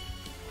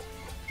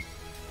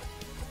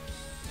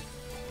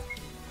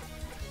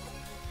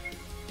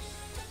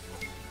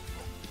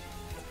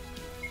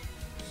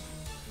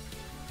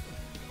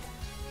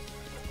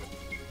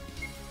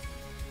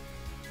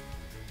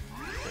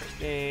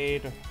 First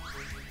aid.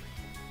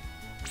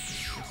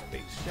 This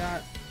big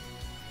shot.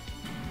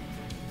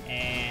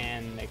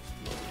 And next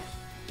move.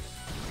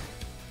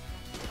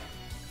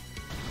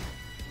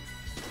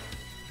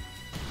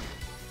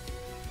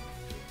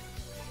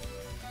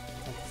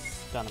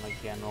 Stun him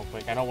again real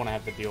quick. I don't want to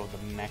have to deal with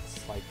the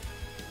next, like,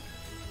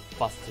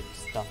 busted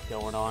stuff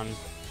going on.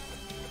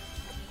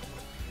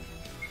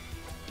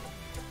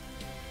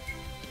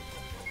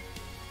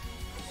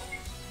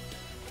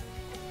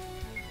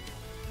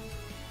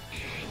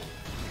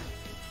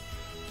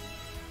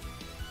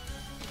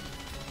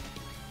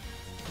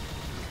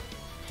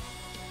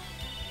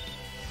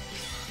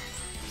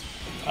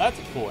 that's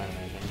a cool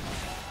animation.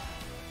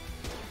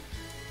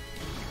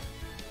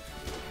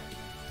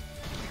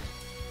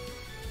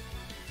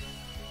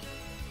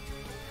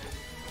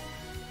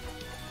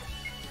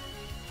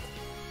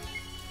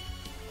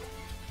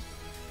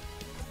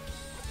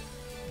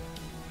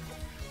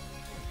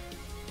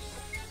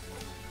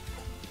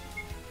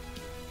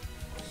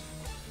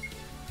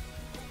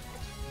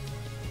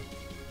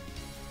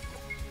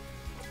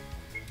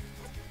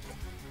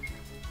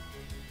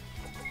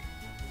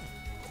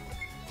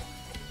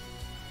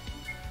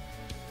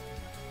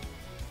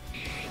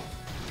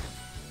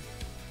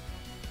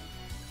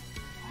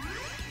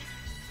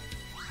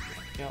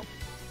 Yep.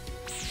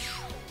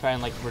 Try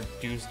and like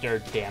reduce their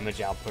damage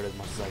output as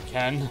much as I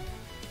can.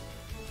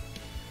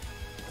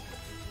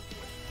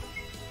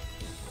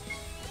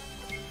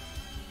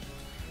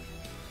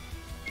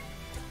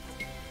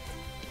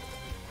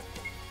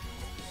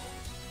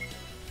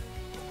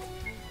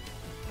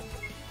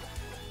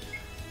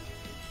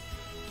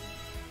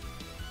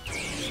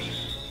 Okay,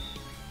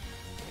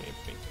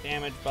 big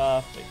damage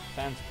buff, big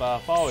defense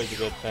buff, always a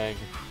good thing.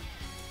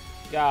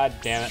 God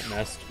damn it,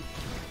 missed.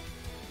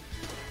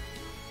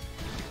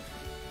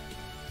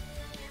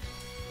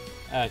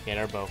 Okay,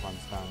 they're both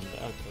unstunned.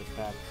 Okay,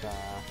 that's,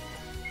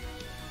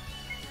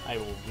 I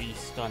will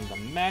re-stun the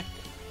mech.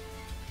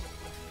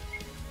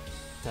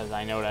 Because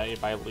I know that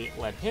if I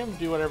let him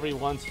do whatever he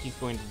wants, he's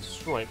going to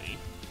destroy me.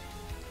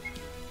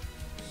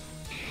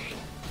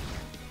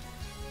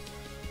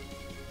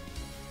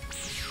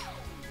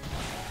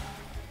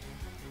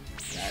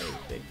 That is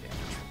big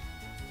damage.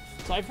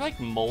 So I feel like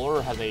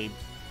Muller has a...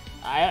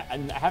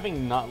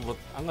 having not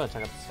looked... I'm going to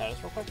check out the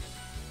status real quick.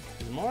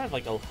 Is more of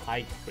like a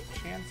high crit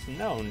chance?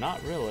 No,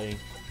 not really.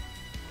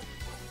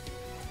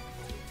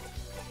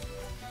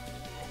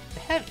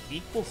 They have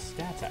equal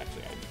stats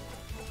actually.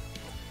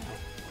 Oh.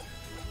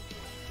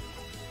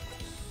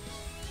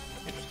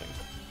 Interesting.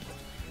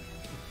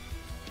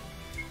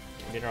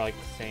 Maybe they're like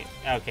the same.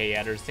 Okay,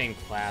 yeah, they're the same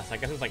class. I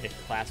guess it's like a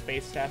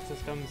class-based stat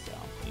system, so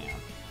yeah.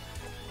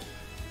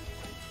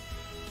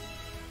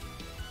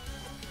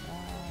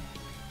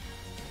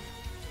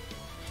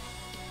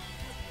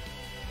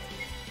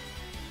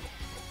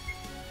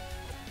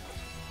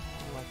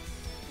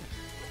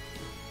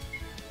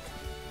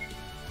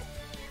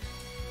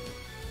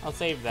 I'll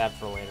save that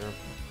for later.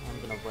 I'm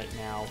gonna right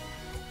now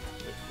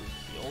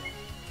heal.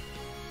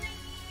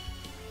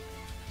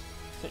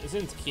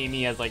 Since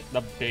Kimi has like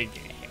the big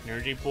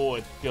energy pool,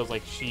 it feels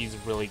like she's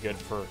really good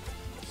for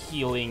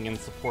healing and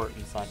support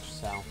and such,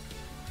 so.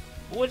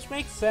 Which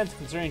makes sense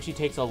considering she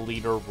takes a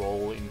leader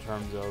role in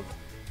terms of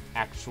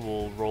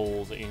actual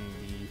roles in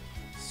the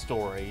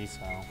story,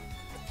 so.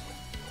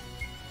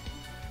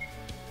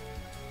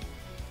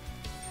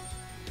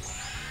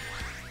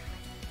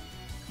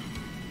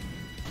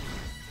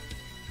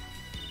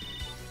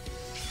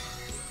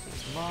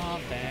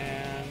 Mob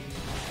and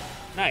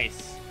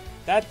nice.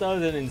 That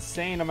does an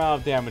insane amount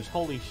of damage.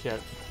 Holy shit.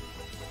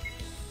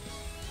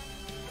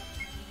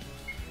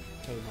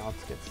 Okay, now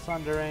let's get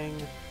Sundering.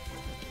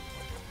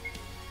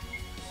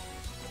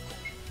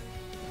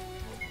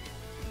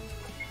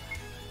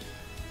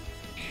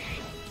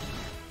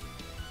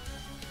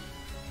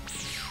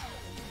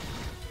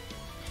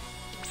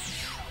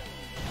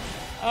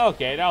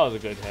 Okay, that was a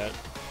good hit.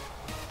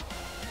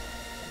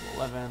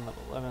 Level 11,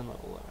 level 11,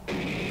 level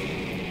 11.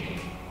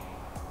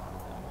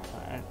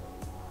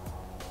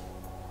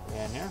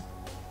 In here.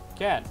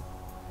 Ken.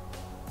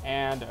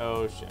 And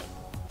oh shit.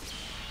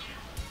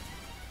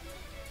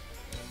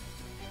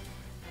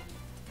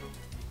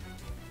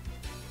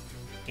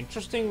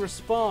 Interesting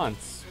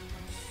response.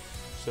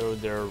 So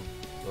they're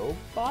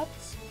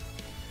robots?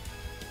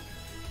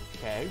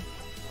 Okay.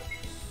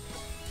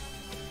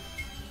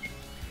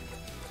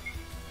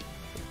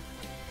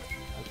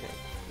 Okay.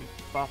 We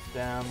buff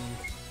them.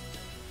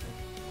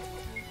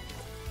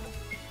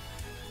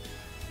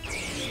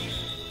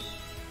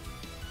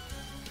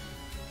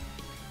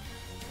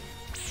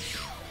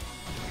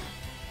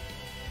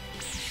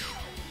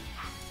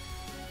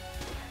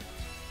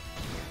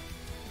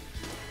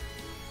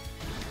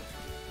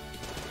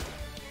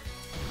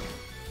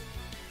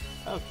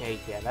 Okay,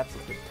 yeah, that's a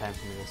good time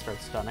for me to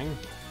start stunning.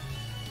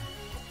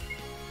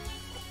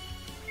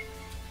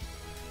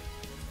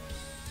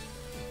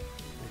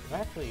 I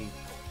actually...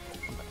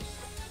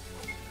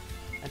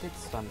 I did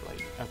stun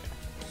blade. Okay.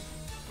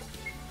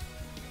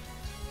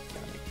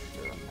 Gotta make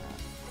sure on that.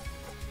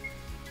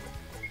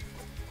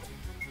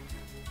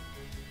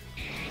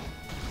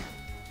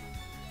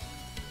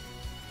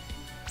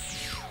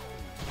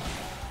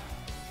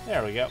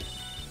 There we go.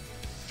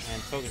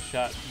 And focus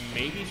shot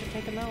maybe should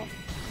take him out.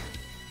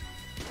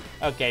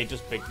 Okay,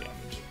 just big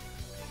damage.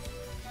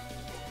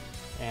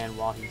 And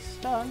while he's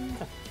stunned,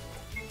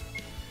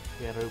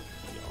 get a heal.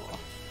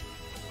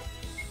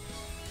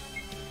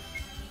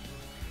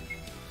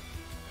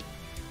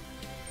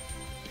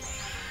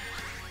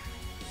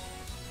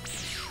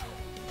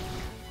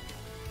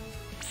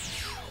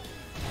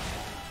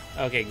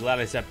 Okay, glad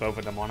I set both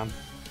of them on him.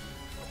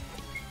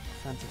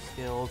 Defensive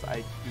skills, I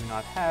do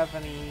not have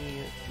any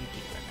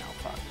CP right now,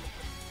 fuck.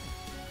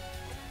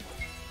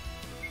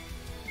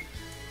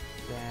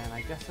 then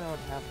I guess I would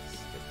have to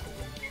stick with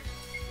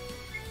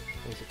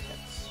basic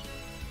hits.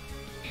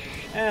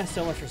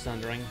 So much for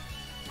sundering.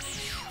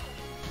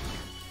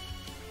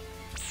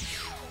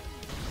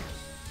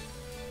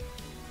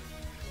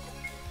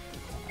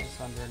 Can I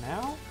sunder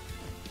now?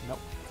 Nope.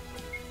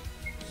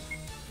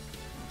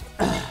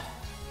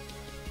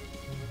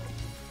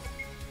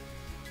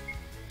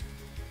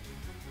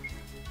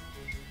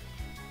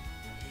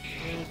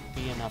 Should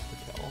be enough to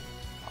kill.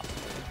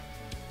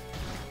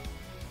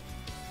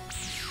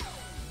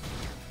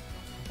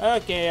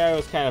 Okay, I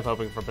was kind of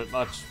hoping for a bit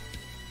much.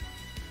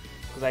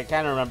 Because I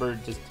kind of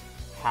remembered just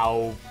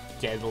how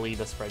deadly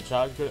the spread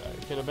shot could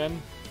have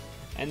been.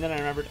 And then I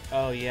remembered,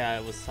 oh yeah,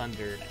 it was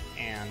sundered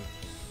and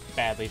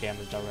badly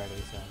damaged already,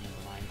 so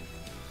never mind.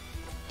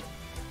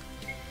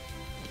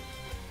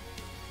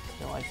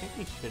 Still, I think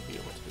we should be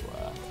able to,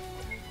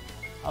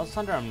 I'll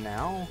sunder him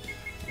now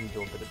and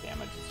do a bit of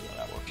damage and see how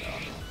that works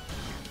out.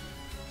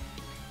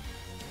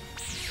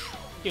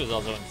 He was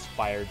also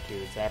inspired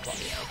too, so that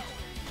probably helped.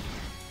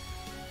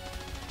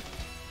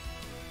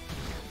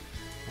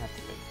 That's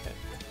a big hit.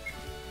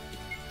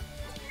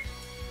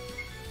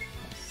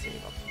 Let's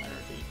save up some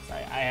energy, because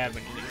I have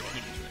been using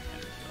energy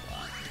a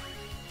lot.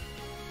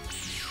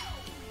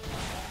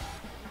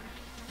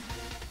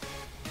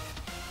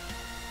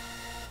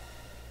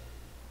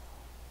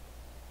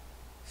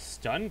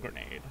 Stun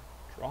grenade.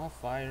 Draw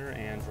fire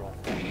and draw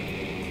fire.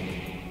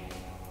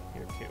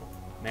 Here too.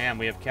 Man,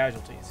 we have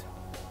casualties.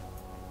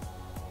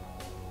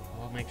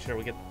 We'll make sure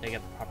they get the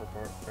proper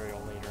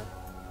burial later.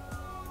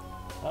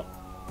 Oh.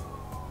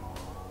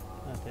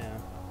 Oh,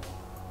 damn.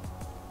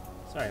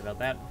 Sorry about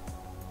that.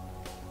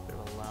 Bit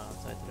of a loud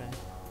outside today.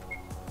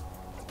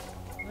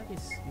 What do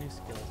these new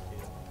skills do?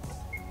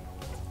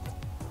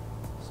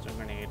 Stun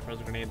grenade.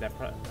 Frozen grenade that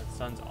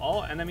stuns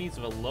all enemies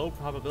with a low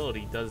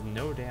probability, does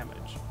no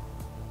damage.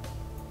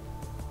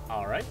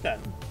 Alright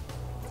then.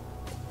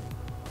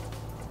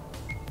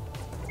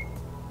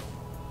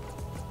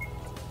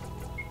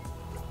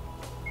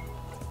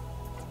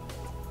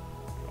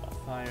 Draw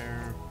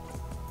fire.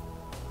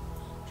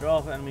 Draw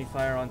off enemy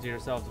fire onto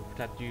yourself to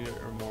protect you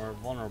or more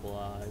vulnerable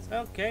allies.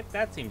 Okay,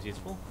 that seems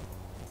useful.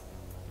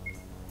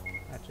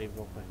 Actually,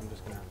 real quick, I'm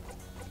just gonna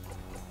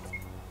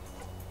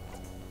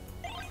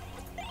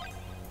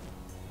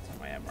take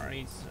my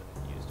MREs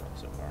used up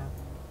so far.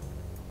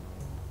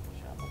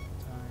 Shot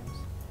multiple times.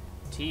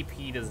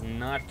 TP does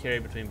not carry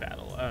between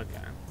battle.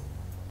 Okay.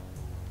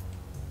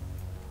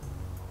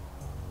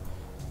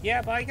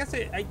 Yeah, but I guess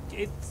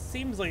it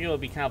seems like it'll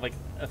be kind of like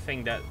a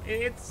thing that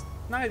it's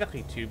not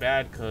exactly too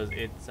bad, because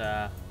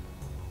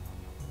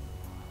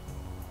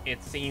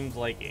it seems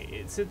like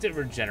since it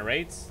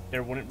regenerates,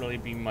 there wouldn't really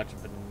be much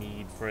of a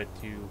need for it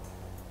to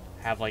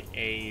have like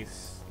a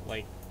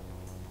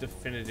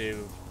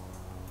definitive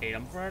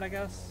item for it, I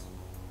guess.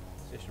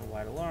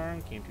 Station-wide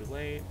alarm, came too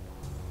late.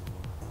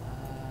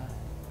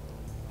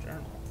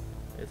 Journal.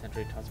 This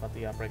entry talks about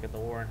the outbreak at the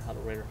war and how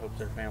the raider hopes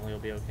their family will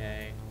be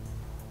okay.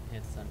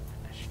 It's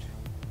unfinished.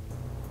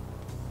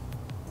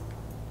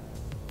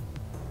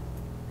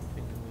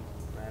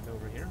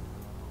 Over here.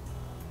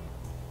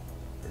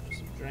 Purchase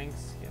some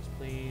drinks. Yes,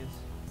 please.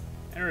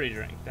 Energy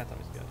drink. That's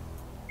always good.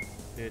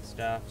 Food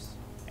stuffs.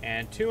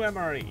 And 2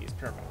 MREs.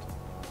 Perfect.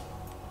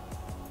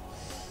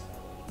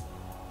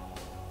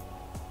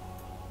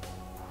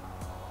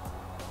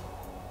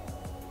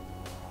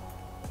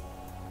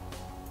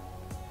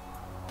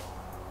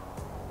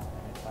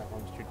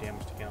 Platforms too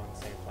damaged to get on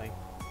safely.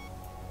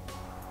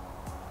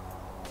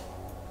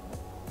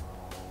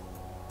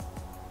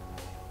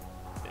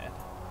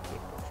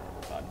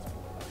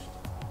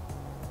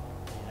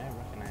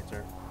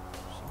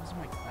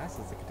 As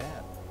a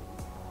cadet.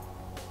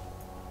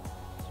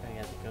 So you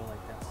had to go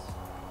like this.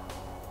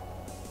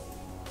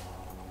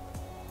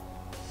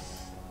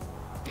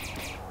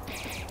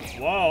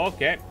 Whoa,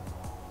 okay.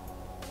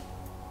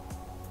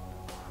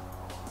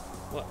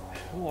 What?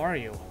 Who are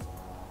you?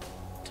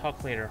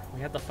 Talk later.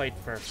 We have to fight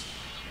first.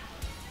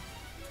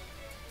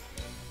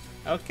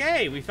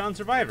 Okay, we found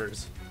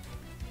survivors.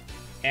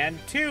 And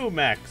 2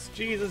 mechs.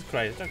 Jesus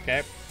Christ.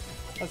 Okay.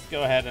 Let's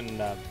go ahead and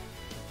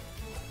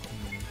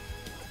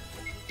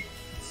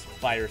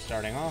fire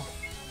starting off.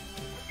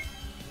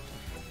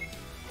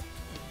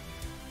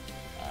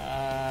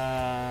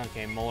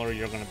 Okay, Muller,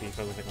 you're gonna be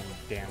focusing on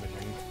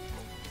damaging.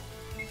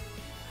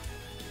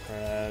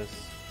 Press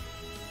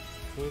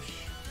push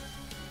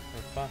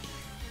or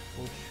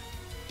push.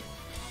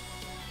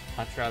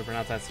 Not sure how to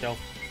pronounce that still.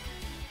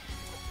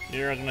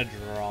 You're gonna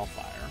draw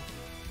fire.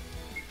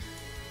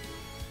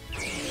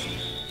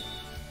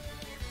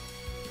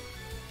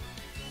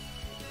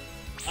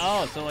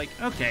 Oh, so like,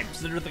 okay,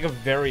 so there's like a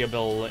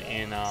variable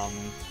in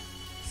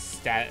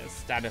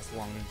status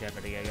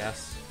longevity, I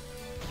guess.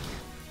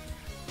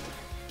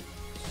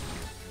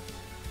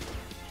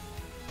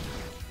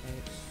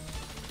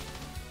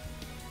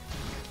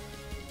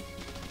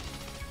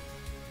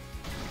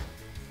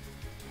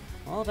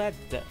 Well, that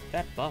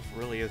buff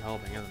really is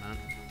helping, isn't it?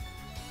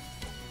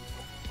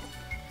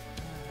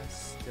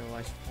 Still,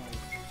 I should probably...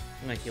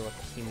 I'm gonna heal up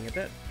Kimi a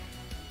bit.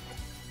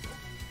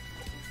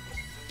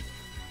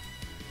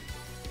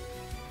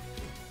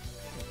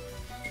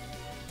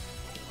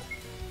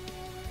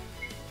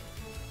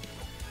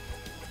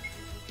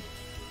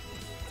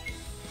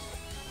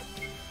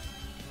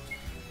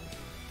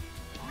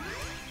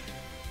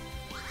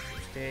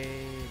 First aid,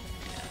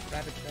 and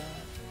rabbit shot.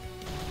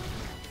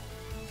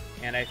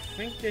 And I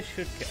think this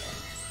should kill.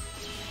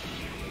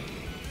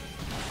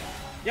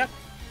 Yep.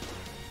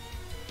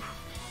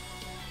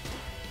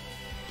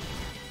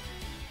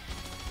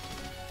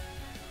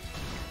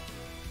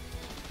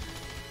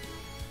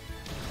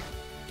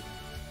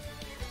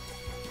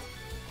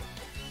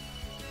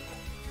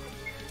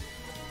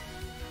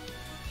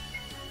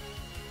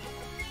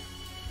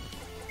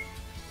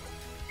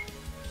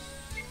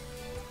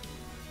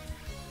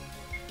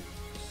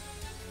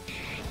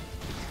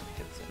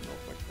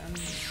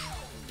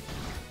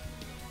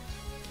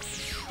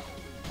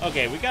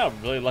 Okay, we got a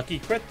really lucky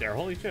crit there.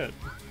 Holy shit.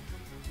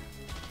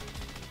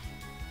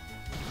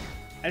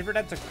 Either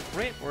that's a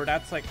crit or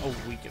that's like a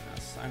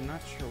weakness. I'm not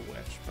sure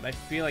which, but I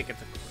feel like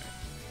it's a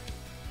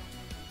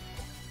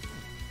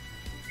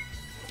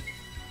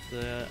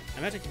crit.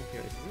 I'm at to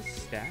compare. Is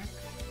this stack?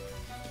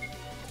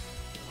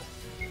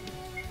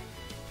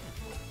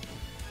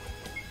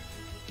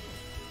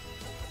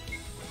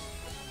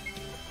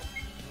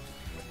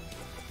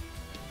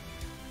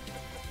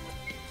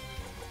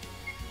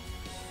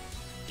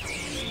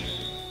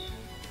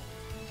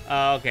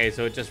 Okay,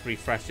 so it just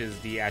refreshes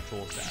the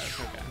actual status.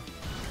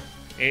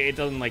 Okay. It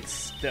doesn't like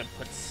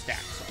put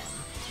stacks on.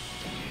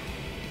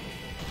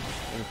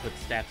 It doesn't put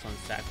stacks on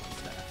stacks on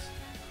stacks.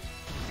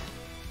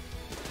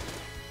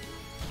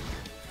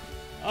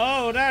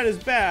 Oh, that is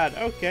bad.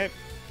 Okay.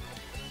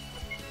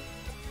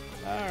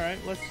 Alright,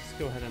 let's just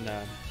go ahead and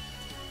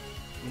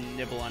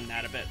nibble on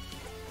that a bit.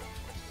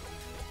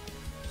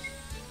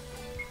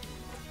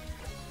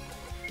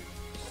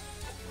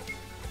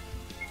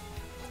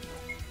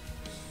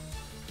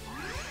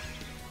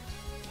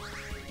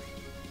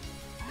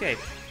 Okay.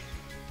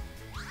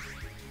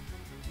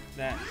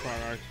 That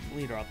brought our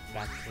leader up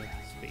back to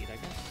speed, I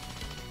guess.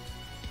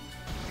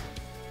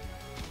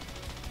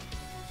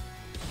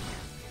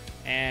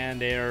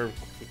 And they're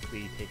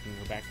quickly taking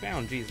her back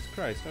down. Jesus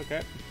Christ,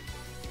 okay.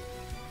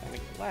 I'm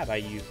glad I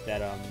used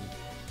that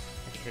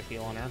extra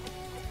heal on her.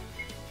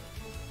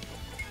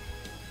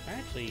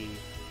 Actually,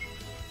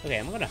 okay,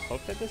 I'm gonna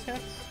hope that this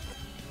hits.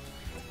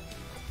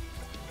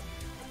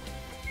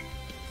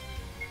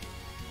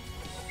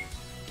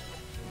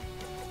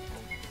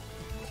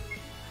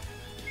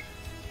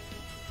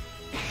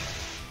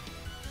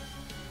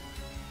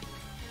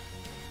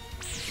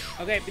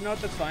 Okay, you know what?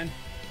 That's fine.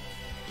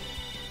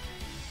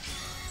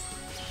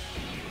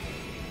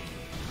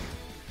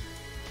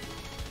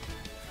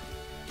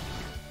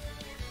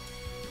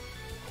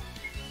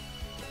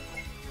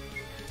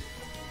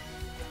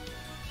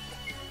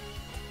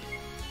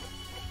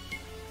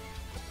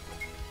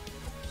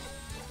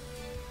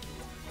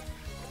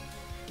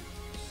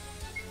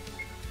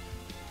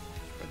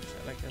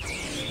 I like this.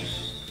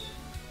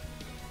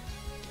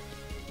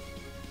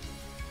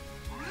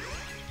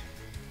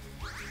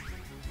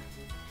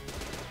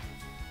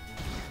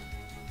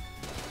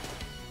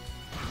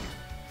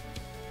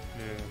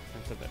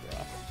 That's a bit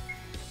rough.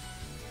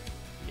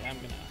 Yeah, I'm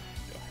gonna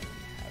go ahead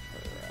and have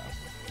her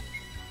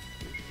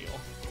heal.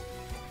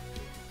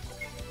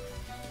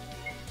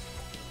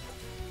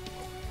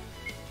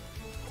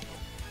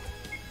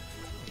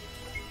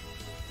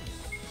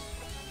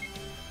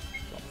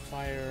 Got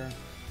fire.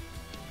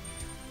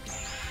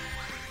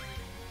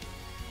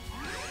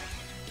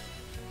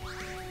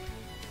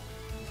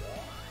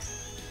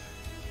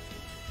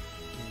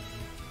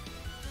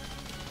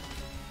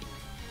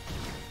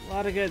 A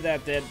lot of good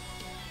that did.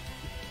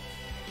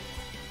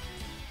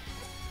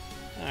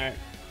 Alright.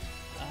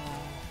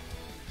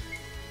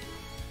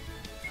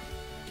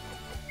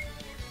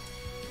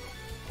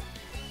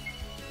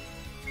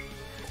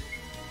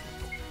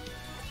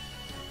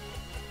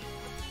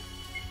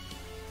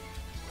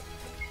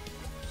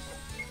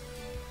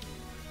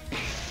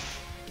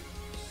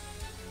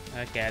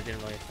 Okay, I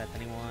didn't really affect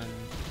anyone.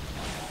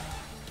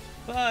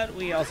 But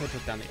we also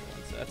took down the other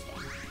one, so that's fine.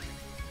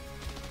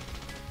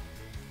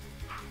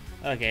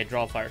 Okay,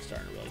 draw fire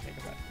starting to really take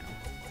effect now.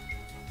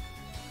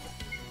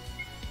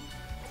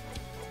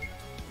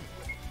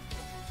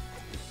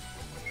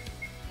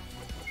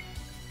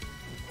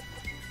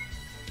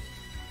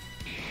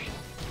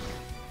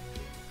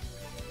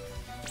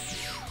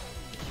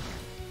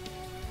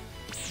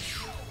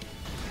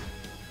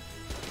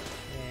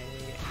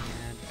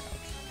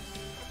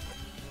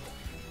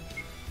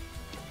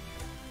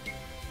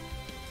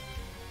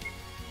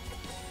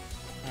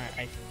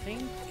 I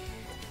think...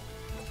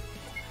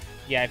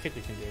 Yeah, I think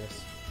we can do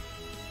this.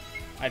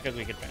 I think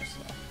we can finish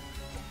this off.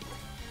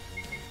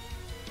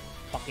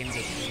 Fucking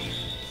just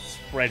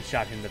spread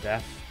shot him to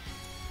death.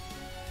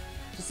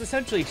 Just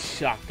essentially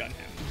shotgun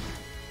him.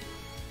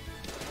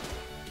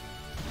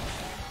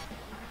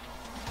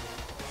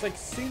 It's like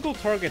single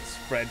target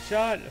spread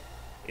shot.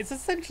 It's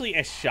essentially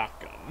a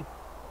shotgun,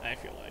 I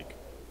feel like.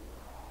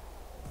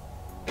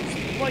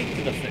 It's right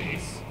to the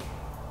face.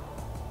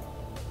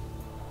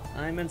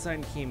 I'm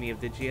Ensign Kimi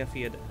of the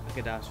GFE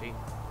Akadashi.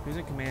 Who's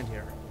in command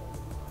here?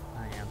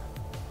 I am.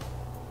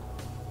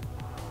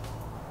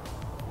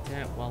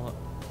 Lieutenant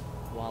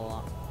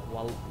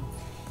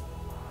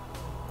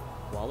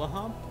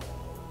Wallahump?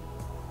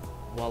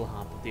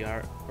 Wallahomp of the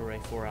Array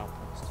 4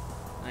 outpost.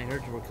 I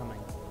heard you were coming.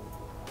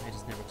 I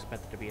just never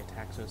expected to be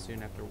attacked so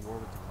soon after war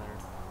was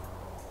declared.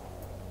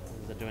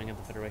 Is the doing of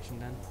the Federation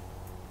then?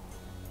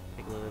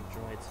 Big little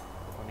droids.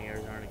 The bunny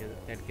airs aren't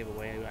dead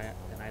giveaway,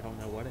 and I don't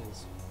know what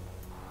is.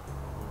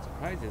 What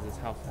surprises is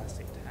how fast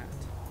they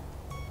attacked.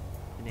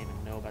 I didn't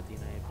even know about the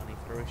United Bunny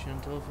Federation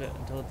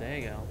until a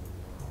day ago.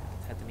 I haven't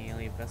detected any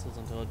alien vessels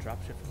until a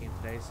dropship came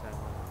today, so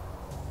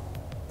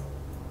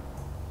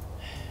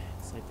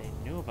it's like they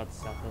knew about the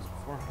Southwest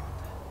beforehand.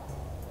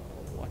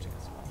 They were watching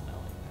us while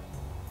knowing.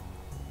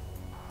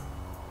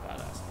 About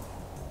us.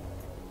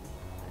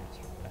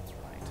 That's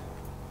right.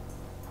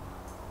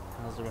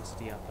 How's the rest of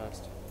the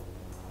outpost?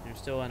 There's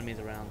still enemies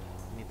around.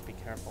 We need to be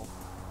careful.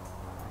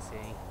 I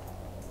see.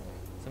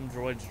 Some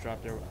droids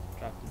dropped into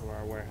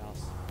our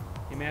warehouse.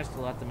 We managed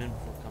to let them in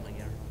before coming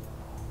here.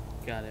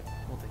 Got it.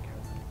 We'll take care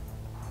of them.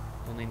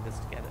 We'll need this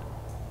to get it.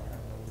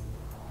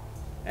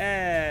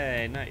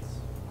 Hey, nice.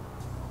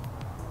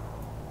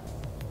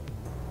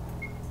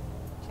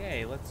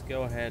 Okay, let's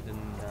go ahead and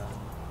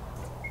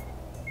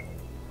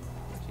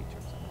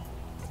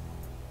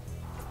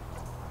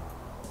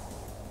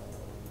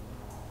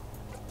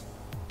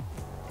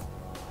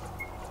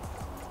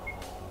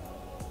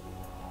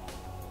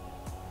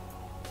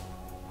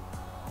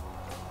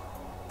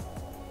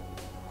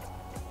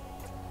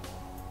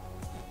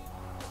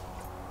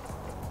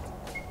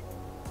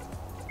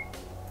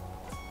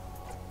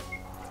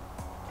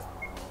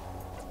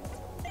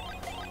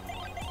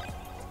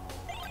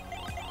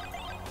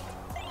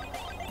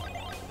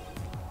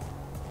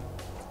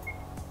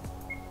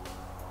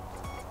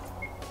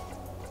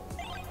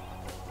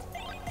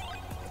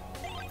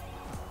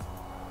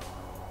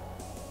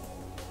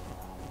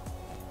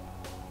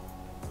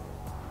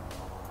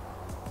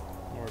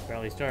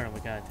barely started and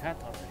we got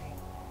attacked already.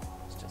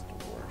 It's just the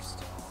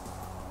worst.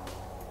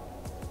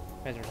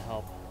 You guys are to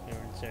help. We were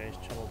in serious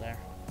trouble there.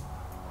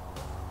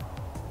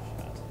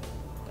 Shut.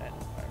 Died in a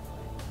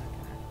firefight.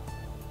 Okay.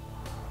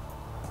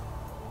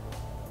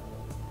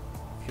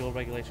 Fuel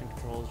regulation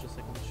controls just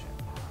like on the ship.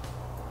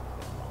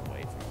 Got a long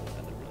way from the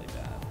weather really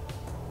bad.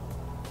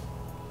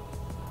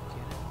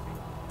 Can't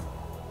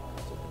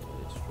have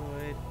totally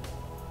destroyed.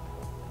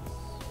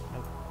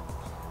 Nope.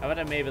 I would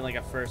have maybe like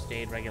a first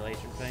aid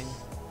regulation thing.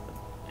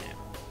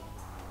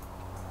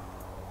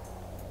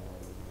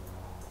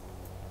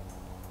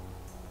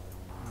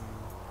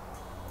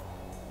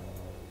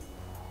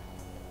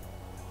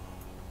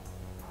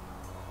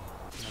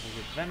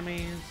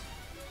 Enemies.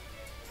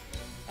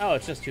 Oh,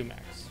 it's just 2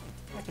 mechs.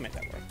 I can make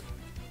that work.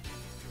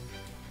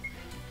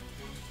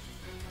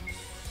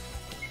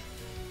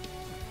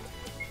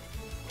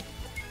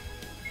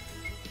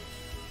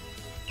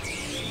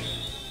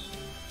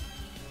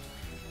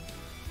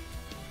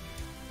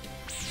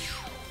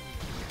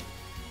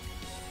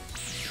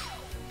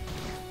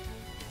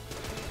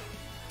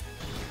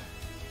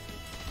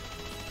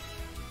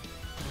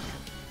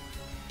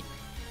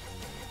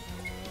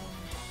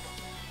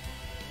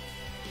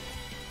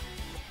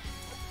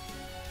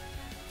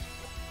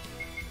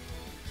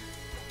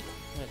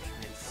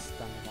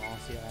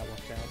 See how that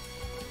works out.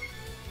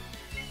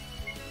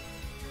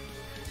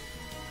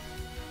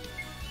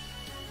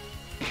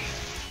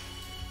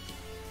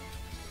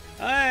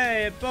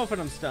 Hey, both of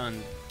them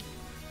stunned.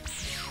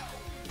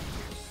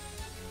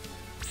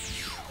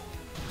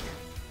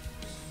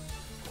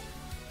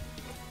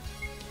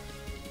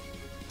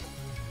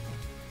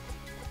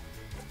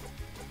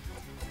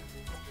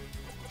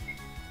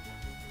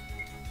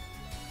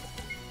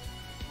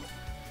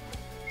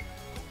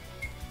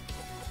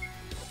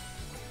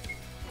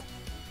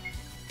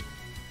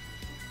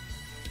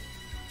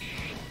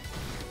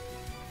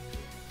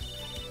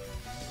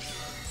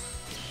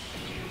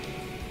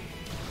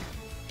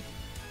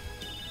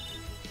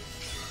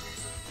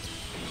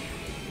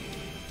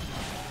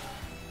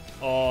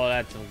 Oh,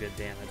 that's some good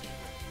damage.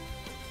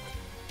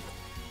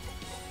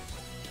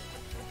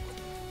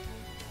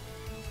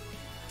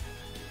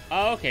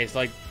 Oh, okay, so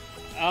like,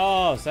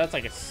 oh, so that's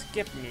like a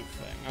skip move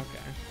thing. Okay.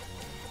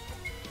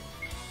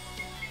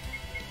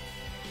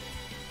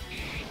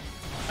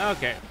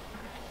 Okay.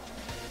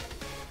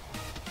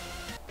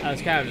 I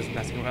was kind of just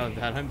messing around with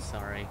that. I'm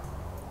sorry.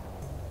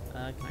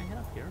 Can I head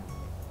up here?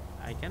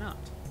 I cannot.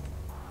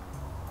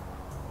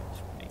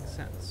 Which makes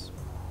sense.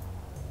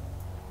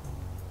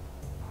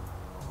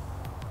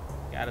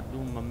 Gotta do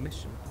my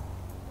mission.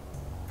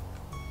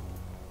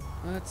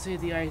 Let's see,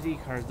 the ID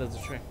card does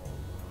the trick.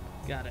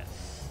 Got it.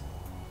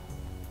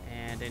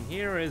 And in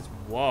here is,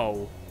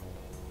 whoa.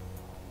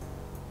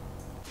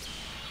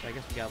 So I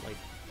guess we got like,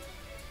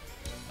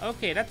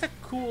 okay, that's a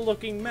cool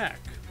looking mech.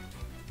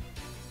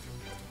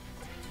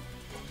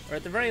 Or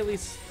at the very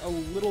least, a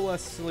little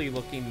less silly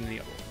looking than the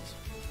other ones.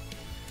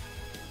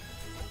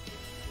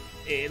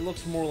 It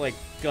looks more like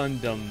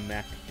Gundam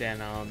mech than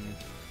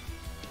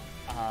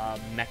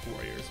Mech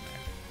Warriors mech.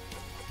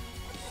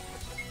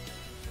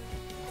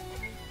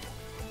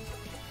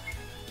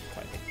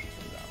 Probably take these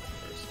ones out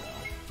first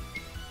though.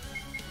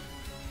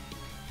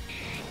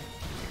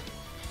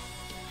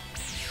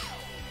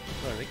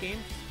 What are the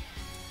games?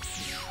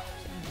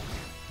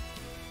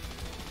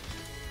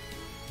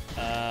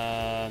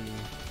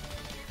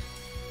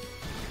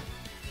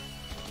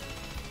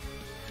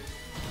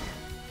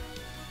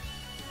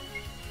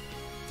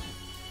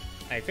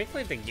 I think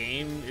like the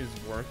game is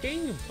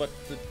working, but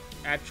the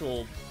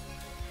actual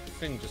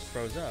thing just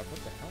froze up. What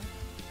the hell?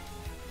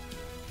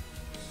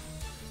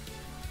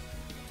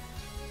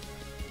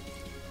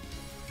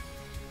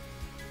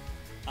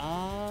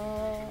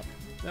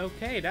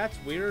 Okay, that's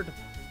weird.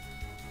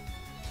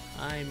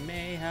 I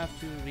may have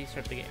to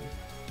restart the game.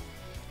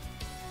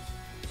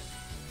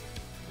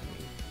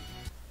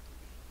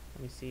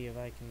 Let me see if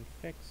I can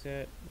fix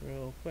it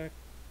real quick.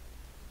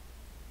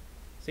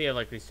 See if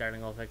like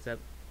restarting will fix it.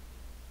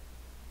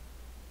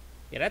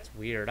 Yeah, that's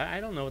weird. I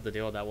don't know what the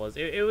deal with that was.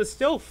 It was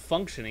still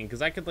functioning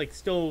because I could like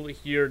still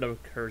hear the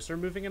cursor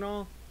moving and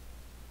all.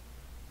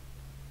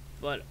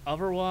 But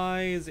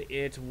otherwise,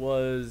 it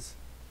was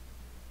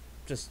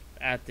just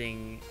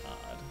acting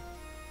odd.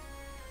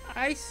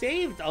 I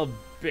saved a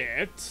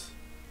bit.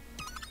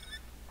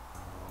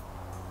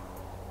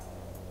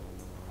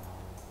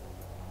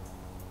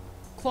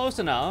 Close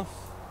enough.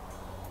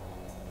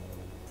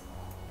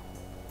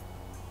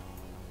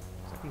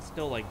 So I can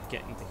still like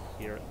get into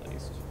here at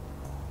least.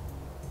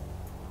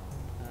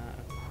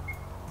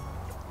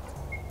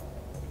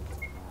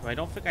 I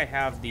don't think I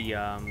have the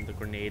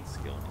grenade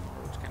skill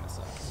anymore, which kind of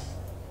sucks.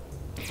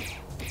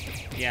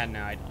 Yeah,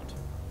 no, I don't.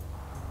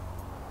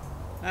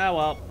 Ah,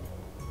 well.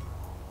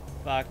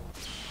 Fuck.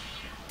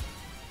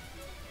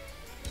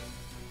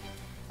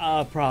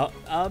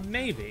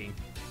 Maybe.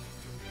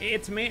 I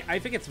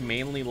think it's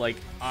mainly like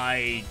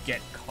I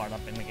get caught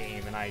up in the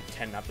game and I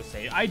tend not to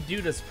save. I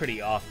do this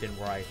pretty often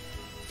where I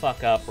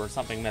fuck up or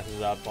something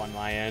messes up on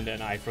my end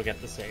and I forget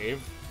to save.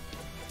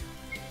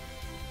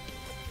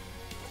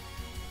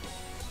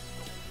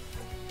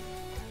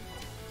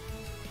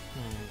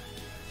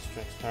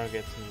 Strikes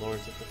targets and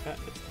lowers its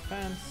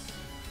defense.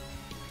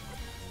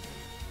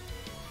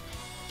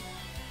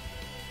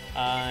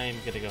 I'm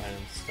gonna go ahead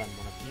and stun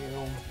one of you.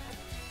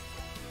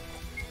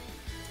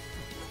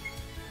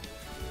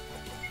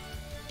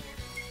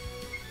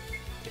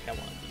 Take out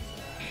one of these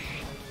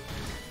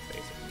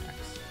basic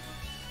mechs.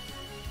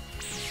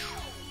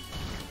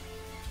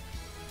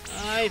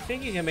 I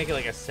think you can make it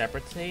like a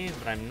separate save,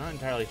 but I'm not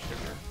entirely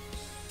sure.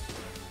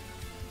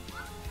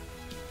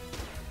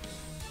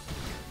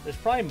 There's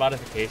probably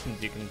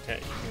modifications you can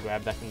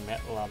grab that can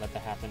allow that to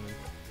happen.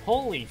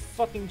 Holy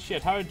fucking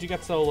shit, how did you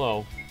get so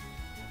low?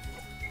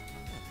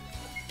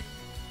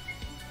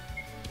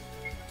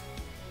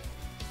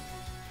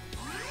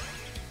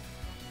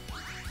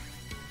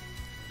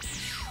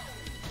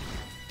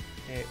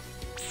 Hey.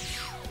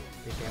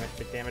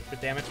 Bit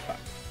damage, fuck.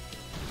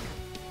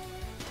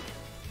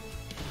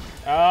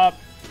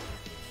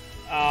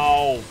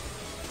 Ow.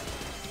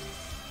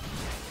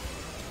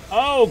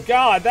 Oh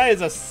god, that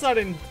is a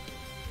sudden...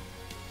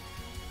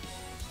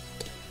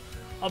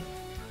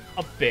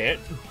 A bit.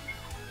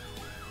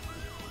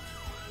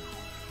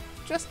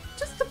 Just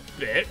a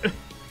bit.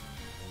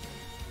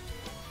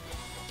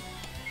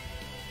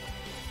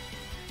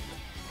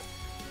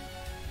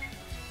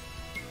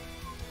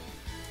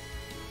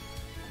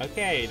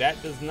 Okay, that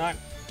does not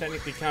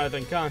technically count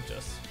as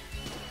unconscious.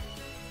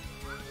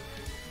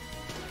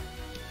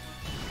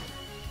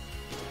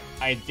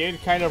 I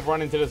did kind of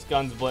run into this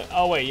gun's blade.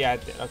 Oh wait, yeah,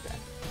 it did. Okay.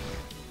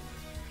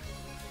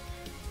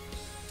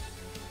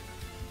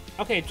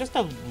 Okay, just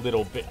a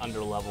little bit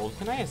under leveled.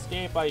 Can I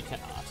escape? I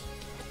cannot.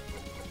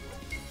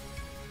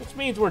 Which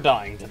means we're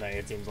dying today,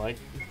 it seems like.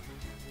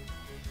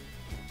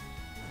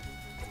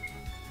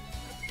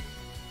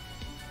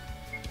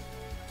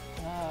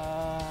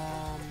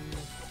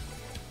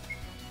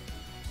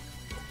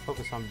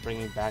 Focus on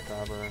bringing back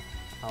our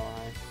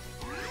ally.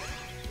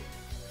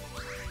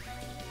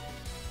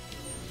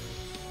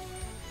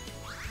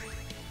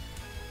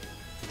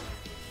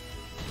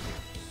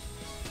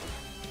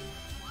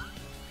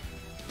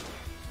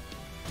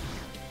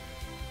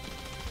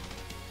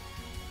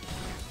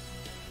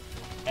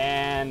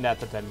 And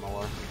that's a dead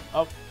molar.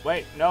 Oh,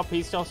 wait, nope,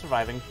 he's still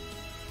surviving.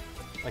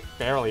 Like,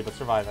 barely, but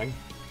surviving.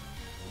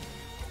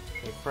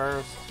 Okay,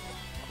 first,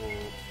 cool.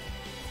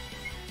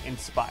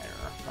 Inspire,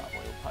 probably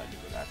do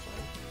it,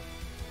 actually.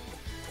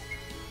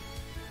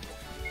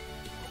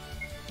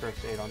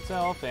 First aid on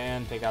self,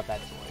 and take out that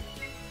droid.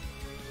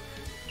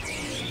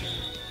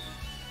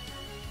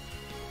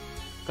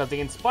 Because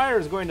the Inspire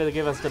is going to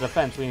give us the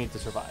defense we need to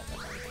survive,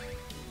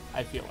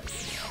 I feel like.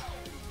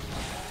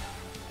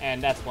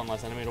 And that's one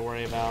less enemy to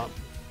worry about.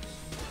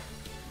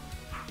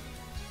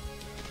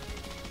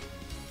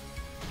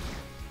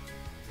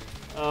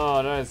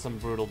 Oh, that is some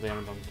brutal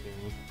damage on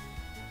Kimi.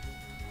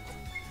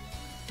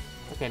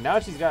 Okay, now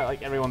she's got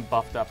like everyone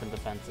buffed up in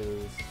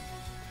defenses.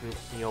 Group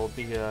heal would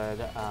be good.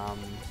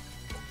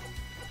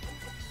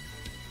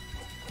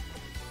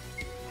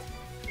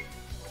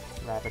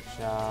 Rapid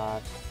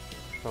shot,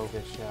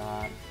 focus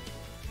shot.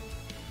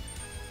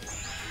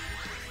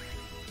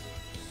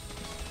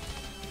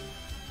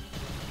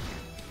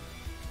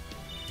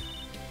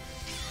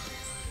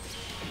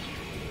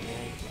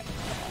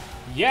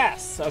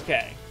 Yes!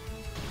 Okay.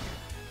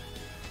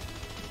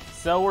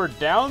 So we're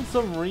down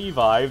some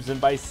revives,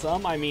 and by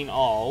some I mean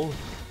all.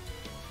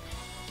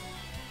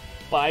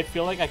 But I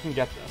feel like I can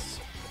get this.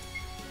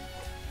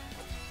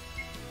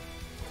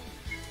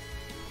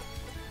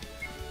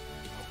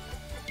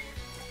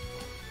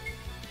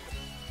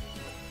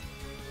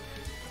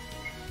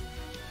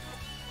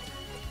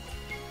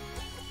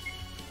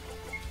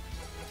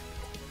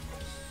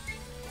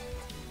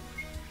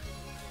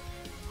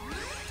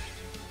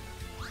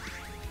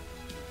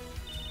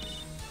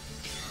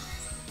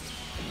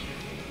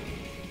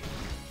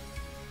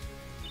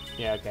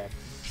 Yeah, okay.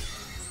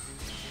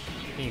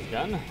 He's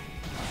done.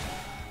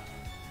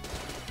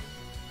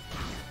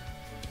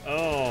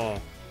 Oh.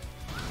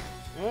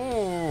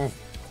 Oh.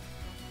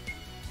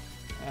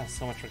 Ah,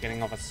 so much for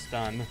getting off a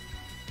stun.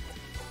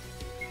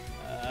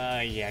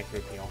 Yeah,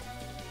 group heal.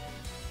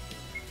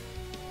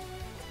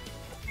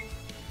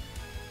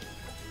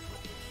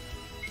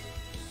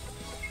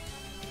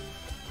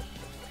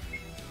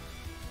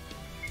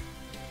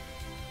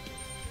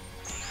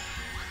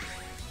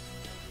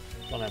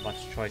 Don't have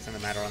much choice in the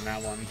matter on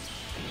that one.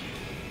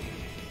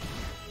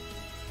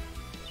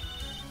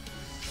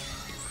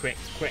 Crit,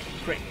 crit,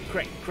 crit,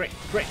 crit, crit,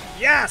 crit.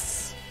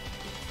 Yes!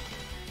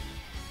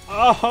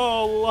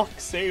 Oh, luck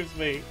saves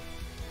me.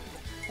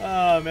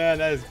 Oh, man,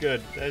 that is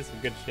good. That is some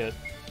good shit.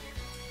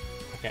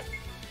 Okay.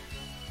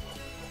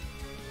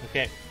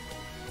 Okay.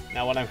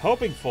 Now what I'm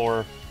hoping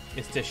for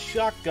is to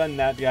shotgun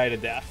that guy to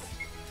death.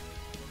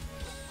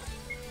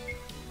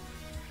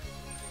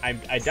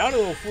 I doubt it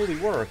will fully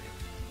work.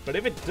 But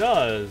if it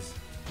does...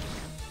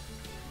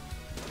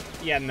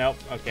 Yeah, nope.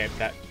 Okay,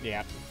 that...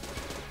 Yeah.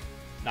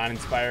 Not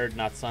inspired,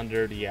 not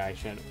sundered. Yeah, I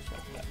shouldn't have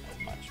expected that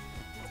much.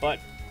 But,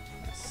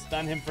 I'm gonna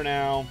stun him for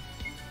now.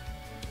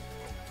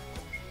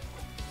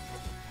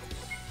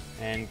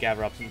 And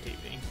gather up some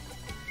TV.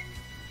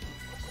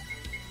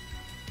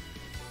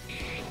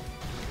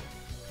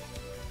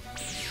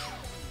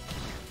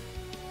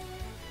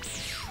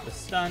 The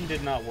stun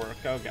did not work.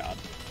 Oh, God.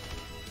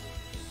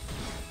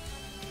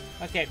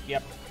 Okay,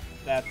 yep.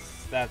 That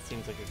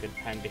seems like a good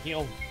time to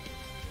heal.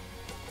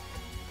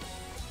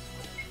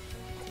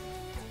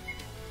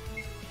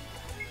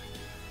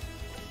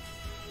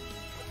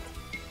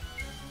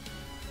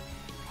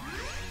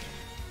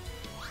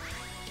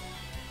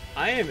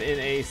 I am in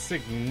a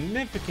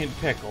significant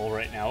pickle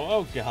right now.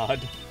 Oh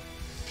god.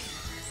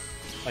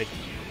 Like,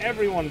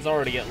 everyone's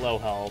already at low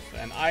health,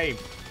 and I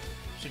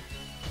should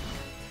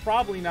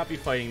probably not be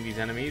fighting these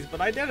enemies,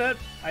 but I did it,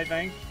 I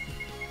think.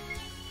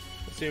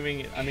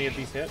 Assuming any of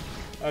these hit.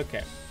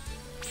 Okay.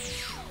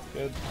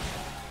 Good.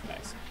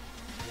 Nice.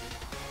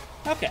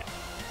 Okay.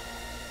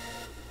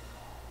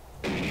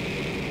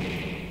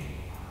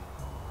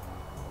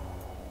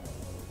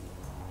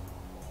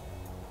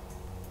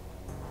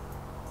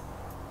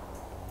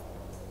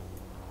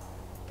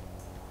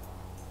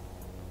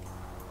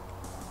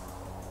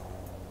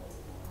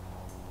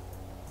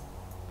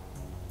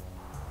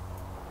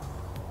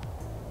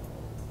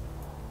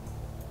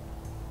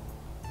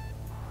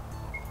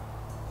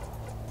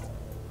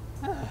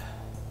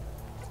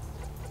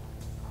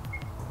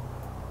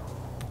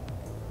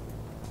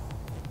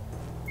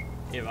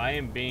 If I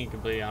am being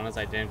completely honest,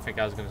 I didn't think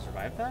I was going to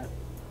survive that.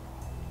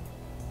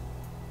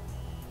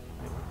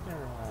 Wait, what's their,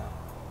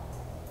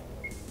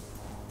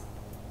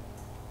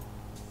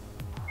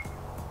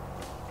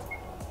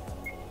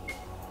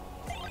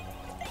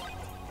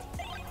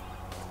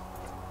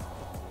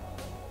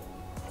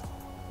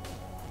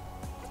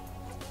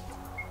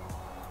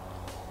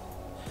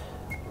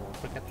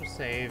 Forget to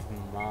save,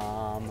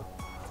 Mom.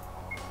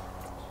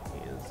 She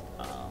is,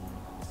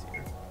 let's see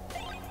here.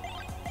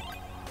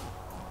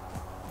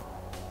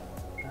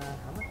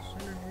 How much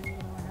energy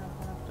do I have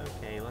left?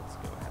 Okay, let's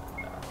go ahead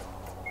and,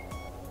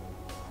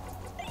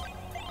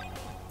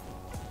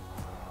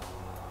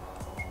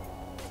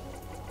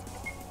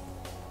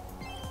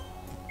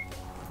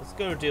 let's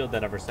go deal with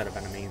that other set of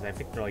enemies. I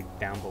think they're, like,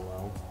 down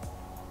below.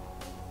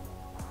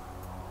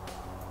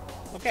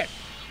 Okay.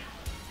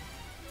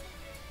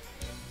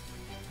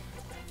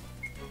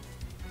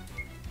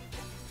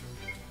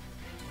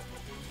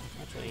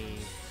 Actually...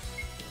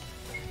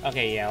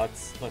 Okay, yeah,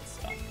 let's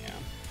stun, yeah.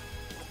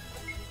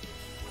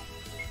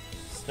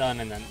 Stun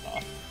and then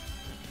buff.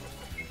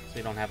 So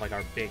we don't have like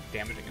our big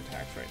damaging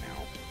attacks right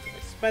now. I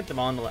spent them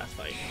on the last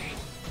fight.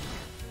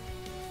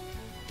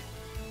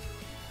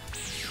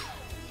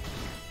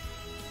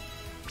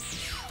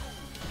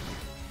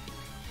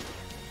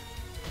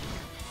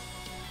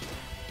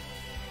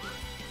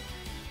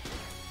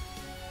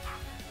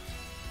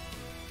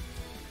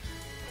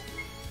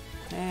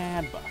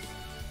 And buff.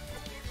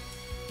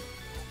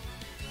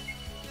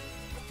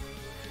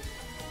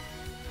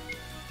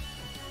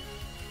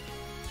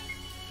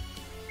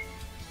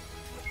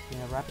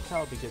 Yeah, Rapid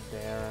Shot would be good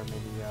there. Maybe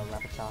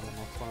Rapid Shot on the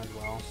next one as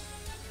well.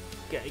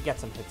 Get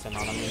some hits in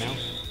on him, you know?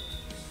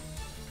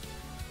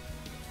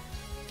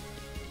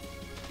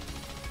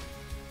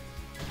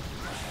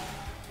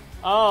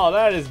 Oh,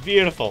 that is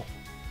beautiful.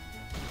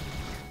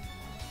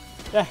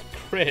 That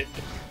crit.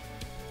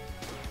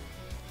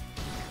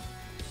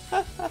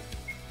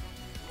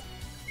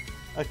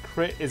 A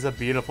crit is a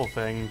beautiful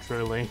thing,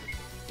 truly.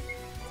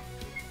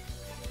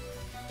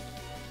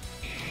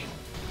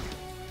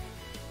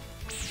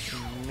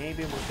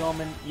 Maybe we're going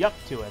yup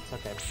to it.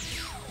 Okay.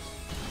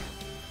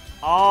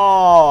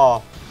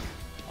 Oh!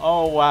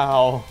 Oh,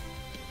 wow.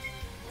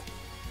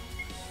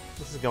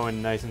 This is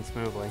going nice and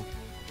smoothly.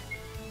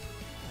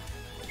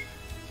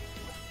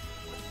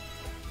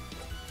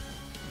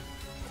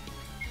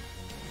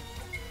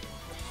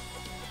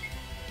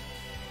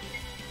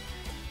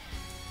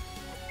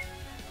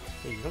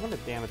 Okay, you're going to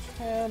damage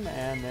him,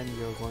 and then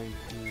you're going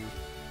to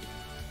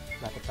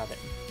rapid shot it.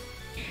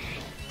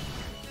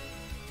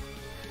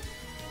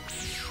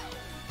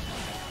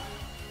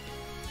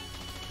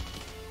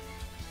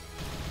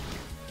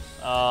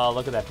 Oh,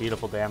 look at that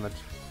beautiful damage.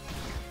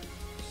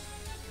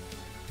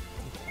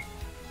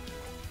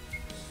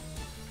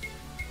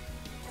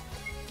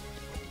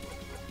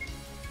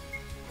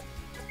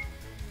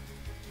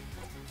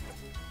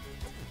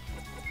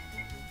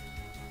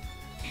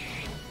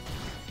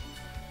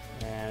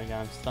 And we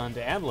got him stunned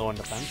and low on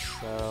defense,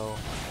 so...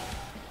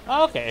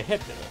 Okay, it hit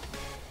it.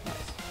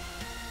 Nice.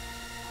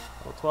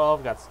 Level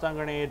 12, got stun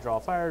grenade, draw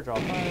fire, that's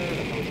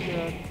always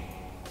good.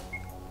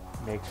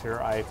 Make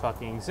sure I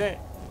fucking sit.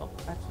 Oh,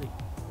 actually,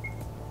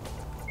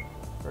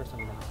 first I'm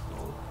gonna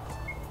heal.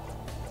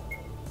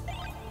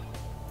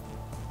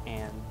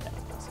 And then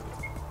I'm gonna save.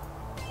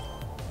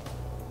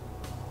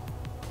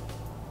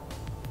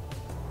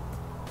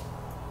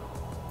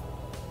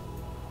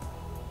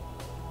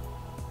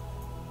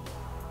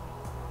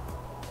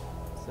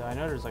 So I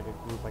know there's like a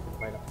group I can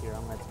fight up here.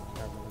 I'm gonna take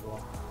care of them as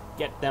well.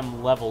 Get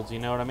them leveled, you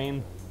know what I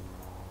mean?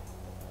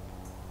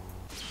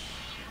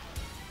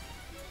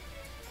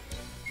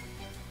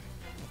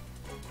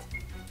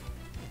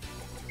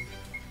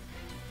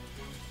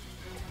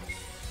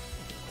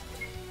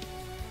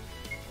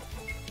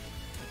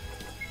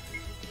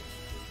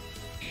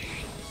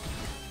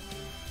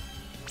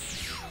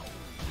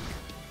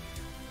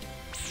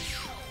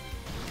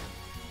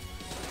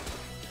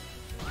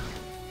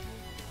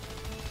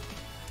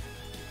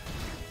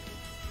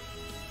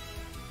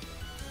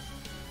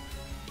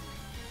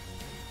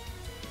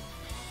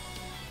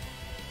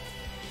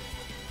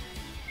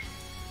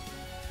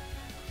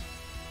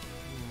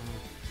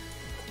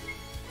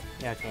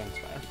 Yeah, I can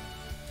inspire.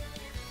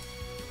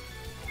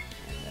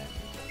 And then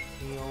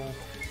heal.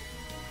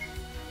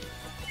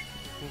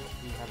 I think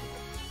we have a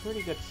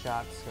pretty good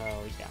shot, so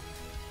yeah.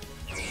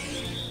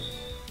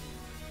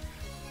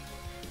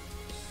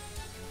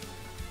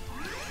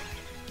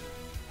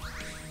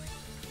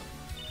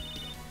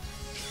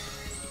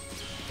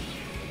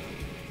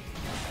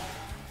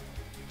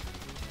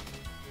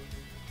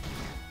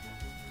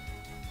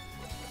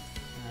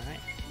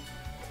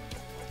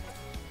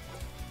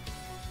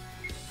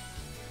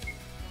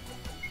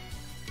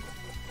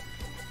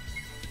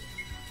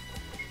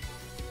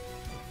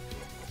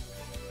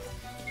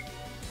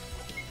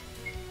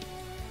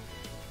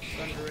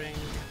 Thundering.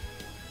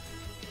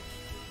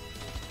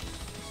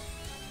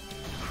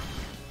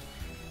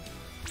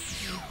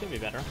 Could be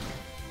better.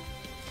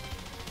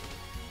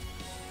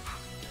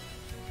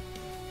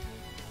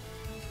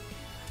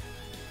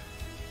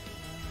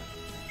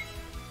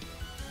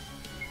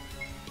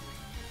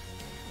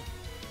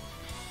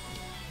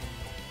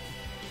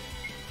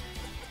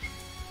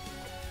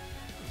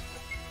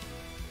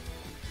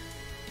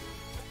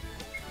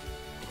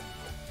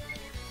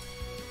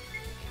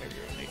 Have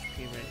your own HP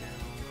right now.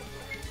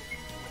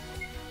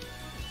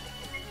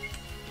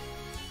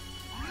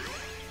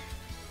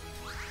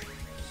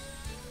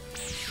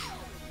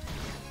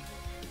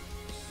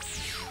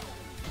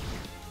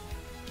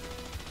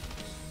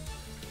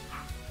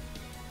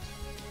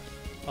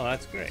 Oh,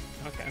 that's great.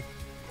 Okay.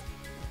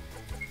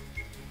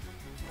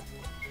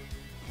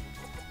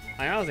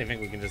 I honestly think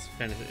we can just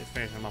finish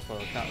him off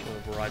with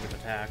a barrage of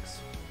attacks.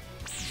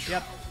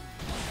 Yep.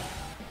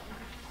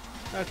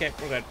 Okay,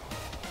 we're good.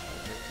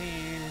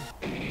 13.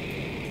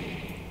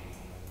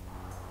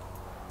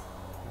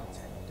 Let's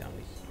head down to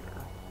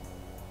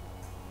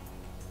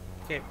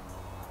here. Okay.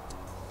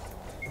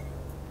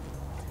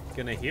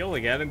 Gonna heal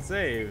again and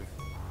save.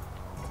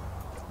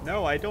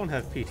 No, I don't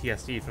have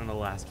PTSD from the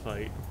last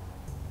fight.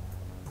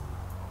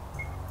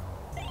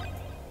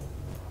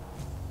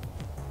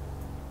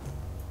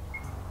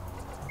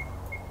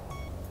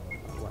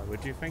 Why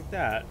would you think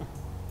that?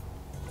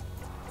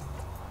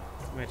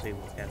 Let me actually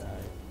look at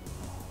that.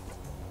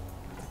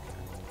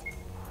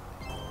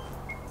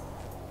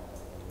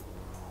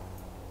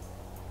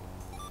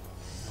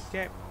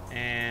 Okay,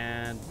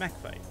 and mech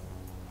fight.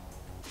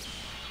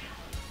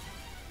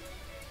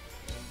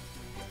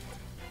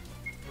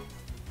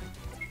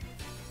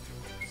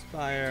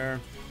 Spire.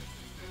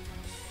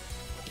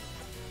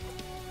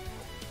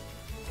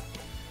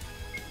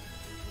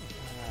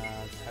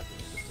 Let's have him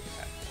just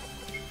attack.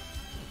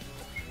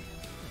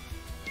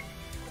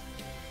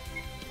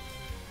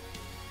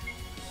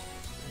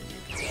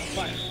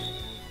 Fire.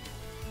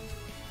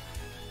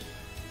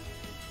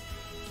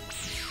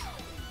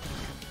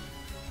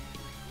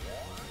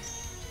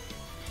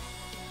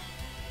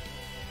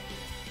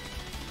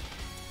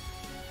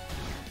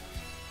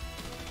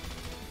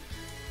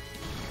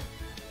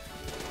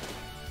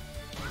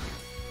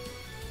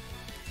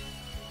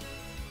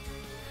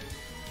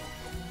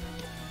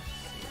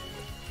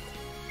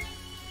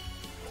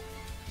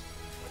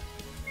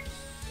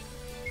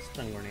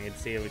 and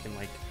see if we can,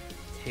 like,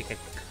 take a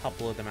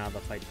couple of them out of the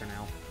fight for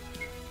now.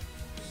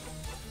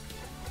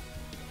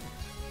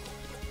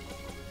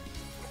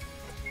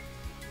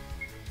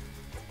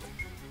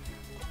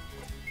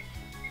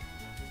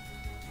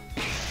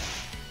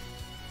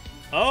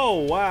 Oh,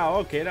 wow,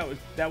 okay,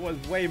 that was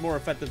way more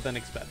effective than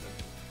expected.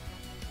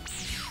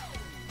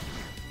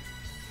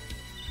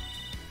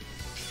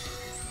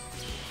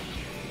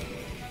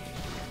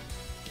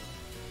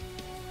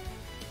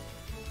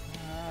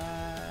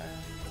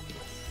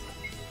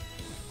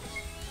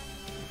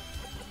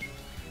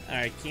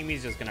 Alright,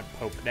 Kimi's just gonna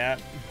poke that.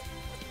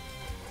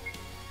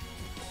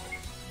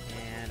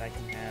 And I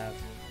can have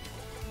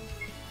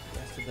the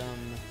rest of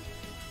them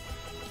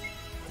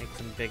make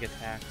some big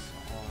attacks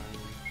on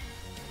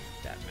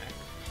that mech.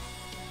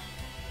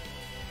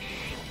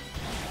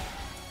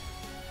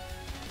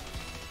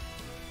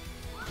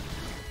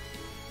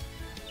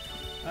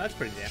 Oh, that's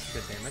pretty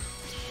good damage.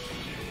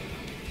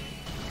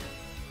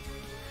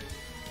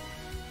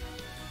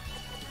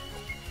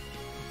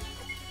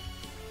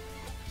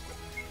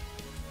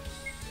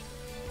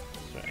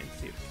 Try and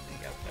see if we can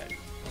get that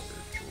other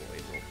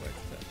droid real quick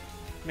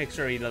to make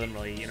sure he doesn't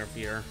really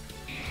interfere.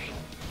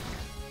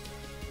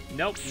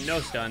 Nope,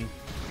 no stun.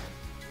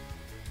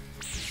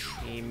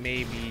 He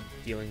may be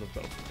dealing with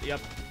both.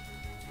 Yep.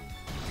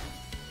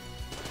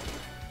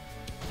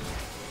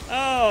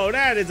 Oh,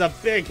 that is a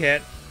big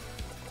hit.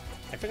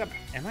 I think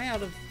am I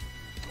out of...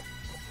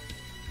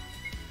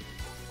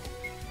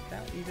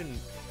 That even...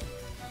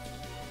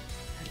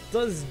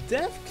 Does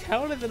death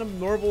count as an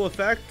abnormal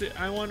effect?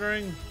 I'm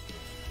wondering.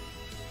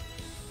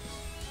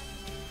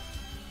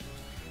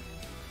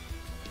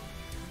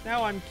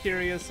 Now I'm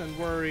curious and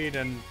worried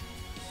and...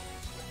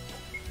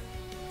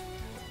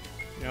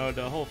 You know,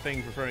 the whole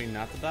thing preferring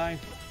not to die.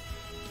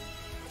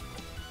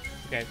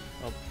 Okay,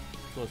 well,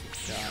 explosive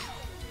shot.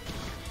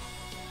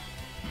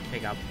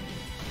 Take out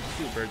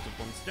 2 birds with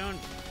 1 stone.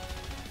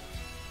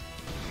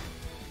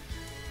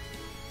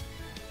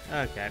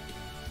 Okay,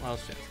 well,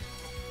 shit.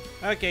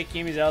 Okay,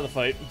 Kimi's out of the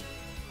fight.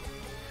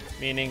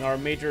 Meaning our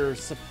major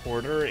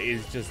supporter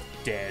is just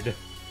dead.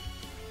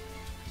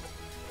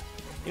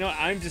 You know,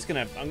 I'm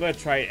gonna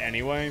try it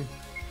anyway.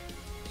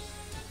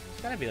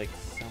 There's gotta be like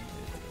some way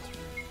to do this,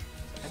 right?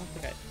 I don't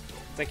think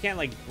I can't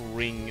like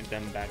bring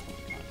them back from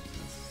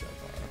consciousness so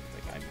far.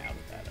 Like I'm out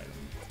of that item.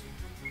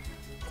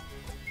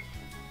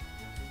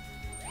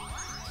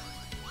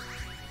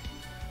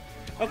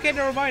 Okay,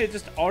 never mind. It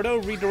just auto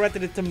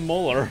redirected it to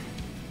Muller.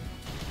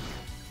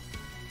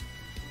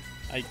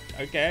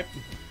 Okay.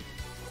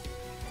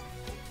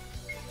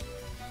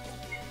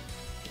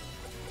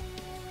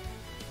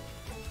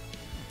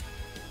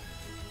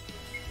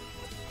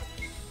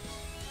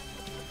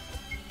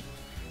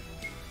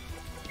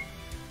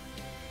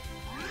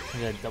 I'm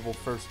gonna double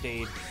first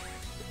aid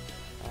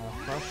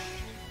crush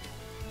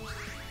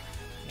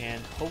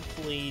and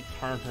hopefully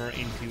turn her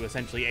into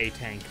essentially a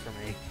tank for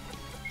me.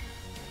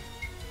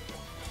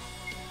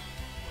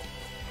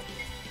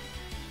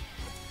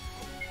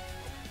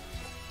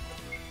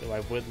 Though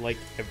I would like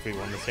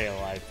everyone to stay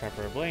alive,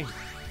 preferably.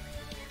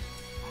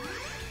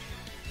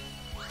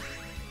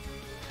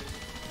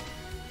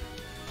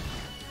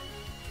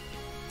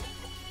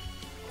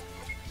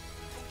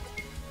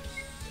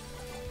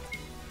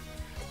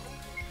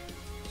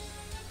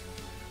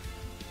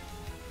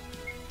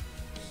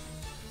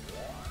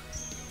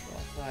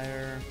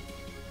 Fire.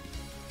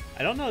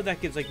 I don't know if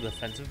that gives like a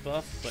defensive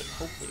buff, but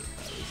hopefully it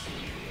does.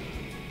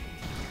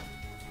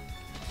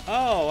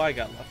 Oh, I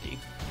got lucky.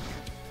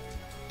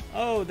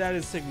 Oh, that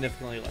is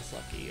significantly less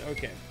lucky.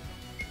 Okay.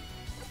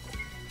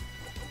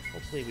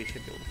 Hopefully we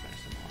should be able to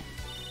finish them off.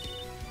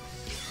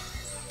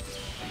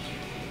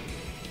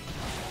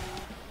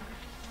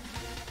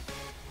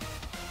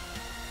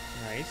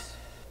 Nice.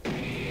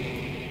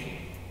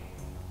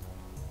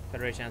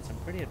 Federation has some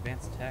pretty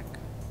advanced tech.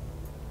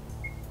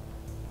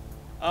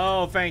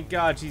 Oh, thank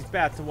God, she's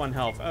back to 1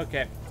 health.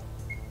 Okay.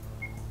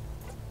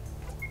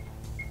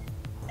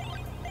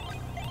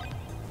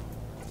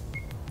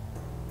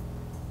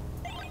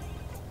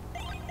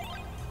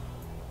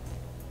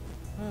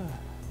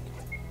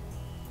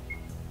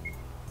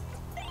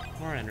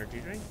 More energy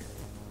drink.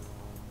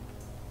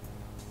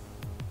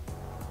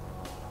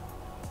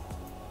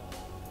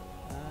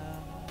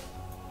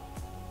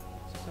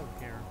 What's this over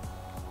here?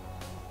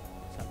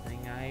 Something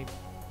okay.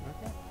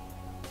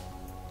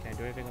 Can I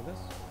do anything with this?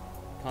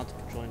 Constant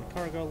controlling the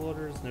cargo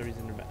loaders. No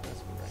reason to mess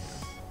with right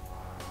now.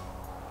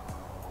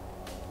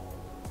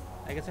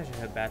 I guess I should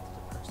head back to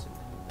the person in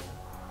the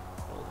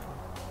building.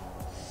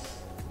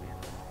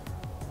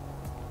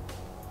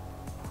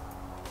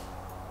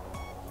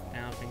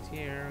 Now things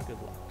here.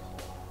 Good luck.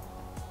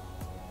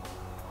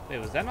 Wait,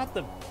 was that not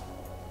the...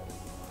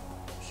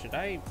 Should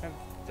I have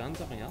done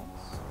something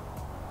else?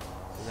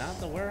 Is that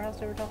the warehouse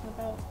they were talking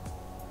about?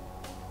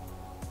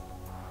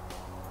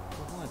 It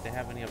doesn't look like they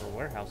have any other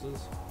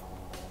warehouses.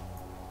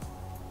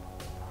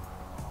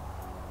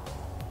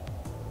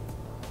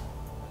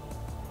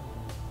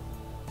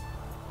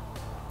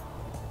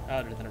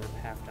 Oh, there's another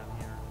path down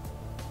here.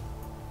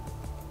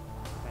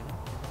 Okay, no.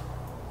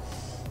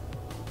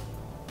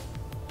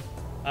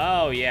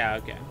 Oh, yeah,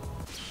 okay.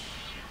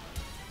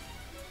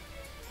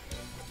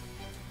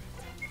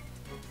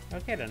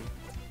 Okay, then.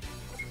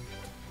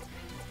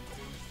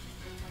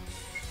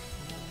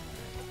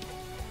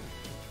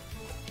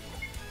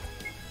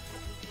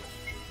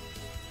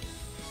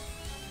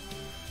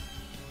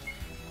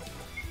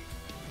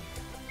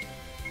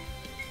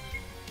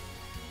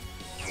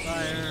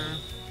 Fire.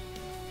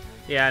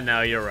 Yeah,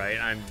 no, you're right.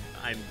 I'm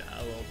a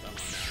little dumb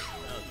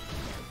on that.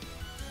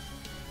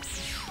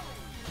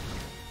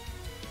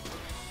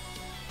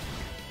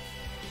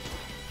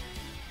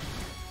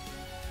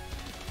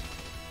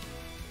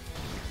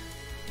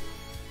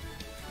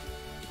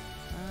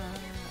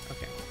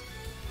 Okay.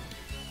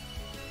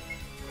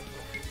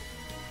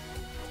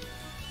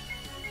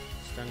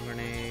 Stun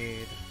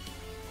grenade.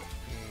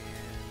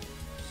 And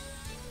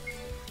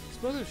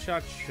explosive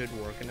shock should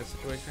work in this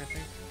situation, I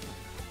think.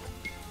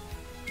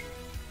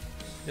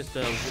 Just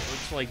to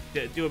like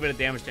do a bit of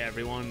damage to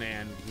everyone,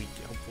 and we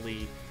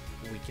hopefully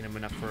weaken him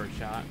enough for a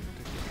shot.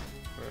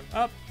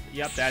 Oh,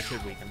 yep, that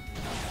should weaken.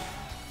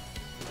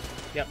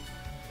 Yep.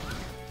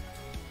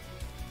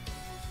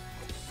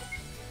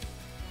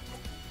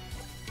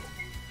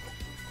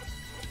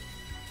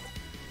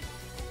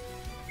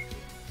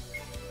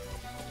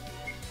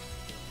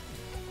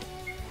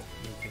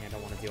 I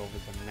don't want to deal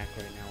with the neck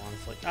right now,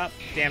 honestly. Oh,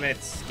 damn it,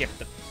 it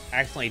skipped. I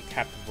accidentally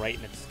tapped right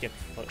and it skipped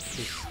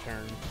his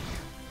turn.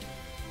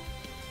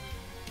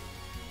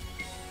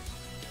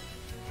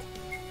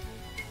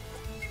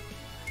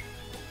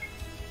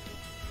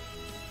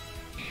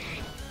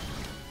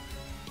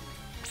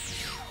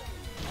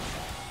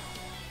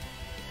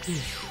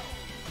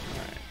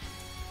 Alright.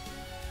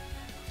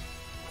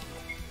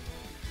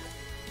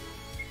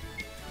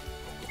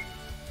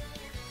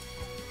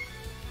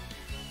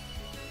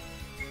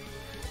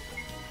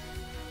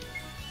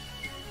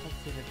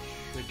 Hopefully that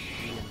should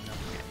be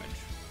enough damage.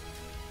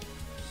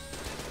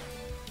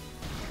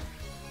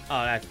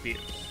 Oh, that's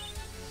beautiful.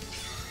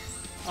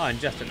 Oh, and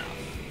just enough.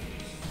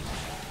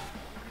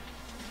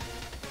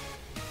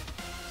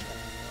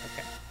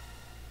 Okay.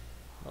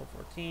 Level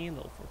 14,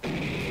 level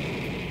 14.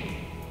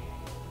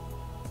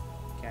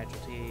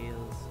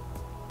 Casualties.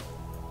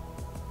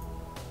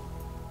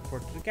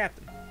 Report to the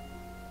captain.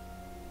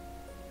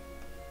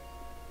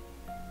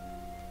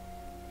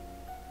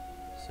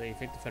 So you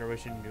think the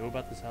Federation knew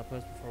about this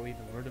outpost before we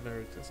even learned of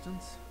their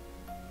existence?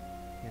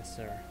 Yes,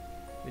 sir.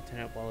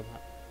 Lieutenant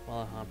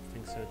Wallahamp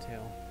thinks so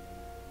too.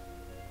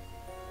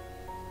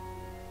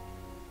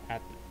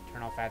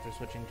 Turn off after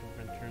switching to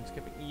turn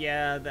skipping.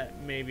 Yeah, that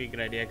may be a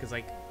good idea, because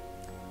like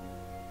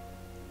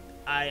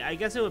I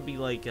guess it would be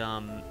like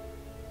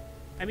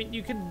I mean,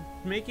 you can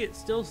make it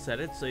still set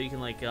it so you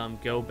can like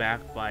go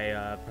back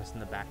by pressing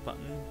the back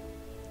button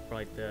or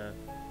like the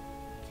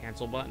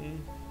cancel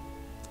button.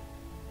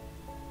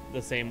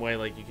 The same way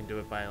like you can do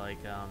it by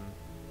like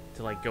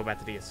to like go back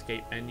to the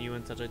escape menu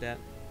and such like that.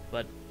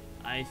 But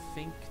I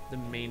think the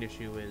main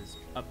issue is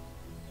up.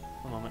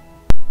 One moment.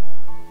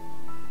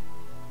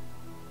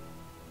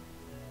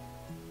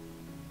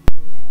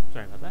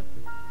 Sorry about that.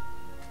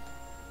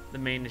 The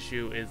main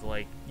issue is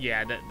like,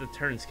 yeah, the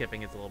turn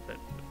skipping is a little bit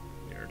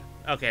weird.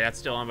 Okay, that's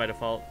still on by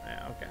default.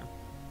 Yeah, okay.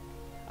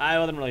 I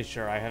wasn't really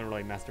sure. I haven't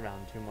really messed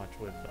around too much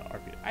with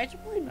RPG. I should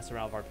really mess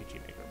around with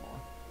RPG Maker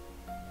more.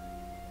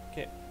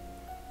 Okay,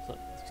 so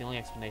it's the only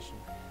explanation.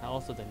 How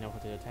else did they know how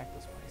to attack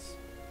this place?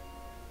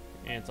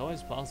 And it's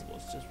always possible.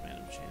 It's just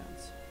random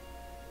chance.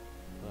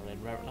 But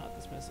I'd rather not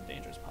dismiss a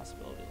dangerous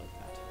possibility like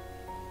that.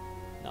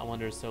 No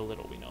wonder so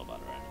little we know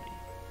about our enemy.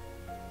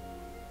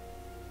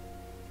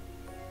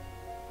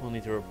 We'll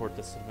need to report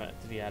this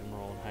to the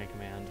Admiral and High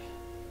Command.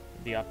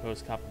 If the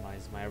outpost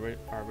compromised,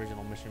 our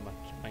original mission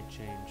might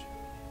change.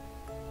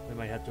 We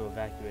might have to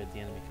evacuate if the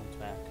enemy comes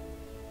back.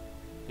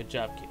 Good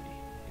job, Kimi.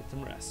 Get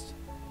some rest.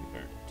 You've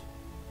earned it.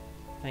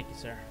 Thank you,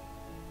 sir.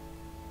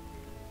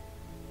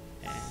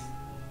 And...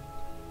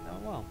 oh,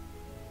 well.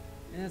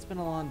 Yeah, it's been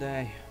a long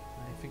day.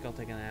 I think I'll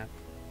take a nap.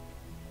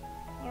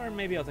 Or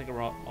maybe I'll take a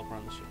walk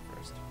around the ship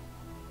first.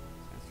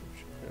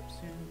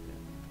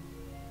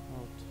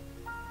 Well,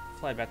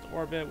 fly back to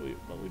orbit,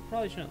 but we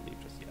probably shouldn't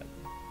leave just yet.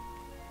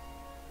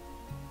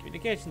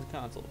 Communications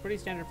console, pretty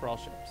standard for all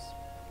ships.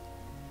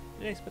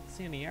 Didn't expect to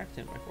see any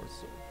action in my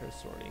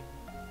first sortie,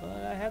 but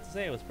I have to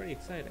say it was pretty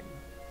exciting.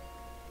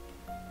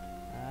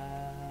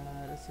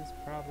 This is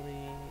probably...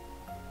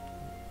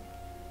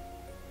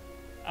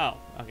 oh,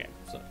 okay,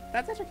 so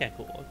that's actually kind of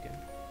cool, okay.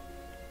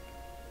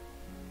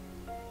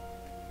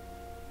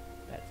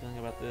 Bad feeling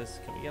about this.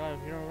 Can we get out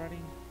of here already?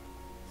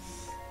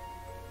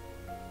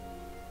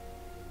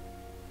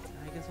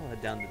 I guess I'll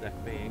head down to deck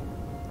B.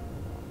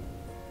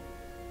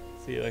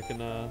 See if I can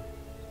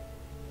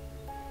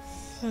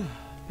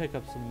pick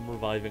up some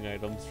reviving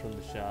items from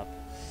the shop.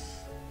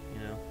 You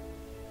know.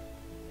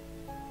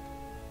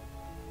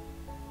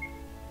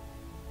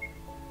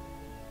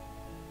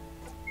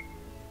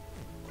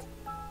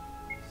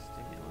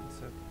 Stimulants,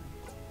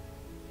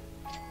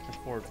 okay.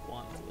 Afford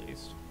one at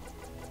least.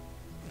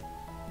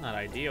 Not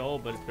ideal,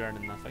 but it's better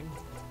than nothing.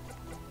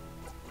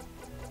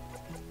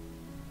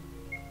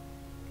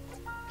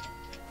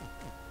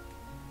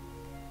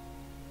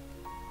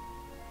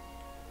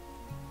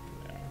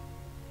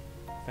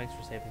 thanks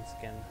for saving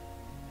skin.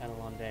 Had a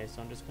long day,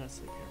 so I'm just gonna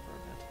sleep here for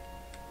a bit.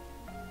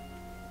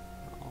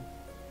 Oh.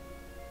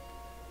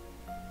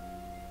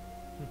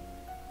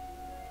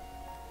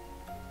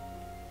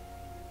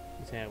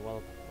 You say,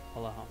 well,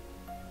 hello.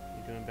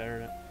 You're doing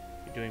better.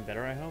 You're doing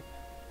better, I hope.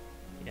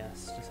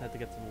 Yes, just had to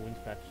get some wounds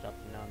patched up,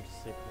 and now I'm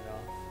just sleeping it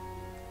off.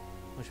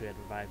 Wish we had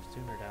revived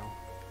sooner, though.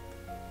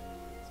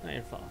 It's not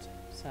your fault.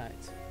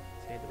 Besides,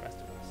 save the rest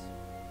of us.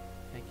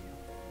 Thank you.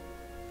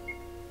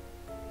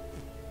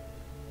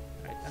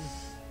 Alright then.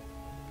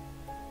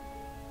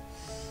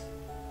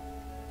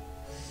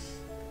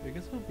 I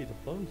guess it'll be the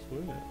bones,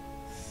 wouldn't it?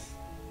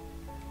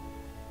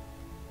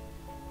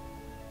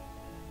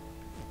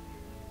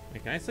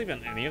 Wait, can I sleep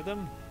on any of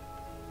them?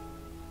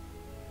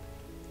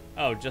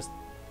 Oh,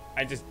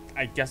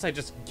 I guess I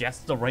just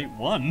guessed the right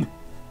one.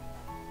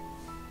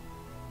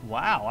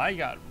 Wow, I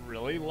got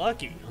really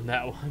lucky on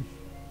that one.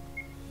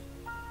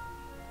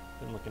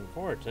 Been looking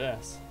forward to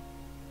this.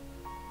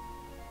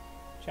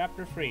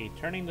 Chapter 3,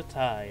 Turning the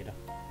Tide.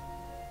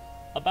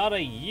 About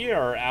a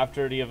year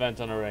after the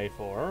event on Array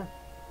 4.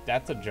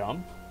 That's a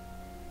jump.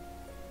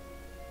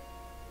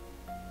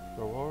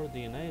 The War of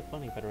the United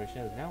Bunny Federation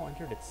has now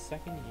entered its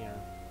second year.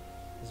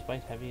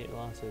 Despite heavy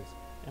losses,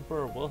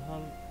 Emperor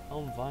Wilhelm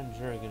von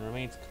Jurgen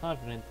remains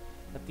confident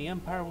that the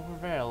Empire will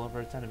prevail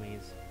over its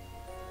enemies.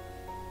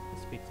 In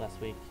his speech last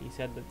week, he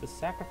said that the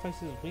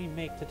sacrifices we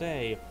make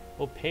today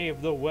will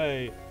pave the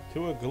way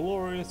to a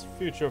glorious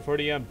future for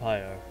the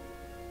Empire.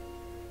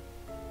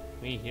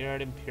 We here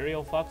at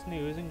Imperial Fox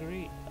News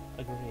agree.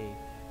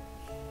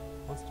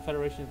 Once the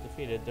Federation is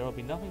defeated, there will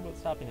be nothing but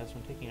stopping us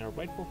from taking our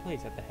rightful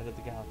place at the head of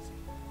the galaxy.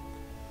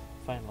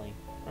 Finally,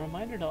 a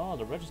reminder to all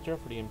to register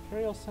for the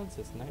Imperial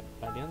Census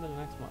by the end of the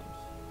next month.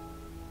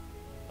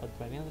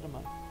 By the end of the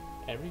month,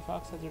 every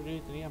fox has their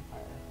dues to the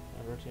Empire.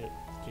 Never to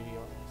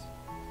yours.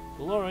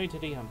 Glory to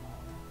the Empire.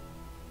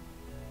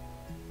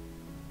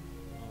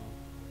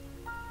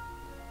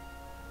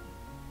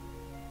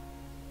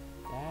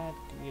 Dad,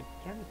 can you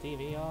turn the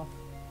TV off?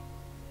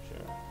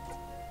 Sure.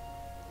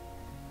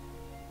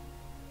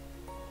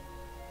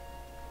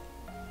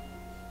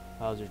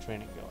 How's your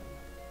training going?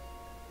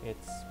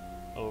 It's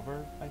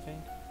over, I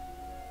think.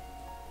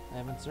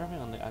 I've been serving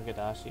on the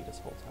Agadashi this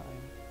whole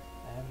time.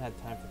 I haven't had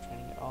time for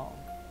training at all.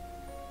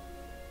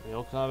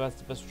 Real combat's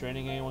the best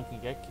training anyone can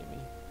get,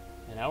 Kimi.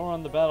 An hour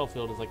on the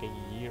battlefield is like a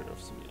year of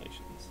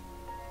simulations.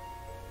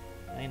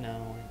 I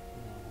know.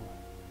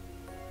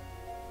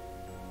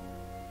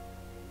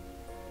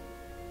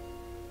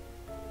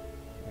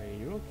 Are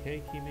you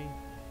okay, Kimi?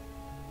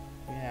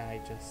 Yeah, I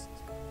just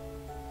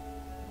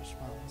wish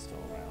Mom was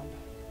still around.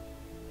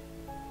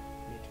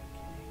 Me too,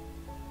 Kimi.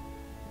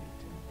 Me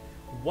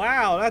too.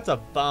 Wow, that's a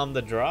bomb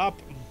to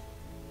drop.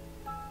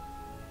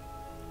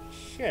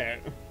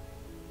 Shit.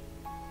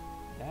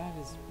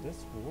 Is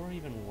this war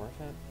even worth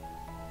it?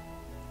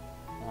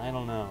 I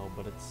don't know,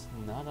 but it's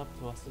not up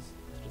to us to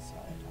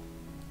decide.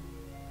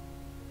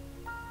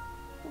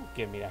 Don't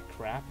give me that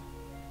crap.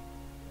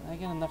 I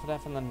get enough of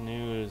that from the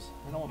news.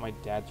 I don't want my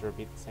dad to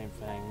repeat the same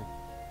thing.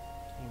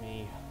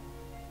 Kimi,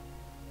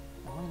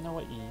 I want to know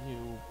what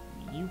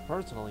you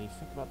personally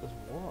think about this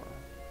war.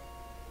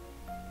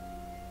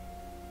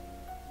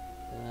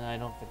 I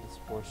don't think this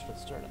war should have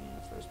started in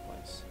the first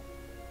place.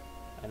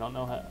 I don't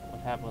know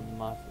what happened with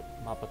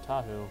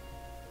Mapatahu,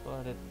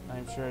 but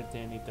I'm sure it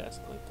didn't need to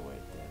escalate the way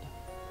it did.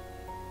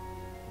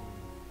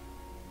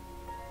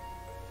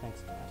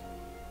 Thanks, Dad.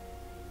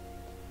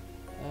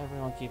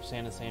 Everyone keeps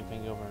saying the same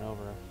thing over and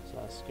over, so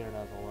I was scared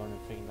I was alone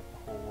and thinking that the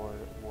whole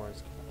war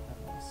is kind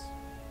of pointless.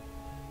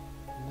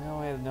 Now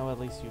I know at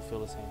least you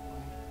feel the same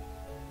way.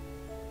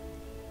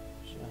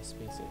 Just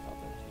be safe out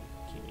there,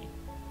 Kimi.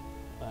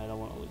 I don't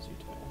want to lose you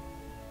too.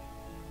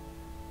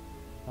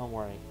 Don't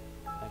worry.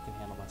 I can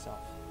handle myself.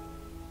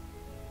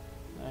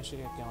 I should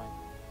get going.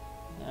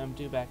 I'm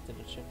due back to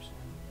the ship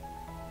soon.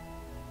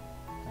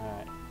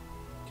 Alright.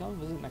 Come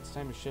visit next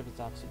time your ship is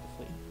docks with the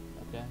fleet,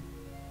 okay?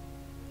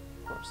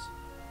 Of course.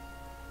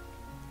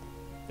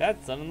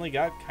 That suddenly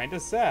got kinda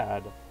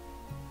sad.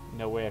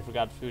 No way I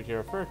forgot food here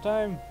a first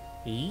time.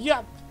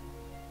 Yup!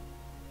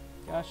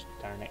 Gosh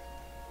darn it.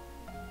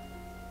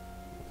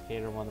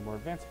 Applicator, one of the more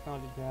advanced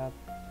technologies we have.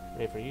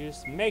 Ready for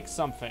use. Make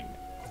something!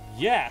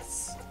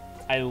 Yes!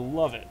 I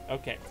love it.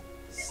 Okay.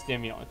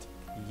 Stimulant.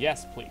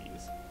 Yes,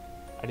 please.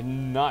 I did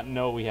not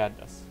know we had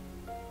this.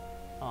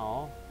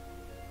 Oh.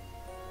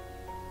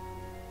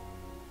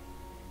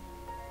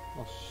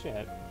 Well,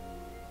 shit.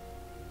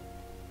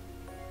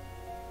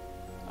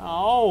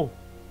 Oh.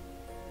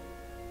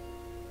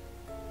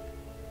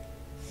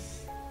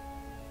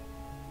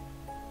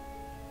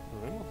 The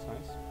ring looks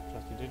nice.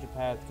 Trusty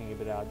digipad can get a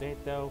bit out of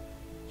date though.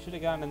 Should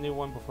have gotten a new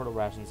one before the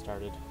ration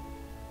started.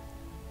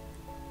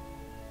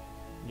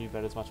 New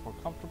bed is much more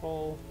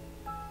comfortable.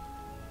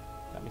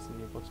 Got me some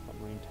new books about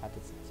marine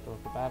tactics and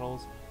historical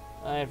battles.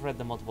 I've read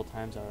them multiple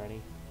times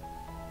already.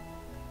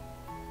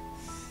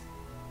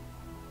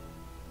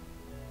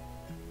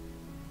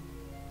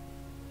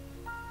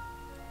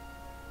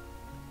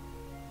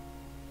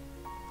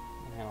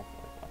 I don't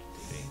feel like watching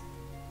TV.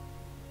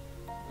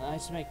 I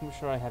should make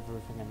sure I have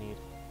everything I need.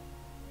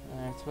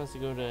 I'm supposed to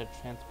go to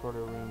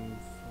transporter room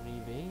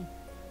 3B.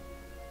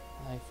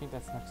 I think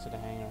that's next to the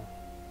hangar.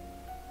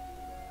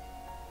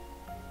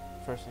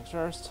 First things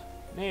first,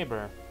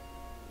 neighbor.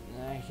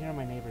 I hear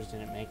my neighbors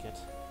didn't make it.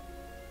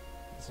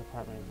 This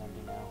apartment is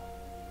empty now.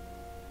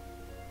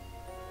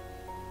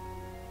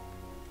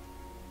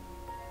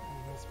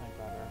 I miss my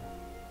brother.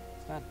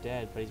 He's not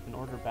dead, but he's been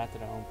ordered back to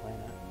the home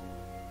planet.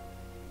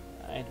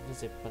 I'd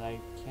visit, but I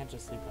can't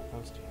just leave my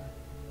post here.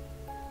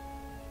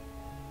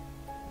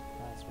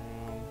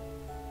 Classroom.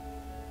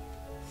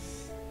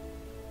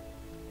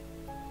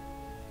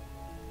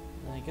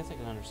 I guess I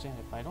can understand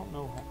it, but I don't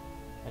know how,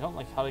 I don't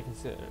like how they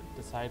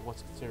decide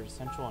what's considered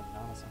essential and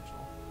non-essential.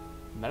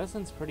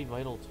 Medicine's pretty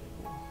vital too.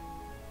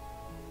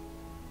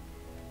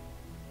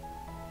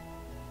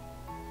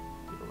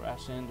 Get a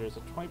ration. There's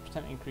a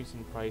 20% increase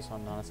in price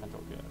on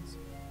non-essential goods.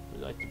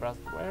 Would you like to browse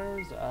the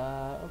wares?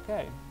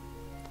 Okay.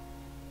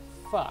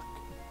 Fuck.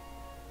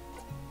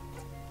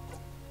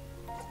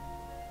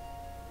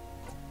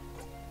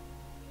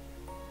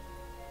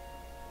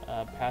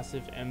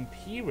 Passive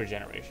MP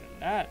regeneration.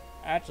 That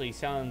actually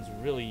sounds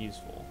really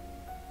useful.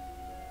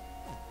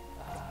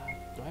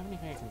 Do I have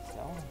anything I can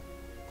sell?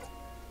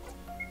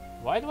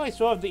 Why do I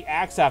still have the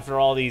axe after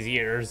all these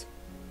years?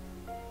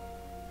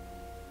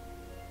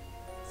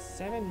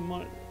 7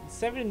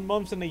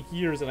 months and 8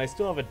 years, and I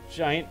still have a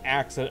giant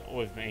axe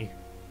with me.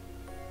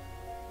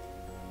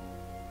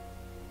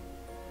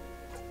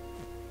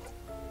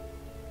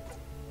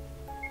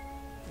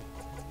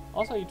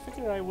 Also, you'd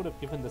figure I would have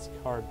given this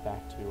card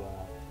back to,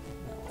 oh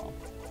well.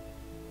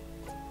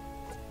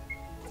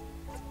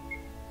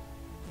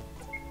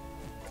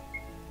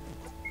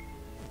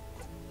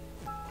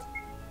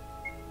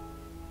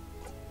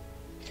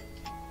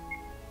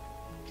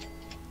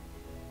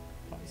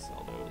 Probably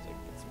sell those, I can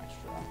get some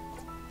extra.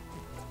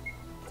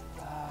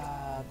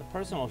 The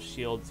personal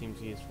shield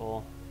seems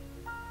useful.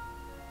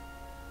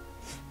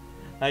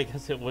 I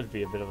guess it would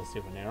be a bit of a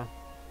souvenir.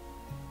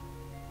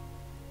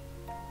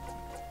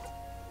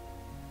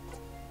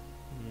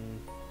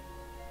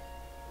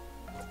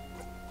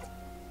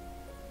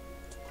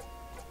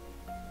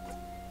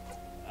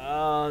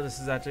 This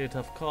is actually a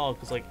tough call,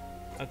 because, like,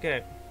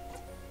 okay.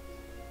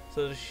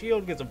 So the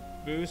shield gets a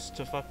boost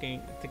to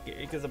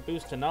it gives a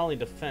boost to not only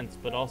defense,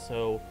 but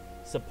also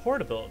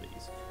support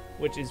abilities,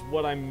 which is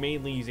what I'm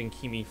mainly using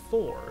Kimi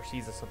for.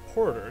 She's a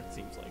supporter, it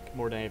seems like,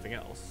 more than anything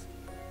else.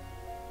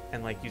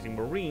 And, like, using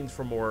Marines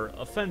for more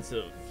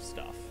offensive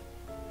stuff.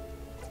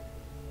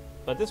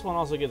 But this one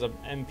also gives a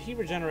MP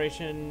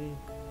regeneration,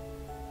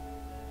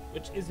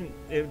 which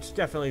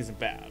definitely isn't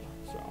bad,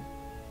 so.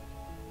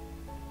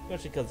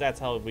 Especially because that's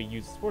how we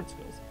use sports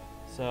skills.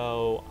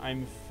 So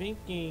I'm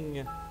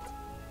thinking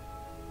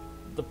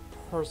the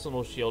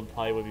personal shield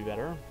probably would be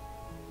better.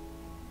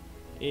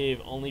 If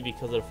only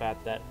because of the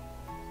fact that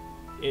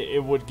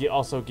it would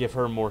also give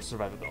her more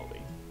survivability.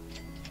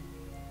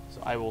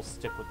 So I will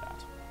stick with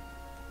that.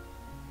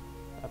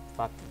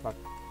 Fuck.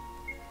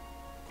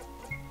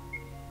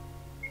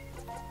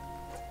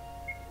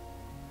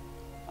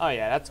 Oh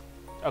yeah, that's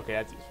okay.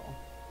 That's useful.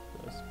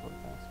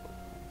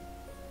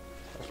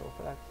 Special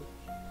for that.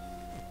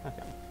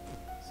 Okay.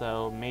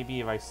 So maybe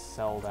if I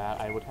sell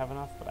that, I would have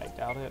enough, but I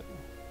doubt it.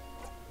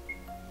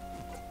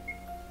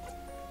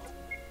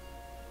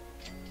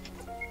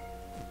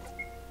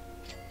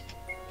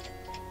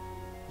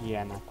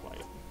 Yeah, not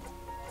quite.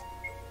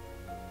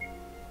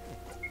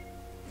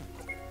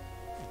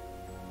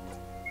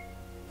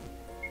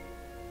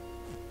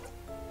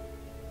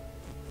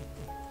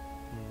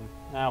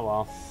 Ah,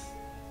 well.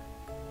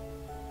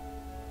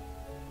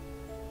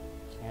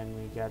 Can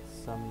we get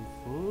some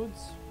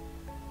foods?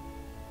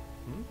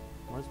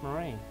 Where's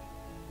Moraine?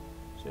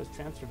 She was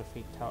transferred to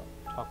Fate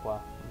Tokwa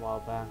a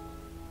while back.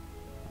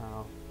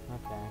 Oh,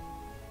 okay.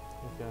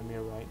 If you're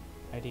near right.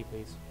 ID,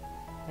 please.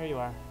 Here you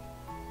are.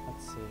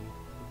 Let's see.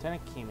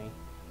 Lieutenant Kimi.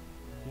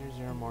 Here's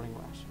your morning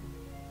ration.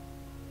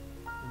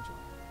 Enjoy.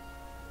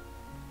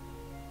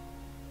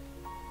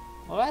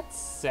 Well, that's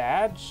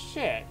sad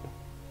shit.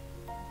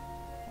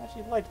 I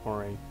actually liked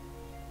Moraine.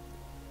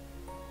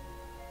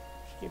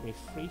 She gave me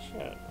free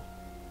shit.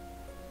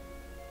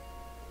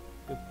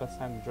 It's the best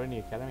time to join the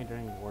academy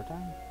during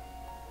wartime?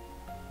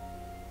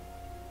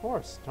 Of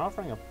course, they're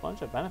offering a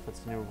bunch of benefits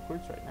to new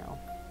recruits right now.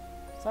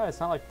 Besides, it's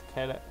not like the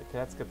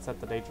cadets get sent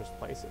to dangerous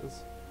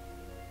places.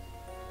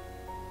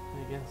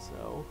 I guess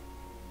so.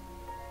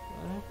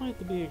 That might have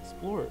to be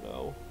explored,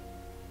 though.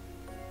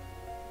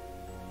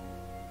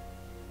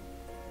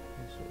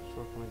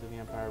 Shortcomings of the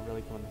Empire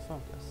really come into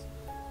focus.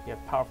 You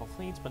have powerful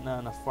fleets, but not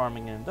enough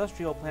farming and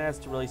industrial planets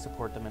to really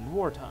support them in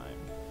wartime.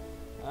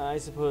 I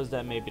suppose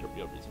that may be the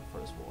real reason for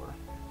this war.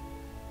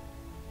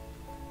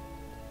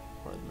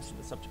 Part of the mission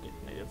to subjugate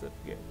the natives at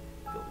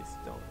Billy's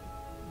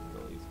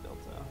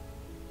Delta.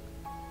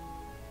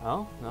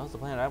 Well, that was the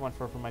planet I went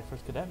for my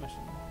first cadet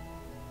mission.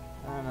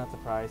 I'm not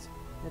surprised.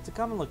 It's a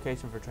common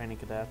location for training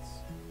cadets.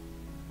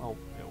 Well,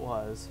 it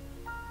was.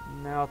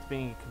 Now it's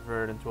being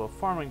converted into a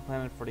farming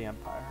planet for the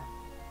Empire.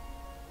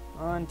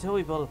 Until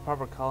we build a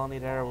proper colony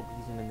there, we'll be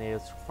using the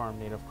natives to farm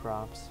native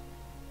crops.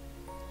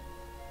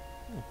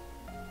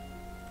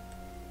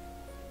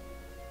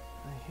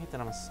 I hate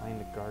that I'm assigned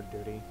to guard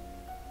duty.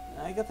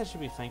 I guess I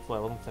should be thankful I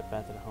wasn't sent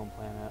back to the home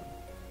planet.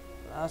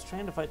 I was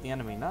trained to fight the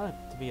enemy,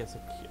 not to be a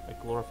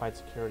glorified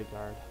security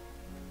guard.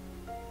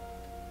 I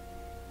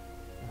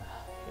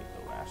hate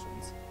the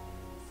rations.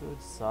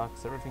 Food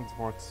sucks, everything's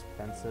more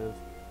expensive.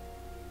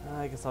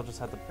 I guess I'll just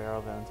have to bear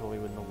with it until we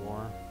win the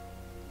war.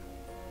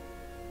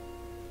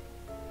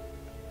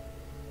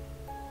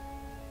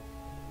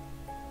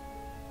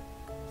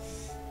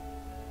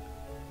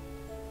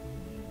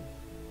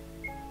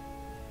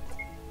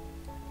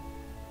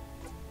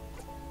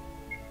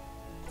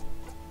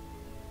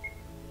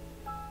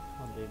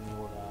 They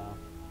knew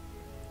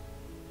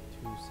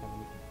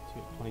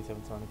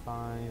 2775.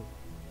 I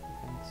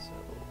think so.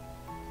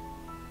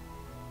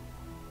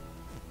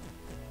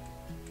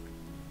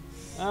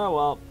 Oh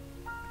well.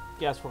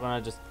 Guess we're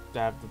gonna just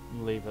have to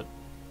leave it.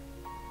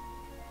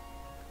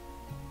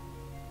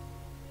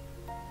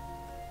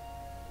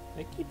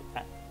 They keep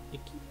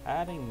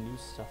adding new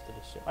stuff to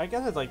the ship. I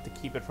guess it's like to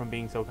keep it from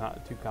being so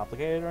too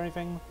complicated or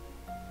anything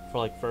for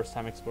like first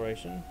time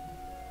exploration.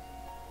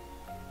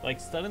 Like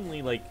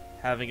suddenly like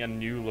having a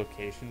new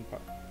location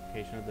of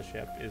the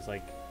ship is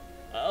like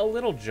a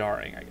little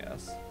jarring, I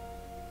guess.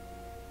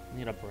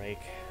 Need a break.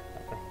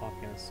 Dr.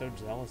 Hawkins is so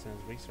jealous in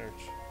his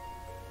research.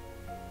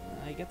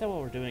 I get that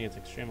what we're doing is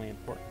extremely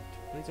important,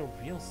 but he's a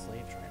real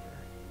slave driver.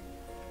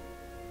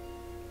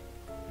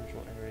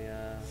 Control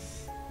area.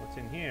 What's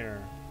in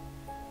here?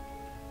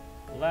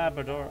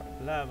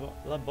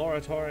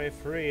 Laboratory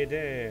free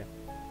day.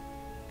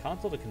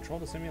 Console to control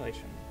the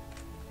simulation.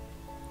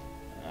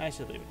 I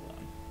should leave it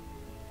alone.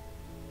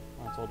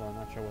 Console, I'm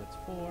not sure what it's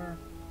for.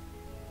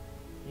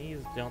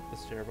 Please don't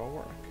disturb our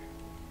work.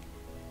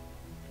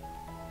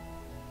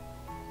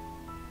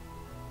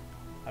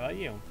 How about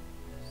you?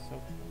 So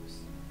close.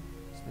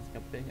 Just missing a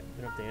bit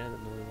of data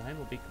that the design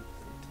will be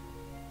complete.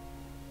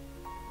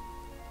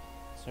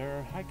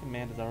 Sir, High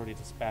Command has already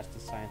dispatched the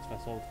science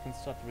vessel to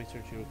construct the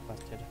research you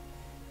requested.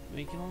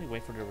 We can only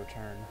wait for their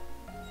return.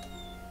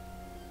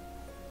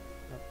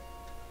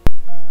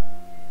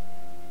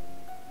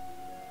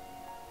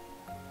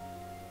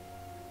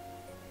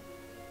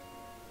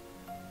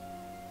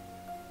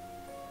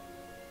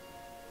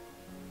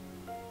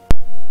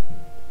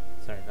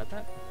 Sorry about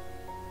that.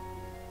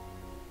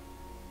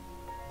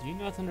 Do you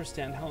not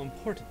understand how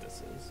important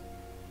this is?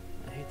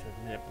 I hate to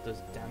admit it, but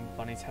those damn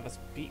bunnies have us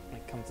beat when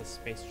it comes to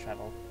space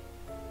travel.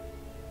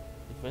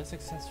 If we're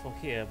successful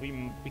here,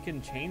 we can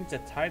change the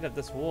tide of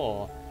this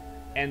war.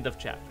 End of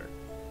chapter.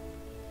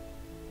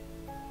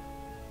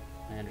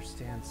 I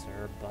understand,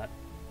 sir, but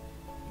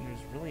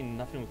there's really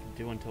nothing we can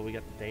do until we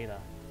get the data.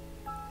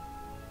 No,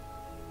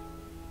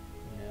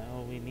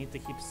 we need to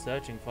keep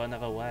searching for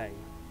another way,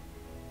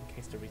 in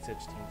case the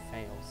research team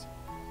fails.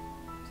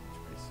 Seems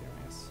pretty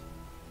serious.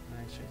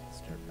 I should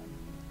disturb them.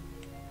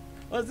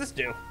 What does this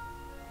do?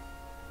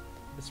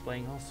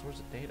 Displaying all sorts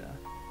of data.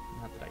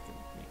 Not that I can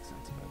make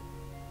sense of it.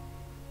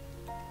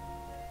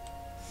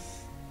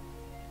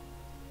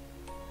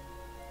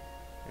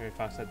 Mary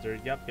Fox said there.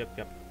 Yep.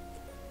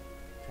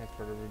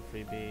 Transporter room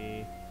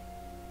 3B.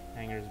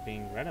 Hangar's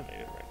being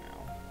renovated right now.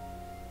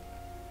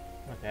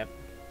 Okay.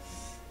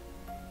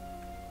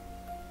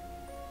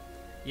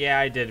 Yeah,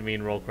 I did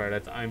mean roll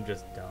credits. I'm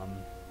just dumb.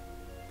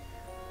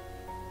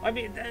 I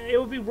mean, it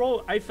would be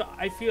roll. I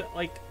feel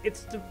like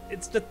it's the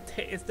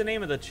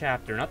name of the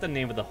chapter, not the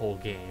name of the whole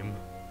game.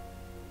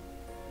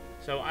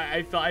 So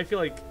I feel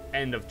like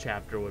end of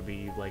chapter would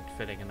be like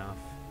fitting enough.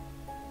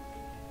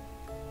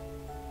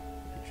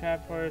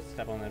 Trap first,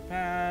 step on that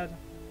pad.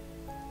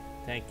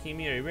 Thank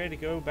Kimi, are you ready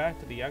to go back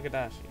to the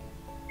Yagadashi?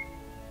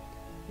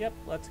 Yep,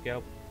 let's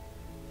go.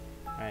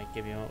 Alright,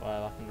 give you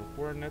locking the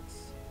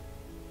coordinates.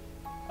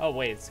 Oh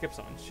wait, skip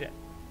something. Shit.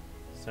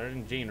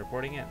 Sergeant Jean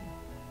reporting in.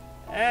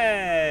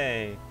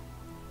 Hey!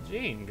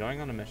 Jean, going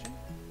on a mission?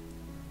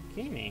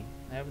 Kimi,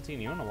 I haven't seen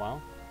you in a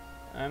while.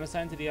 I'm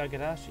assigned to the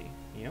Yagadashi.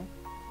 You?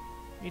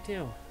 Me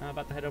too. I'm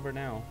about to head over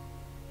now.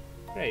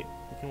 Great,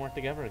 we can work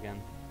together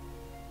again.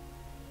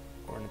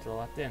 Coordinates are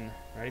locked in.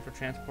 Ready for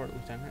transport,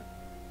 Lieutenant?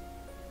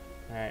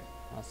 Alright,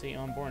 I'll see you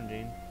on board,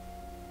 Jean.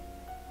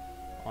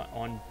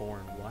 On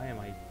board. Why am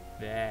I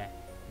there?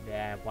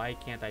 Why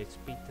can't I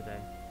speak today?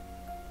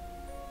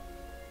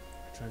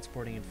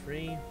 Transporting in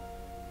 3,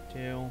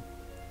 2,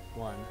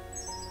 1.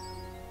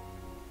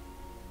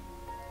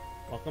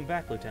 Welcome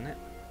back, Lieutenant.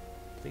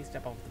 Please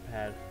step off the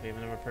pad. We have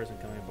another person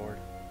coming aboard.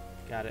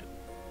 Got it.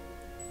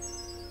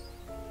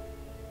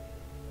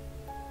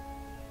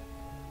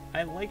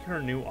 I like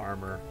her new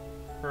armor.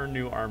 Her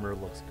new armor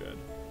looks good.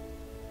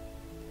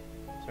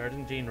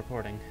 Sergeant Jean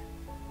reporting.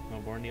 Welcome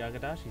aboard the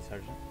Yagadashi,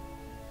 Sergeant.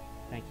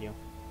 Thank you.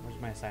 Where's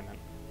my assignment?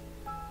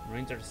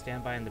 Marines are to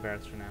stand by in the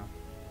barracks for now.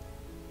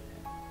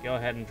 Go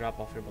ahead and drop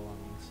off your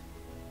belongings.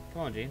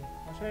 Come on, Jean.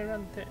 I'll show you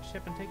around the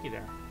ship and take you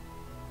there.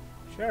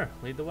 Sure,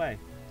 lead the way.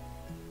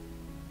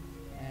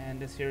 And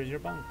this here is your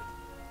bunk.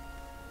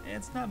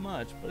 It's not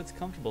much, but it's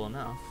comfortable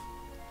enough.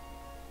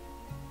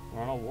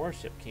 We're on a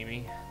warship,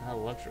 Kimi, not a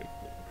luxury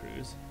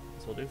cruise,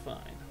 so we'll do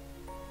fine.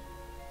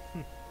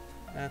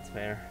 That's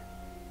fair.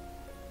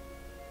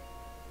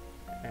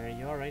 Are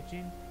you alright,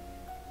 Jean?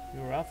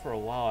 You were out for a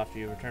while after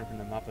you returned from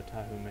the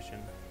Mapatahu mission.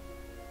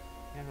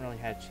 I haven't really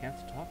had a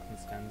chance to talk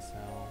since then, so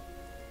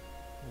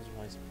it was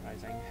really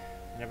surprising.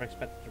 I never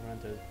expected to run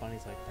into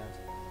bunnies like that.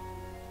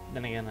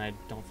 Then again, I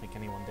don't think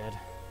anyone did.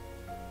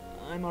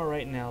 I'm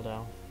alright now,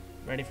 though.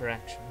 Ready for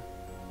action.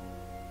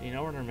 Do you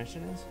know what our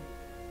mission is?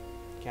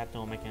 Captain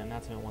will make an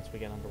announcement once we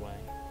get underway.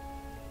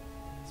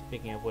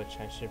 Speaking of which,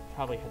 I should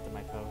probably head to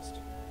my post.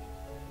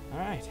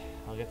 Alright,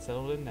 I'll get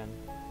settled in then.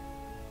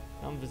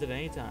 Come visit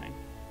any time.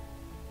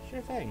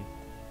 Sure thing.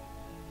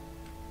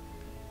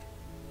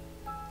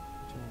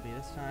 Which won't be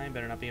this time.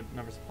 Better not be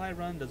another supply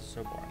run. Those are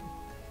so boring.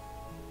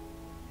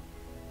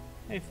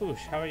 Hey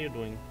Foosh, how are you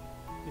doing?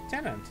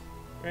 Lieutenant!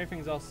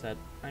 Everything's all set.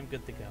 I'm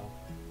good to go.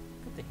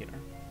 Good to hear.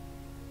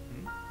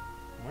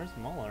 Where's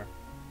Muller?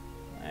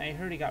 I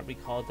heard he got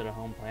recalled to the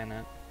home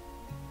planet.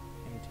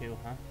 Him too,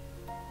 huh?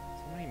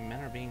 So many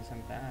men are being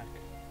sent back.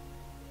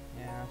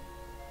 Yeah,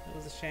 it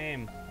was a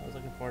shame. I was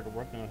looking forward to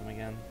working with him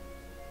again.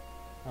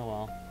 Oh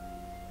well.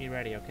 Be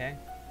ready, okay?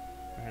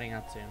 We're heading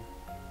out soon.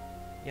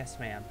 Yes,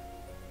 ma'am.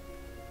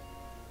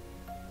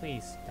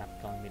 Please stop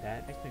calling me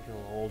that. It makes me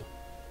feel old.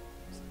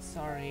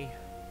 Sorry.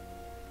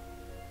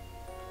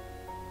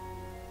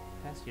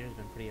 The past year has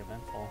been pretty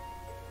eventful.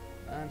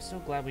 I'm so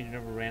glad we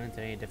never ran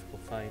into any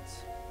difficult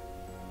fights.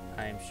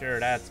 I'm sure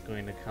that's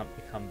going to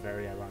become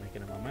very ironic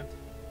in a moment.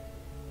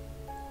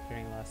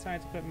 Carrying a lot of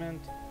science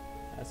equipment.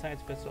 A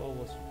science vessel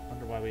was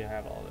wonder why we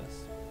have all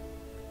this.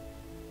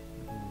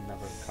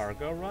 Another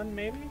cargo run,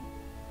 maybe?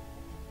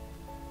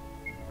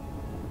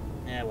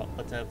 Yeah, well,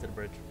 let's head up to the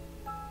bridge.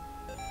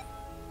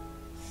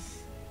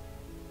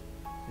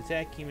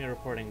 Lieutenant Kimi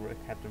reporting,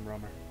 Captain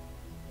Romer.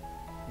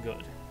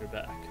 Good, you're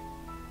back.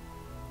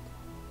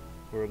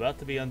 We're about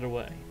to be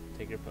underway.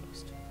 Take your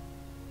post.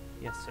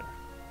 Yes, sir.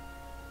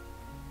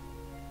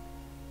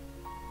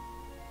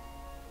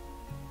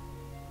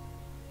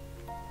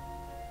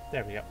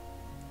 There we go.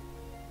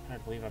 Hard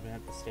to believe I've been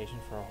at the station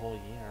for a whole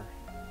year.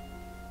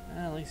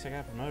 Well, at least I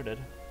got promoted.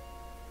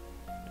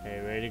 Are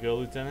you ready to go,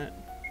 Lieutenant?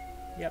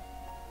 Yep.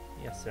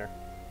 Yes, sir.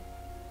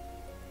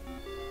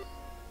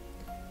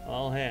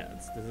 All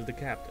hands, this is the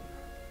captain.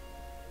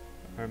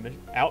 Our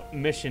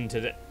mission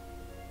today.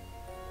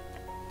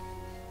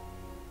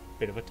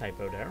 Bit of a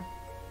typo there.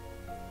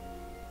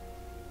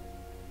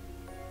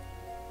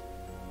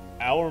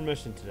 Our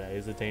mission today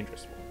is a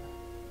dangerous one.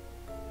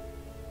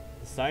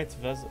 The science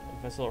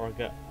vessel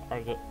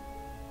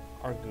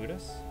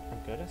Argutus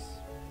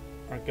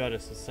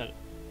is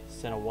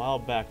sent a while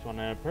back on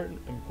an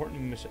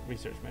important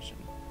research mission,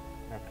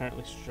 and are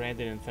currently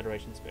stranded in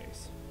Federation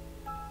space.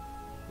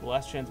 The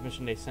last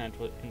transmission they sent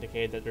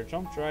indicated that their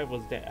jump drive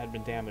had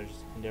been damaged,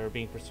 and they were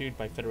being pursued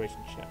by Federation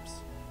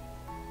ships.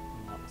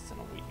 And that was sent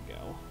a week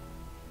ago.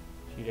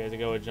 A few days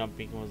ago, a jump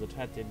beacon was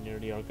detected near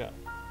the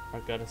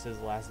Argutus'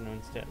 last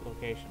known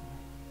location.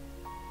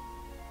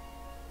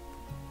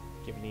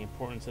 Given the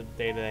importance of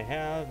the data they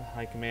have,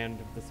 High Command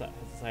has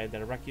decided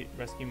that a rescue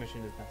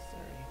mission is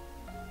necessary.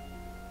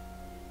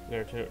 We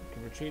are to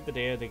retrieve the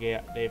data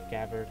they've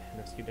gathered and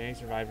rescue any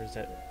survivors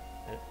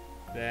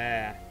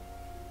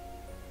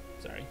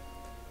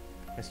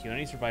Rescue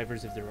any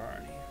survivors if there are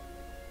any.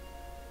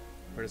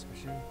 For this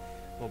mission,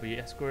 we'll be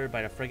escorted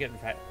by the frigate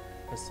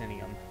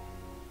Vicinium.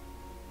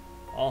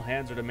 All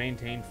hands are to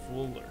maintain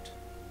full alert,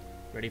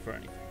 ready for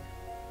anything.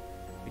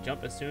 We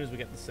jump as soon as we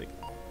get the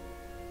signal.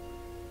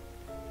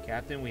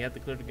 Captain, we have the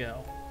clear to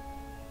go.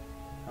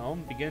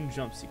 Helm, begin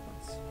jump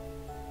sequence.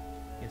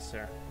 Yes,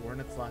 sir.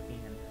 Coordinates locking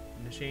in.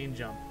 Initiating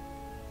jump.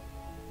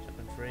 Jump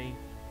in 3,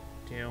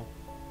 2,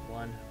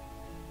 1.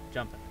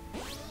 Jumping.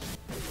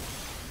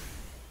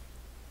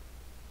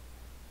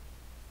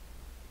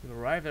 We've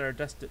arrived at our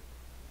destination.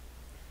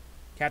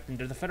 Captain,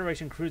 there's a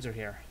Federation cruiser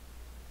here.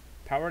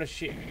 Power to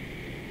ship.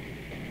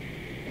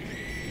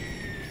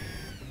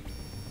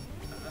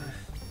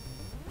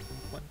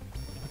 What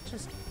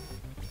just...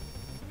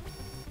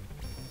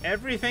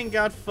 Everything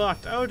got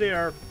fucked. Oh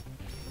dear.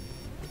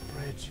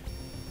 Bridge.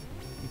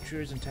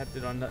 Intruders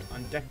detected on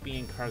deck B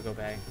and cargo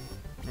bay.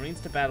 Marines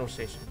to battle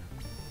station.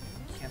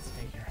 Can't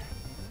stay here.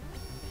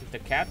 Is the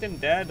captain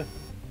dead?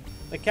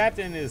 The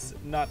captain is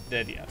not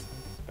dead yet.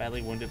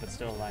 Badly wounded but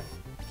still alive.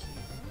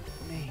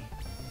 Me.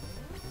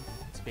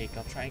 Speak.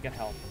 I'll try and get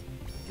help.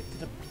 Get to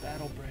the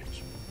battle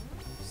bridge.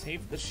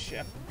 Save the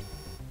ship.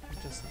 We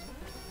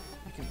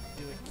can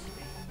do it,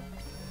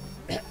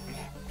 Kimi.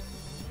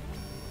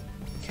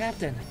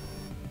 Captain.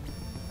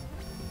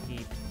 He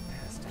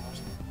passed out.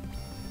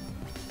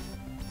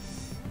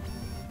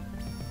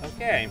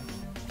 Okay.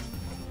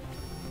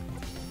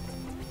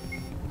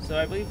 So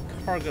I believe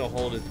cargo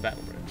hold is the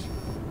battle bridge.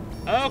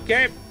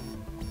 Okay.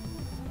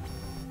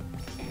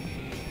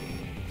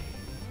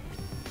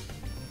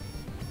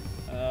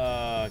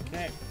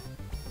 Okay.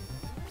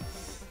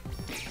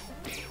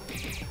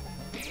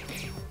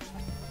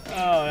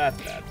 Oh, that's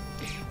bad.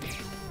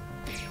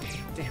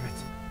 Damn it.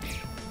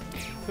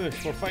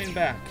 push. We're fighting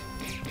back.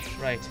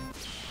 Right.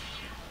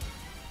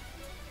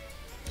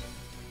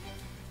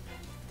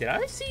 Did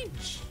I see...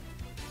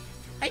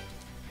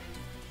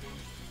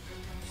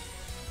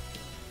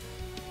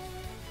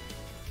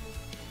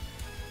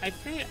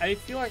 I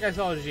feel like I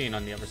saw Jean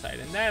on the other side,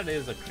 and that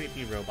is a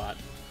creepy robot.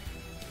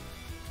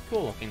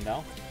 Cool looking,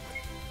 though.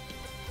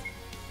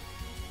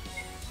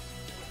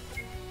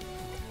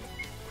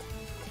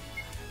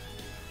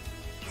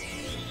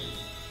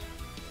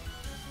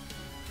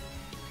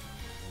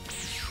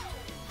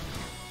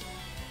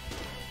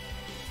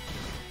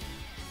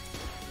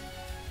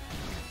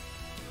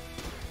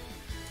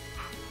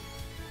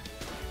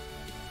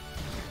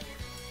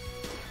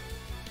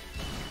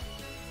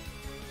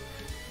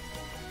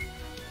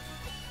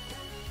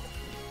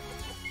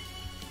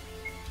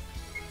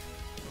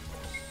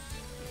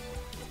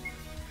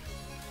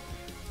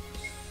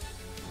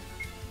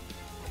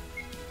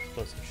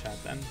 Explosive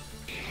shot then.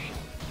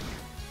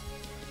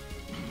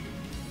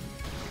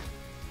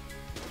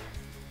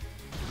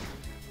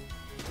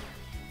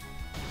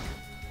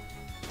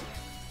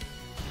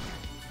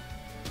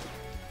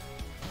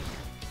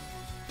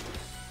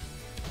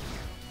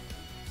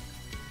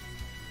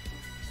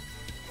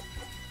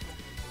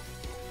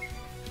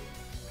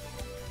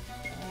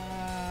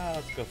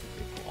 Let's go for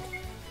free kill.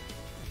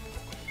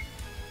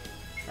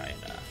 Try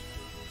and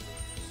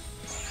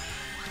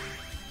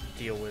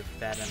deal with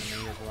that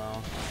enemy as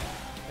well.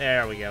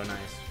 There we go,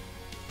 nice.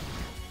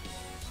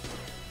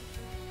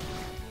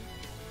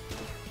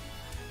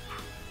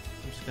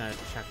 I'm just gonna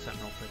check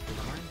something real quick if you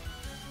don't mind.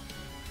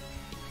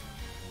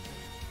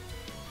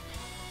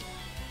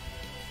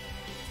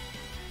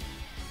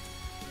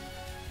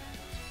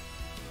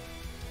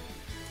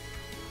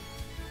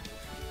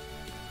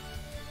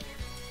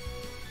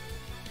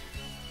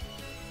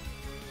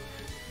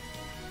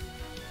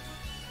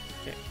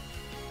 Okay.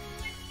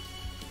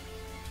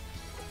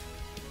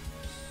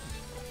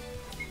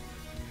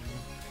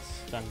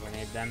 Stun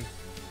grenade then.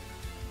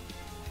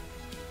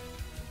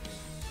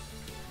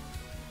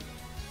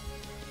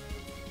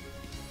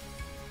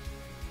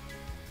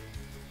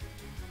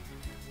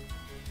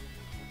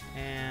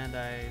 And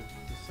I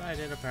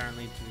decided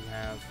apparently to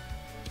have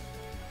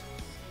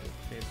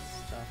stupid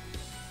stuff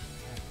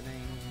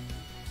happening.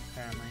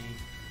 Apparently.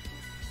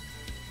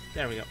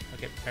 There we go.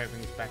 Okay,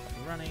 everything's back up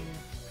and running.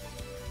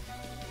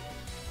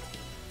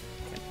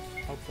 Okay,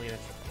 hopefully that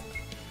should work.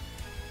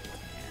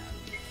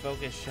 And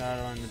focus shot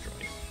on the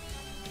droid.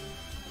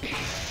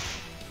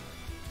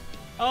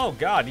 Oh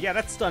god, yeah,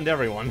 that stunned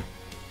everyone.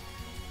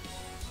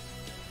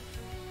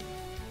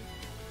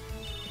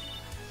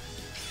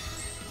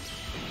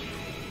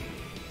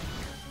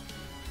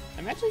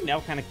 I'm actually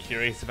now kind of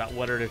curious about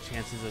what are the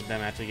chances of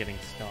them actually getting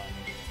stunned.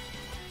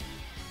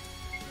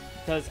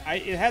 Because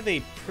it has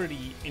a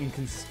pretty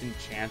inconsistent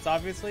chance,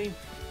 obviously.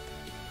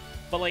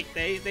 But like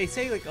they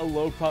say like a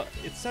low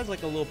it says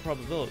like a low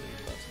probability,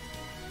 but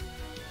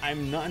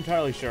I'm not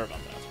entirely sure about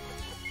that.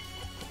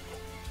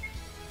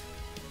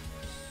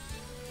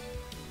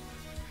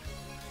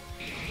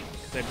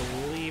 I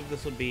believe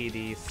this will be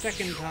the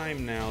second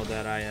time now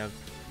that I have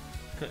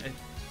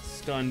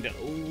stunned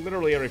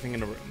literally everything in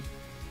the room.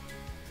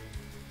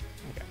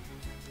 Okay.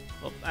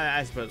 Well,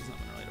 I suppose it's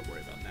nothing really to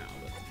worry about now,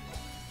 but...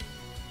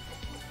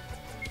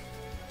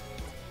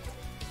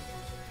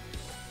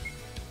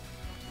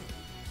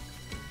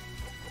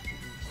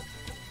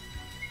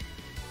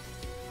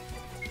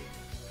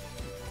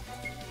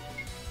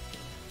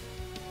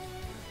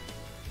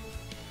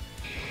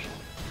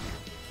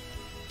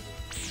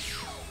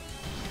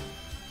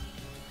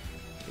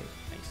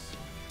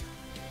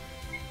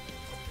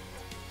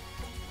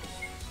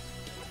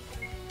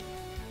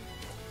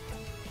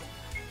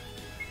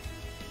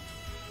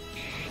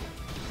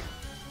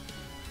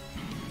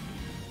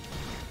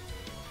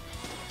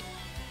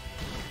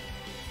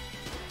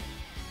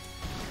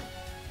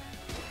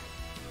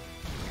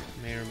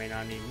 May or may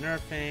not need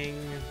nerfing.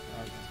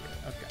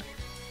 Okay.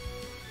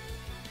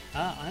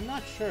 I'm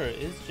not sure.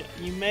 Is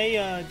you may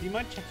do you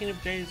mind checking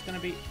if Jay is gonna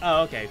be?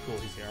 Oh, okay, cool.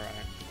 He's here. All right.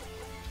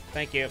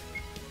 Thank you.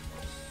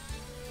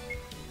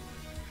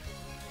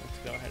 Let's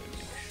go ahead and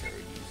make sure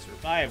you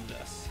survive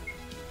this.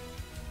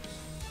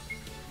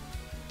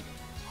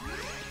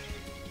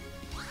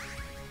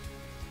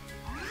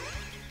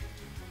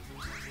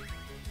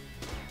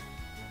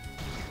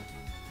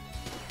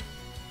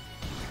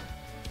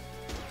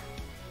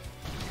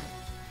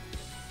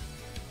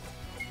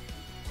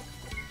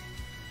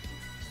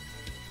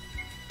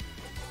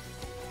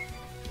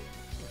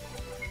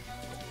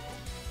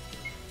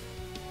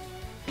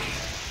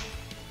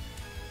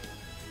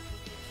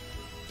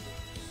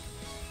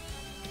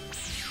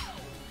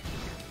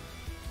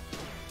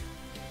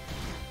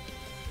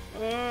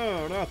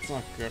 Oh, that's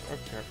not good.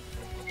 Okay.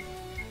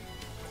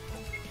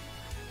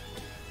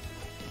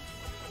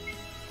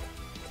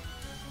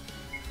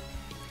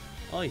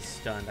 Well, he's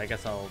stunned. I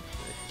guess I'll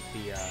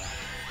be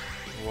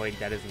Void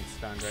that isn't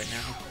stunned right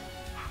now.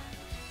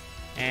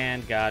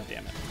 And god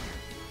damn it.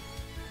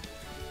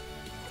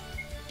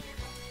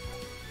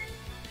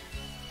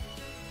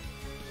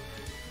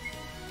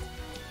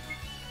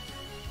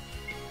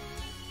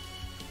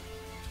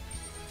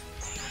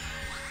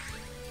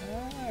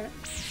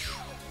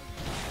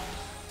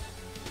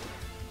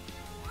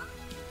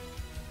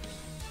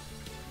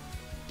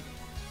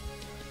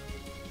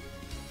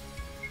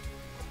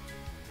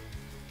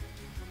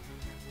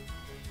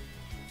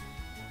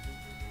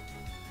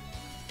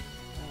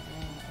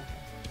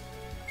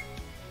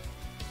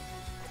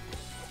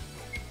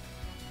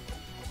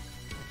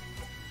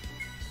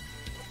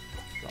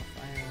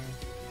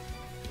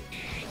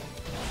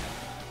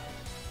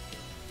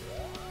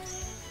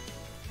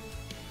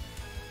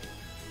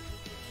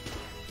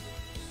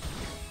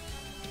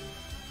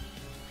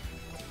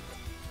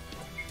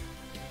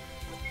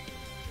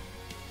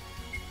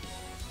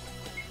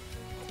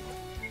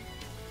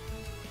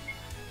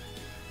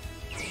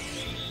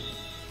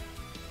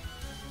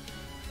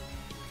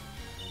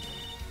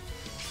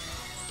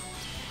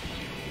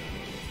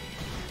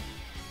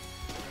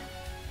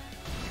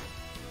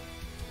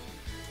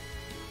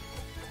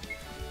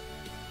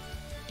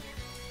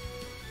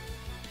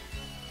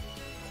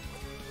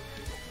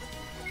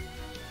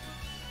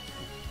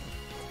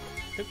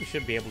 think we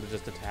should be able to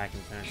just attack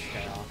and finish this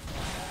guy off.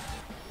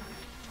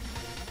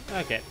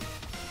 Okay.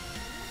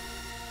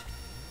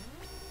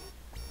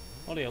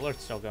 Oh, the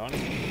alert's still going.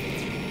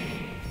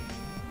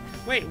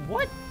 Wait,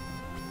 what?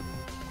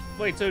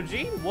 Wait, so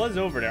Jean was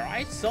over there.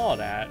 I saw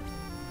that.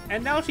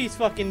 And now she's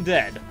fucking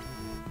dead.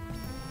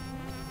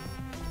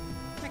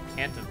 That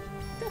can't have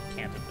been.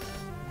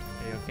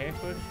 Are you okay,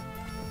 Push?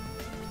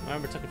 My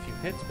armor took a few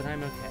hits, but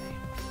I'm okay.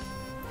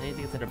 I need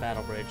to get to the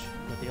battle bridge,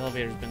 but the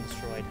elevator's been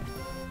destroyed.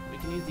 We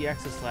can use the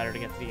access ladder to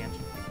get to the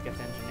engine, get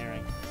to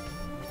engineering.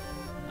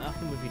 I'll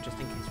move you just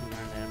in case we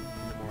run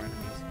into more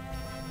enemies.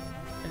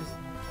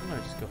 I'm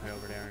gonna just go head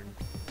over there and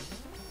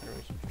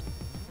Federation.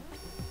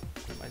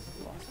 Minimize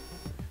the loss.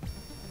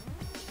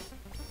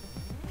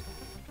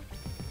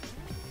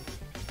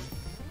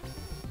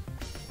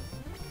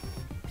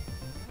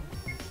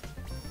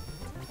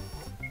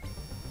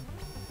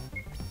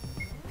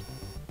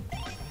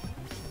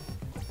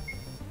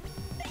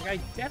 I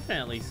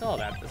definitely saw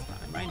that this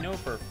time. I know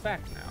for a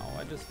fact now.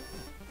 Is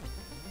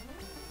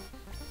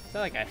that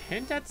like a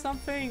hint at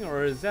something?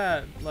 Or is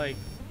that like...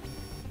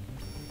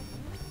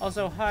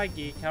 Also, hi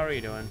Geek, how are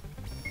you doing?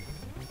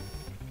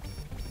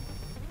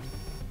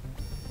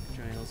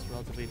 Journals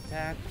relatively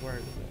intact. Where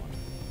is everyone?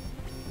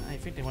 I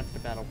think they went to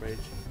the battle bridge.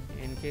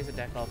 In case the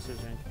deck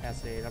officers are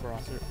incapacitated, upper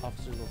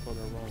officers will fill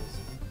their roles.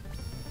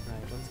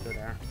 Right, let's go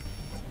there.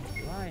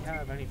 Do I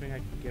have anything I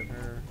can give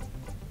her?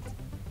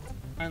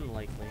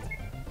 Unlikely.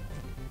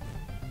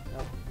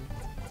 Nope.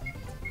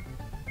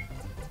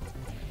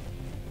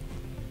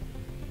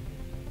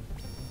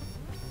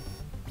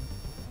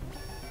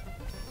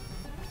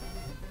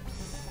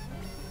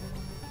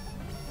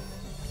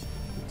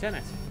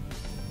 Lieutenant,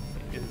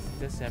 is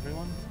this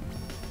everyone?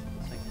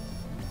 Looks like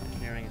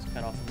engineering is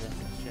cut off from the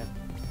rest of the ship.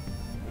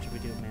 What should we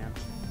do, ma'am?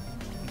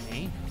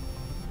 Me?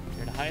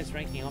 You're the highest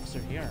ranking officer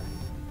here.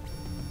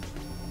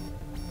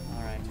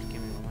 Alright,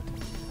 give me a moment.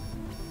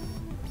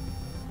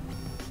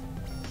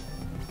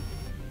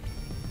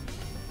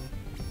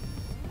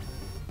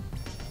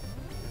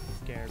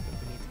 Scared, but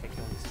we need to get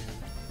going soon.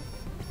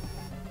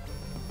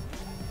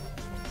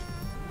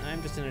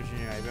 I'm just an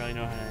engineer. I barely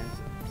know how to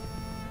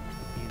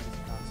use these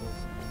consoles.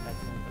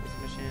 Excellent for this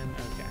mission.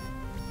 Okay.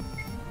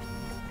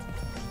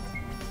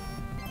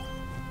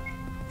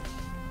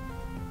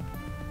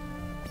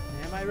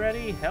 Am I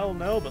ready? Hell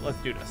no, but let's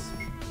do this.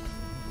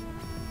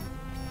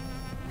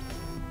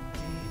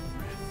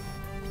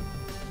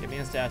 Give me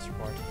a status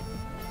report.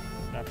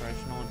 Not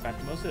operational. In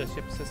fact, most of the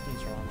ship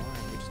systems are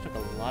online. We just took a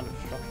lot of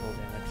structural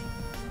damage.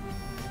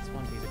 That's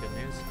one piece of good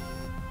news.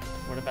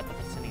 What about the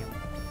Vecinium?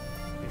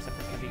 Except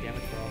for heavy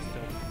damage, we're all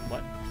still...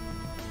 What?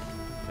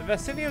 The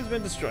Vecinium's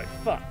been destroyed.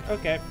 Fuck.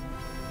 Okay.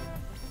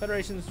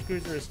 Federation's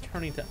cruiser is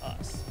turning to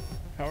us.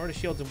 Power to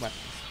shields and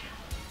weapons.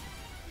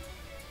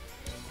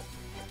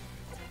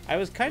 I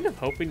was kind of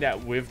hoping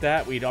that with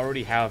that, we'd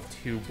already have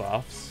 2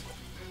 buffs.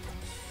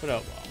 But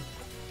oh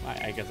well.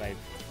 I guess that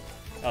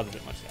was a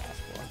bit much to ask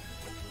for.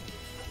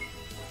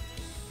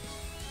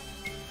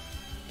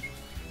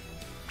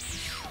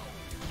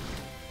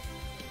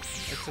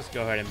 Let's just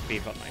go ahead and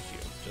beef up my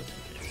shields, just in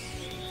case.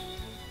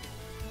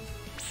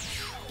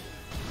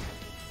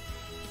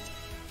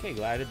 Okay,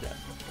 glad I did that.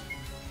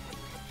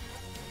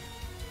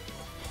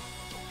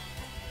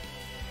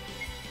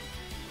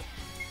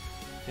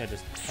 Yeah,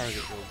 just target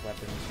your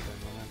weapons for a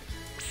moment.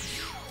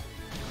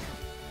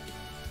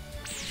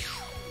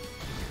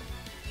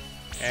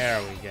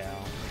 There we go.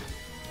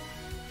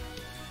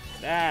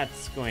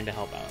 That's going to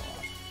help out a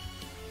lot.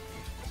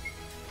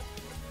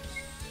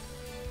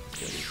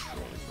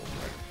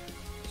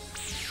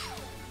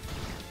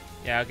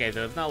 Yeah, okay,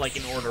 so it's not like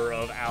in order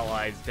of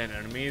allies then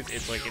enemies,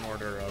 it's like in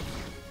order of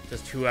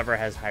just whoever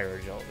has higher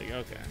agility.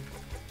 Okay.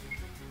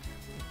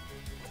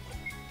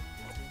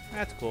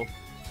 That's cool.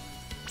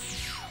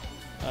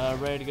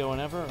 Ready to go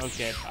whenever?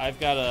 Okay, I've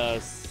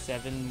got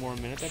 7 more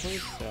minutes, I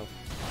believe, so...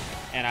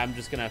 And I'm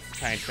just gonna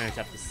try and finish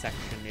up the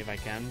section if I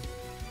can.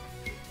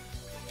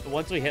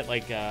 Once we hit,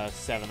 like,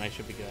 7, I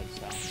should be good,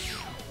 so...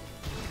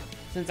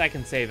 Since I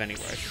can save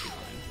anywhere, I should be fine.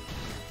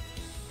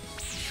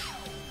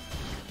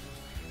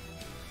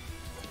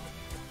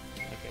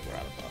 Okay, we're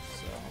out of buffs,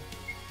 so...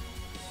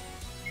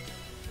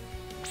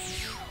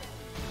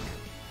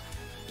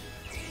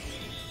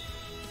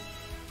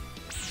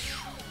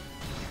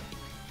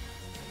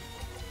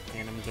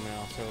 And I'm gonna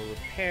also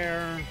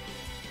repair.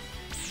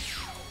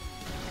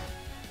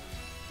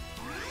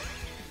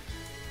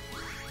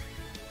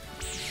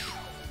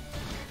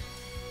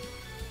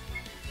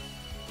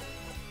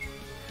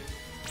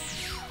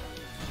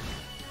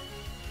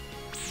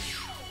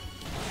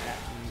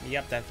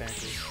 Yep, that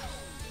finishes.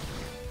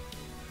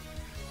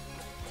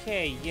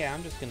 Okay, yeah,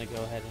 I'm just gonna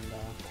go ahead and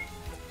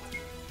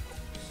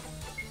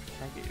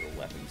target your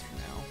weapons for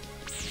now.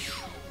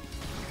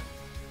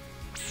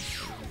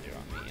 Easier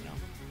on me, you know.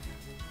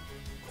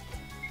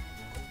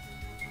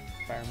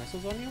 Fire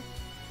missiles on you?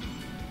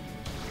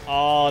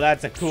 Oh,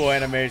 that's a cool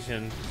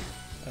animation.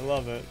 I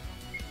love it.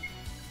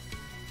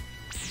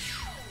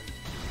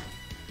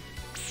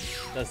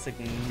 Does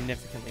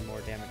significantly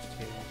more damage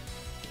too.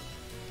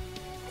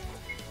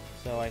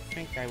 So I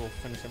think I will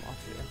finish him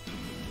off here.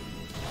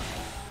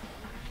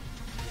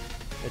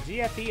 The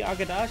GFE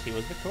Agadashi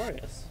was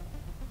victorious.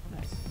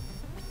 Nice.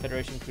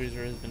 Federation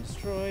cruiser has been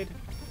destroyed.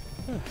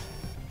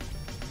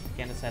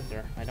 Candace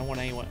Hector. I don't want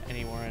any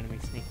more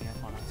enemies sneaking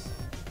up on us.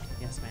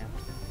 Yes, ma'am.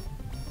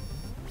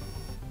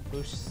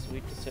 Foosh,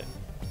 sweep the ship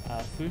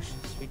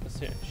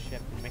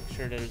and make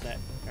sure there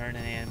aren't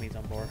any enemies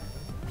on board.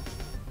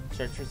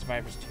 Search for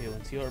survivors too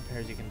and see what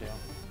repairs you can do.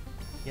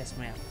 Yes,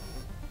 ma'am.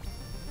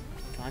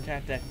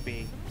 Contact Deck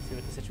B. See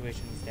what the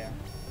situation is there.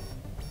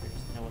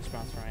 There's no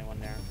response from anyone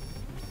there.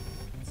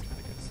 That's not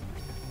a good sign.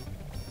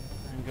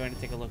 I'm going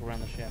to take a look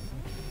around the ship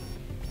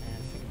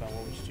and think about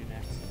what we should do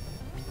next.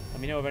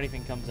 Let me know if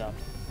anything comes up.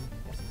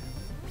 Yes,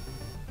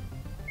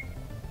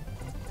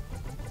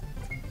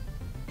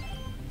 ma'am.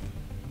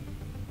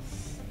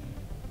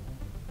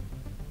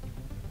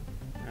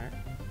 Alright.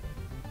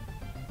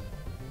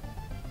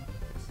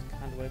 Fix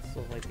conduits, so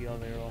light the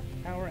elevator off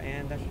power,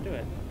 and that should do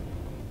it.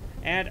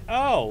 And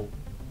oh!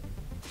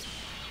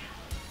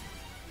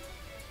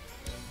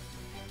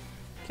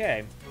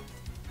 Okay.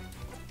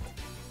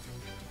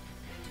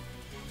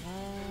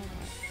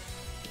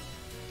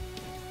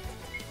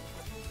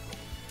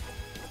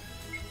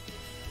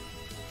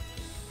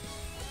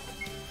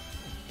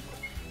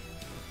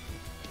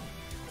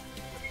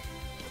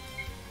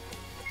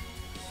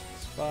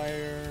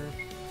 Fire.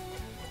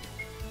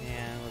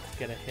 And let's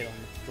get a hit on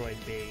the droid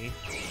B.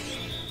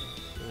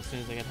 So as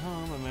soon as I get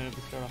home, I might have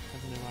to start off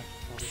having to watch.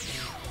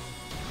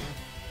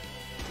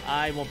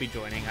 I won't be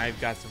joining. I've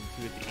got some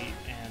food to eat,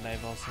 and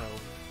I've also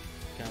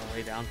gonna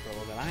lay down for a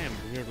little bit. I am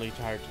weirdly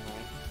tired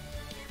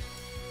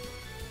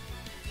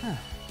tonight.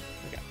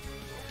 Okay.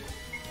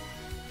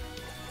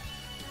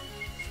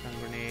 Stun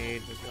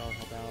grenade, which will all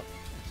help out.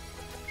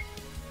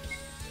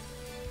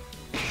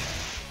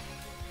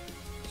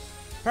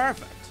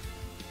 Perfect.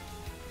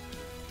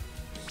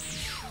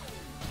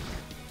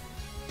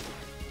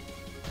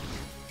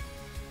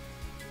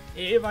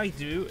 If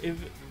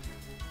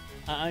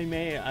I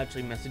may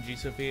actually message you,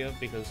 Sophia,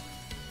 because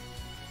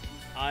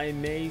I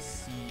may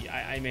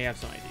have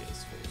some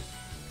ideas for you.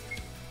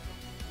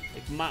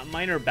 Like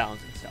minor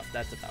balancing stuff.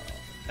 That's about all.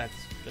 That's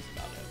just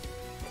about it.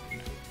 You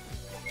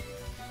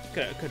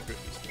know. Could prove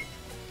useful.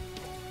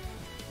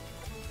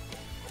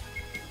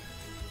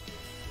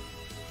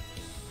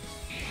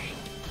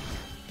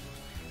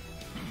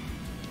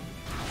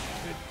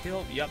 Good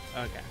kill. Yep.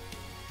 Okay.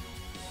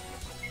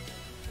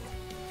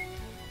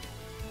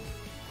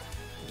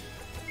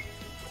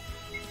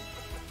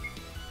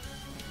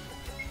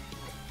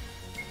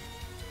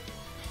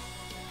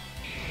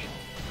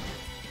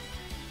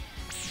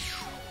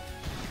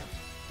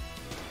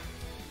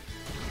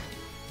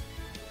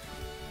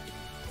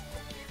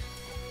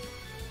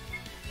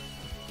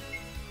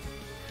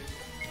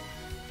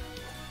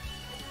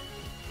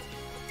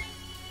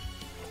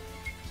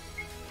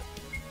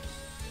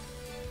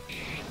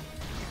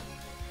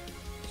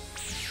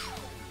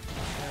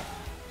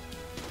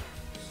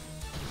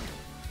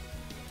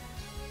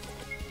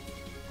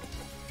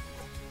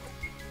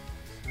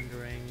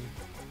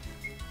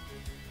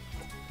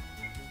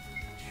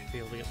 Be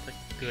able to get a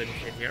good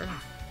hit here.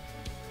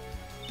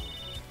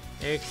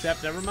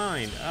 Except, never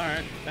mind.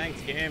 Alright,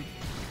 thanks, game.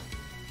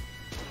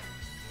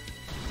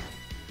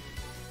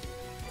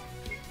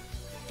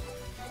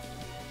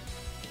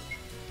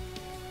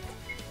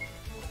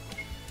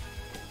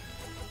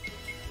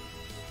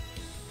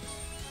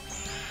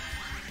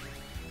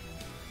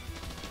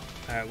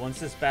 Alright,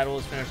 once this battle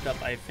is finished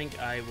up, I think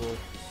I will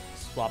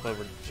swap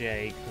over to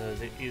Jay,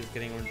 because it is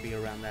getting to be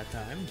around that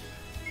time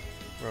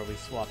where we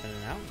swap in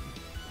and out.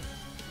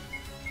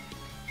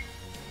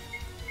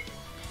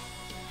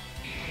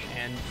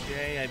 And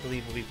Jay, I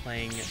believe, will be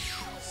playing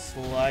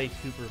Sly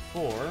Cooper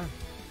 4.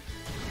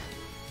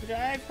 Which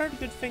I've heard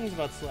good things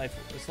about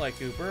Sly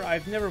Cooper.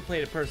 I've never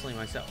played it personally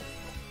myself.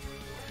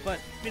 But,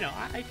 you know,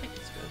 I think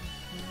it's good.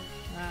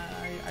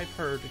 I've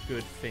heard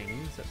good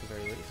things, at the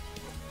very least.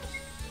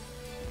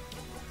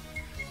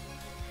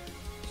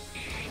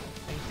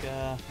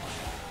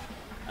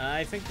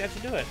 I think that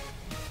should do it.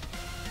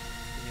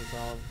 Here's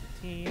all of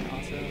the team.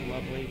 Awesome,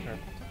 lovely,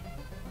 perfect.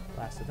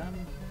 Last of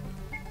them.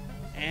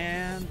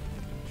 And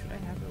should I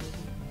have a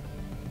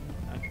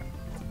okay.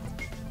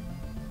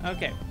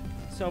 Okay.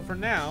 So for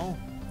now,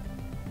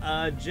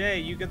 Jay,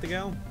 you good to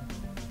go?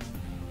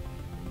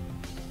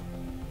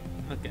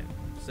 Okay.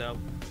 So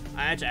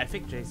I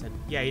think Jay said,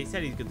 yeah, he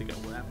said he's good to go,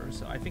 whatever.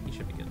 So I think he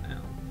should be good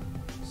now.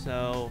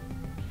 So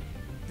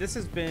this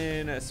has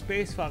been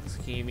Space Fox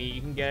Kimi.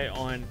 You can get it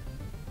on,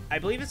 I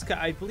believe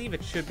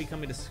it should be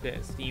coming to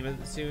Steam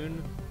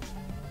soon.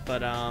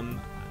 But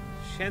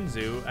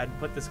Shenzhou had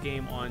put this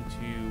game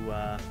onto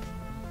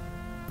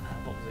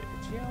what was it?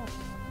 Geo?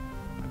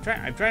 I'm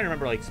trying to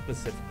remember like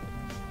specifically.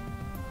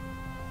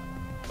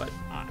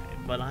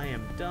 But I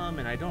am dumb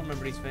and I don't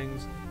remember these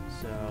things.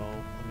 So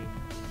let me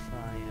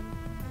try and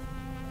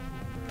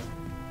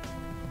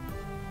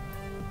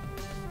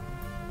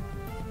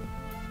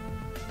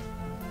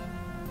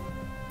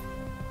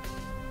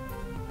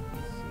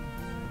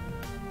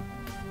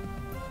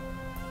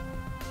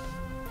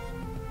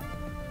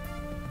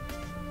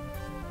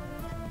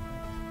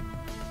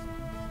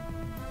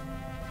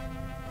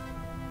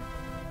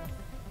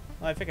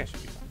Well, I think I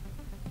should be fine.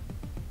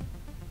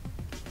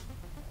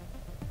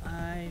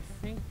 I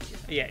think...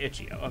 Yeah,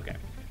 Ichio. Okay.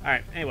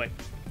 Alright, anyway.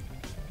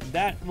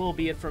 That will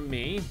be it from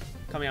me.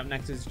 Coming up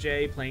next is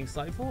Jay playing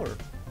Slide 4.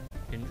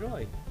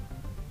 Enjoy.